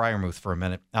Pat Freiermuth for a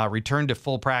minute. Returned to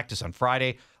full practice on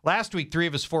Friday. Last week, 3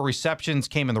 of his 4 receptions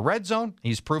came in the red zone.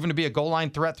 He's proven to be a goal line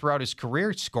threat throughout his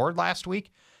career. He scored last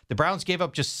week. The Browns gave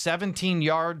up just 17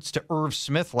 yards to Irv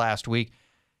Smith last week,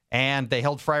 and they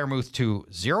held Freiermuth to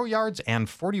 0 yards and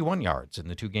 41 yards in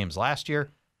the 2 games last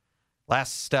year.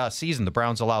 Last season, the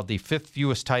Browns allowed the 5th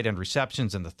fewest tight end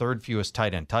receptions and the 3rd fewest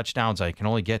tight end touchdowns. I can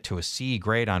only get to a C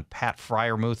grade on Pat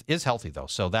Freiermuth. Is healthy, though,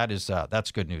 so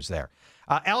that's good news there.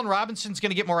 Allen Robinson's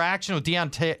going to get more action with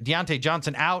Deontay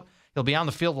Johnson out. He'll be on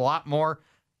the field a lot more.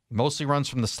 He mostly runs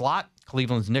from the slot.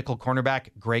 Cleveland's nickel cornerback,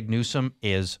 Greg Newsome,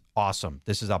 is awesome.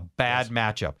 This is a bad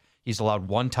matchup. He's allowed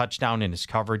 1 touchdown in his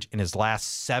coverage in his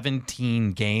last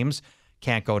 17 games.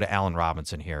 Can't go to Allen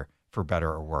Robinson here for better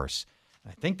or worse.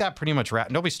 I think that pretty much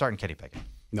nobody's starting Kenny Pickett.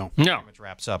 No. Pretty much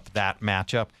wraps up that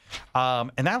matchup.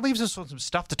 And that leaves us with some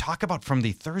stuff to talk about from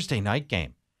the Thursday night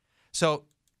game. So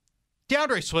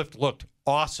DeAndre Swift looked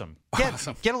awesome.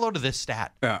 Get a load of this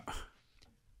stat. Yeah.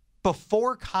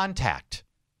 Before contact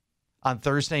on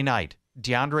Thursday night,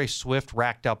 DeAndre Swift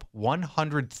racked up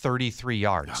 133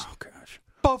 yards. Oh, gosh.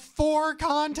 Before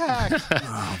contact.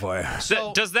 Oh, boy.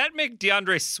 So, does that make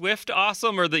DeAndre Swift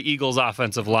awesome, or the Eagles'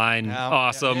 offensive line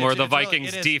awesome, or the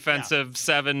Vikings' defensive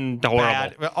 7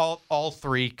 horrible? Bad. All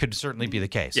 3 could certainly be the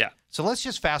case. Yeah. So let's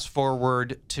just fast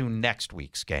forward to next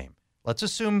week's game. Let's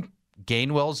assume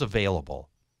Gainwell's available.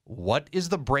 What is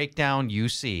the breakdown you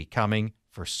see coming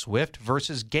for Swift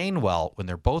versus Gainwell when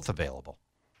they're both available?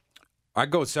 I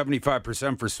go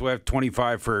 75% for Swift,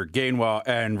 25% for Gainwell,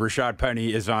 and Rashad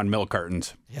Penny is on milk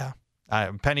cartons. Yeah.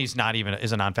 Penny's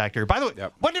is a non-factor. By the way,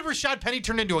 when did Rashad Penny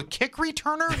turn into a kick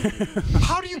returner?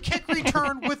 How do you kick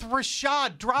return with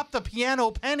Rashad? Drop the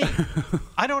piano, Penny.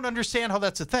 I don't understand how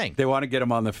that's a thing. They want to get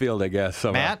him on the field, I guess.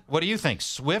 So, Matt, what do you think?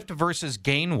 Swift versus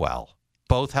Gainwell,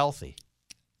 both healthy.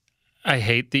 I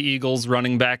hate the Eagles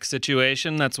running back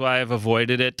situation. That's why I've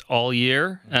avoided it all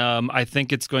year. I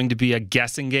think it's going to be a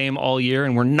guessing game all year,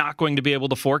 and we're not going to be able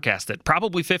to forecast it.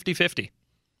 Probably 50-50.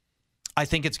 I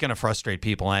think it's going to frustrate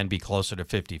people and be closer to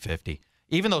 50-50.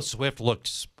 Even though Swift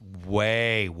looks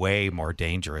way, way more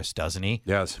dangerous, doesn't he?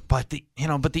 Yes. But the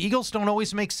Eagles don't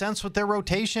always make sense with their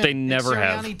rotation. They never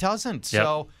have. Sirianni doesn't. Yep.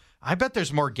 So I bet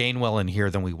there's more Gainwell in here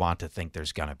than we want to think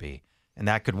there's going to be. And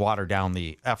that could water down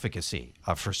the efficacy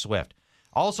for Swift.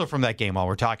 Also from that game, while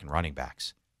we're talking running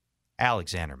backs,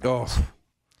 Alexander Mattison. Oh,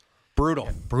 brutal.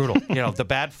 Brutal. The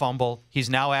bad fumble. He's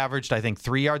now averaged, I think,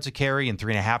 3 yards a carry and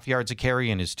 3.5 yards a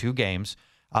carry in his 2 games.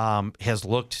 Has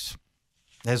looked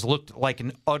like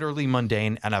an utterly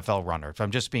mundane NFL runner, if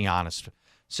I'm just being honest.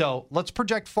 So let's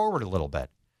project forward a little bit.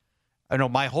 I know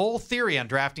my whole theory on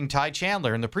drafting Ty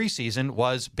Chandler in the preseason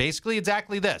was basically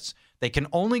exactly this. They can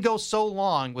only go so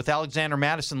long with Alexander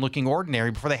Mattison looking ordinary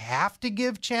before they have to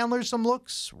give Chandler some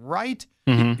looks, right?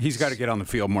 Mm-hmm. He's got to get on the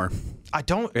field more.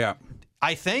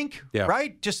 I think,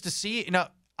 right? Just to see,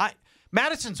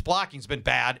 Madison's blocking's been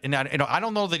bad, and I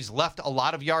don't know that he's left a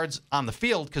lot of yards on the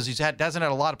field because doesn't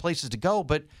have a lot of places to go,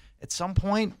 but at some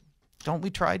point, don't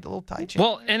we try a little Ty Chandler?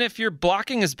 Well, and if you're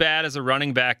blocking as bad as a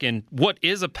running back in what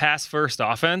is a pass-first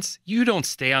offense, you don't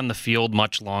stay on the field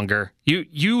much longer.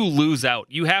 You lose out.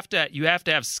 You have to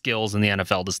have skills in the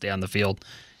NFL to stay on the field.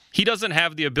 He doesn't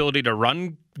have the ability to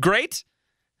run great,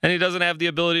 and he doesn't have the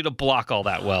ability to block all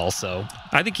that well. So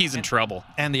I think he's in trouble.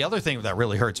 And the other thing that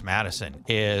really hurts Madison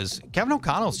is Kevin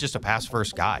O'Connell's just a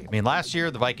pass-first guy. I mean, last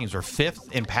year the Vikings were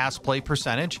 5th in pass play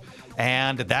percentage,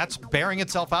 and that's bearing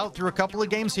itself out through a couple of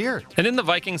games here. And didn't the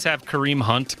Vikings have Kareem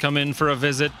Hunt come in for a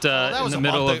visit in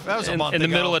the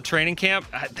middle of training camp?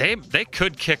 They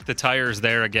could kick the tires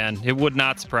there again. It would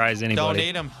not surprise anybody. Don't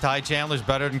need him. Ty Chandler's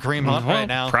better than Kareem Hunt right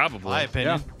now. Probably. My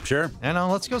opinion. Yeah, sure.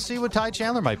 Let's go see what Ty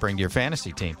Chandler might bring to your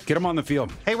fantasy team. Get him on the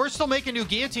field. Hey, we're still making new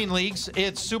Guillotine Leagues.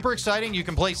 It's super exciting. You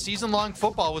can play season-long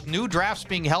football with new drafts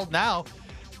being held now.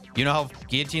 You know how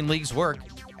Guillotine Leagues work.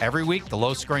 Every week, the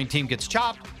low-scoring team gets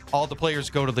chopped. All the players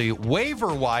go to the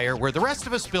waiver wire, where the rest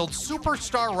of us build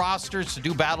superstar rosters to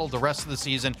do battle the rest of the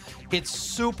season. It's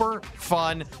super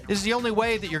fun. This is the only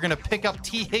way that you're going to pick up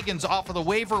T. Higgins off of the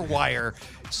waiver wire.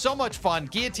 So much fun.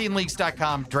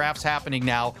 GuillotineLeagues.com. Drafts happening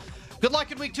now. Good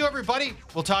luck in week 2, everybody.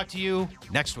 We'll talk to you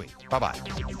next week. Bye-bye.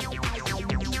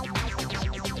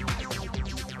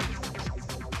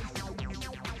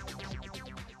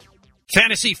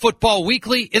 Fantasy Football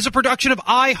Weekly is a production of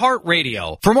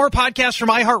iHeartRadio. For more podcasts from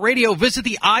iHeartRadio, visit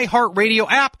the iHeartRadio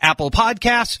app, Apple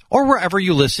Podcasts, or wherever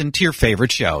you listen to your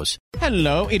favorite shows.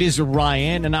 Hello, it is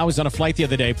Ryan, and I was on a flight the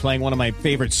other day playing one of my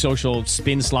favorite social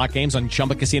spin slot games on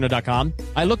ChumbaCasino.com.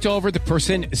 I looked over at the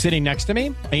person sitting next to me,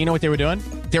 and you know what they were doing?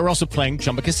 They were also playing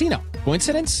Chumba Casino.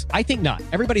 Coincidence? I think not.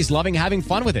 Everybody's loving having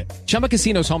fun with it. Chumba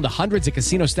Casino is home to hundreds of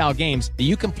casino-style games that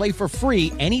you can play for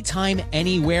free anytime,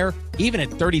 anywhere, even at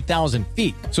 30,000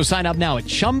 feet. So sign up now at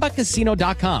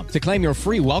ChumbaCasino.com to claim your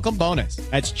free welcome bonus.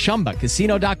 That's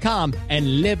ChumbaCasino.com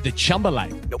and live the Chumba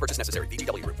life. No purchase necessary.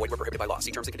 VGW. Void where prohibited by law.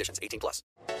 See terms and conditions. 18+.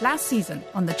 Last season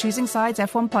on the Choosing Sides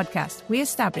F1 podcast, we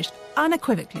established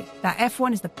unequivocally that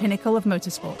F1 is the pinnacle of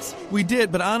motorsports. We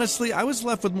did, but honestly, I was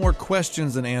left with more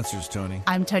questions than answers, Tony.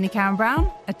 I'm Tony Karen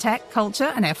Brown, a tech,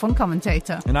 culture, and F1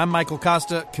 commentator. And I'm Michael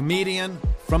Costa, comedian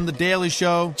from The Daily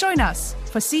Show. Join us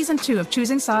for Season 2 of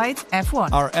Choosing Sides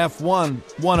F1. Our F1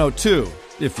 102,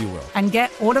 if you will. And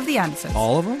get all of the answers.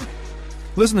 All of them?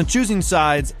 Listen to Choosing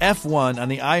Sides F1 on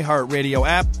the iHeartRadio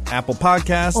app, Apple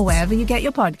Podcasts, or wherever you get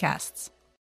your podcasts.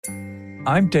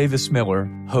 I'm Davis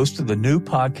Miller, host of the new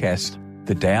podcast,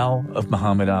 The Tao of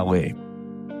Muhammad Ali.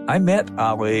 I met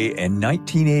Ali in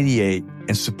 1988,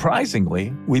 and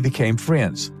surprisingly, we became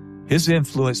friends. His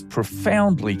influence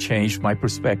profoundly changed my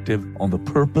perspective on the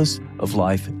purpose of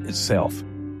life itself.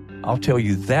 I'll tell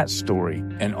you that story,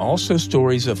 and also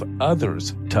stories of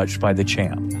others touched by the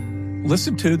champ.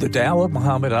 Listen to The Tao of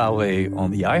Muhammad Ali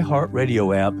on the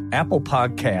iHeartRadio app, Apple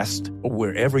Podcast, or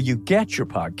wherever you get your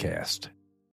podcast.